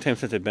be. It's been a long time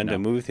since I've been to a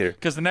movie theater.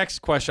 Because the next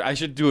question, I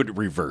should do it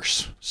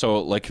reverse.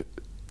 So,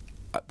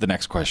 the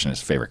next question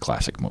is favorite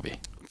classic movie.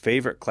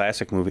 Favorite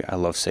classic movie? I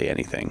love Say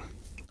Anything.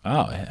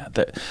 Oh, yeah.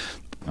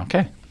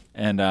 Okay.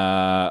 And,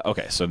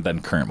 so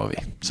then current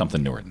movie.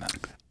 Something newer than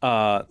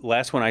that.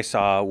 Last one I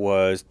saw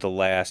was the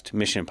last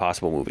Mission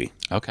Impossible movie.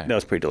 Okay. That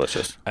was pretty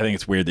delicious. I think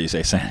it's weird that you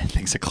say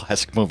anything's a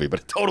classic movie, but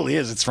it totally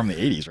is. It's from the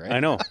 80s, right?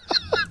 I know.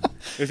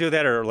 It was either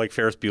that or like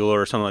Ferris Bueller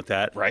or something like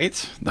that. Right?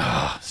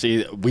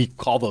 See, we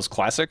call those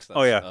classics.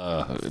 Oh,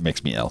 yeah. It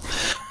makes me ill.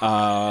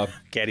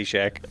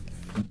 Caddyshack.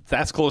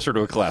 That's closer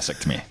to a classic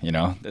to me,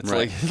 It's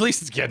right. like, at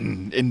least it's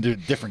getting into a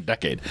different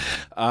decade.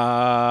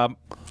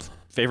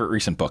 Favorite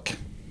recent book?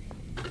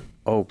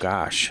 Oh,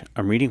 gosh.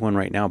 I'm reading one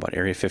right now about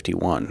Area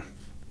 51.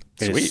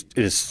 Sweet.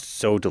 It is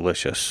so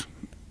delicious.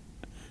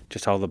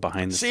 Just all the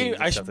behind the scenes.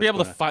 See, I should be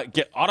able to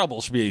get Audible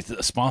should be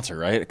a sponsor,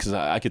 right? Because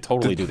I could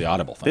totally do the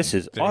Audible thing. This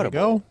is There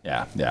Audible. you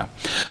go.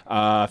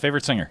 Yeah.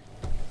 Favorite singer?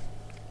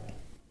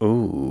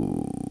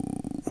 Ooh.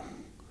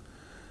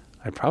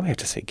 I'd probably have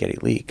to say Geddy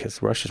Lee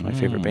because Rush is my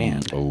favorite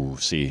band. Oh,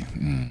 see.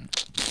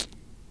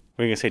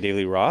 Were you going to say David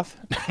Lee Roth?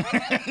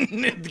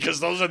 Because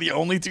those are the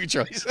only two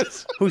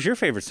choices. Who's your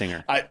favorite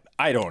singer?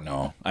 I don't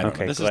know. I don't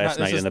know. Okay, Last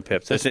Night in the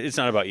Pips. It's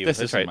not about you.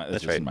 That's right.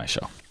 That's right. My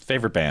show.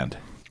 Favorite band?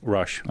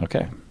 Rush.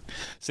 Okay.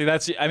 See,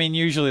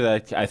 usually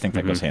that I think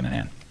that goes hand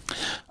in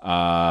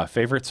hand.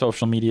 Favorite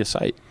social media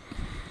site?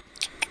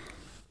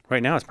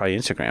 Right now it's probably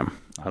Instagram.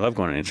 I love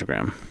going on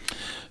Instagram.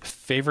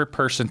 Favorite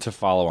person to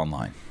follow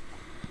online?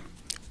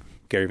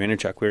 Gary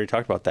Vaynerchuk. We already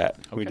talked about that.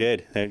 Okay. We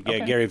did. Yeah,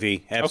 Gary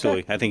V.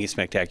 Absolutely. Okay. I think he's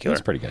spectacular.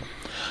 That's pretty good.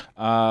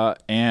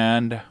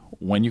 And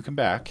when you come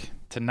back,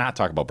 to not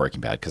talk about Breaking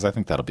Bad, because I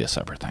think that'll be a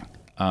separate thing.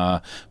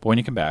 But when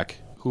you come back,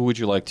 who would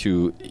you like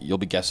to... You'll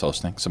be guest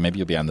hosting, so maybe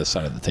you'll be on this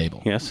side of the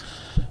table. Yes.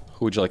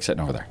 Who would you like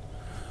sitting over there?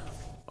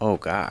 Oh,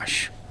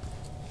 gosh.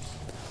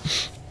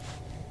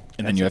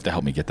 And then you have to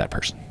help me get that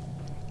person.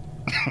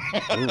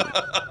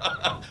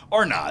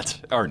 Or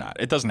not.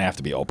 It doesn't have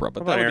to be Oprah,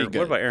 but that would be good.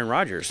 What about Aaron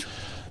Rodgers?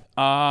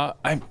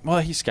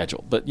 He's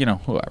scheduled, but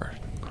whoever.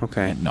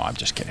 Okay. No, I'm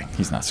just kidding.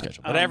 He's not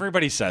scheduled. But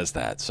everybody says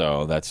that,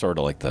 so that's sort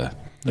of like the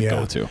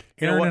go-to.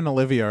 Aaron and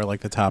Olivia are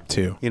like the top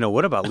two.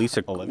 What about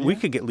Lisa? We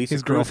could get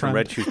Lisa Cruz from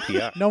Red Shoes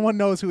PR. No one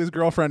knows who his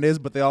girlfriend is,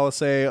 but they all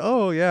say,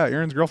 "Oh yeah,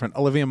 Aaron's girlfriend,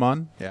 Olivia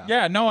Munn." Yeah.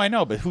 Yeah, no, I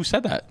know, but who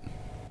said that?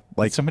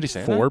 Like Did somebody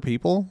say four that?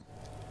 people.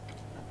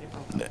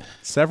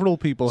 Several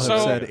people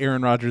have said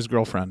Aaron Rodgers'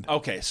 girlfriend.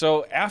 Okay,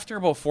 so after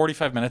about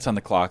 45 minutes on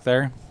the clock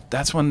there,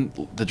 that's when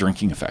the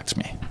drinking affects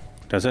me.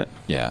 Does it?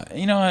 Yeah,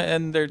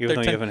 and they're... Even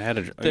though you haven't had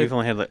you've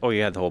only had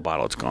you had the whole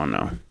bottle. It's gone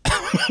now.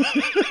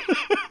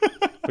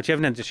 But you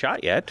haven't had the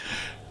shot yet.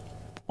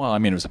 Well,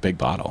 it was a big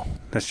bottle.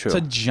 That's true. It's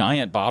a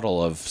giant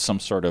bottle of some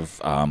sort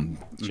of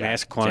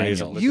mass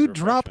quantities. You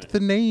dropped the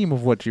name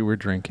of what you were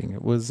drinking.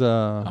 It was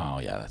oh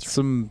yeah, that's right.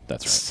 Some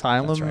that's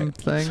right. Xylem That's right.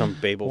 thing. Some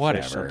Babel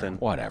Whatever. or something.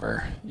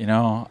 Whatever.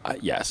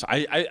 Yes,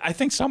 I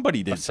think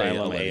somebody did say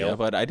Asylum Olivia, ale.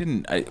 but I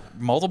didn't.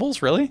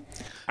 Multiples, really?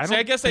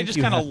 I guess they think just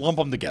you kind of have- lump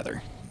them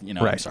together. I'm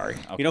Right. sorry.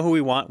 Okay. You know who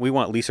we want? We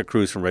want Lisa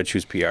Cruz from Red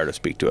Shoes PR to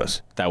speak to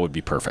us. That would be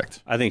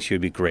perfect. I think she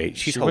would be great.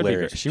 She's She would be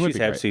hilarious. great. She would She's be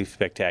great. absolutely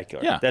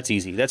spectacular. Yeah. That's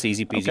easy. That's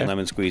easy peasy Okay.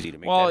 lemon squeezy to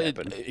make Well, that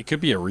happen. it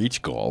could be a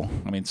reach goal.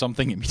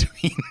 Something in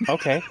between.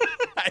 Okay.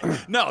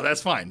 No,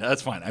 that's fine.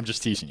 That's fine. I'm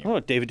just teasing you. Oh,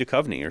 David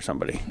Duchovny or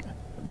somebody.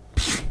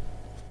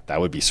 That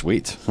would be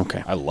sweet.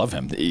 Okay. I love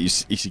him. You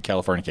see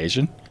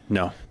Californication?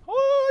 No.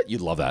 What? You'd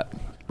love that.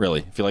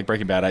 Really. If you like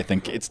Breaking Bad, I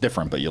think it's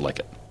different, but you like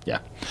it. Yeah.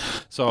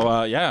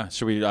 So,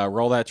 should we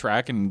roll that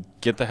track and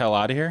get the hell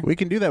out of here? We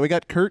can do that. We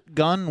got Kurt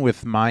Gunn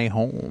with My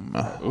Home.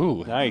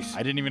 Ooh. Nice.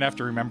 I didn't even have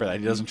to remember that.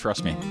 He doesn't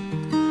trust me.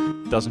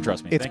 Doesn't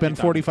trust me. It's Thank been you,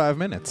 Tommy. 45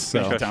 minutes.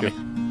 So. Thank you,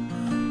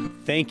 Tommy.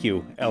 Thank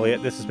you,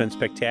 Elliot. This has been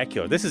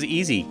spectacular. This is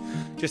easy.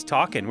 Just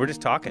talking. We're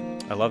just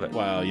talking. I love it.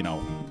 Well,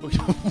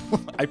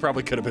 I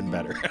probably could have been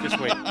better. Just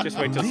wait. Just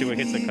wait till see what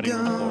hits the cutting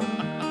room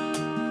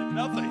floor.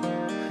 Nothing.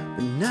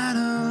 Not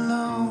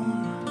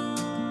alone,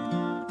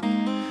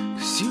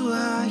 'cause you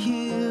are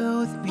here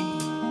with me.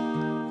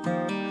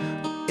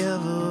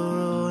 Whatever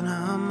road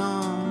I'm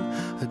on,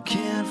 I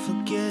can't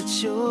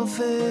forget your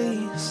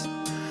face.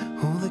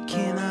 Oh, the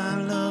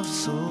canine love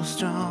so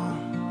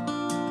strong.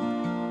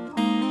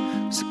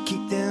 So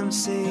keep them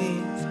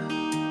safe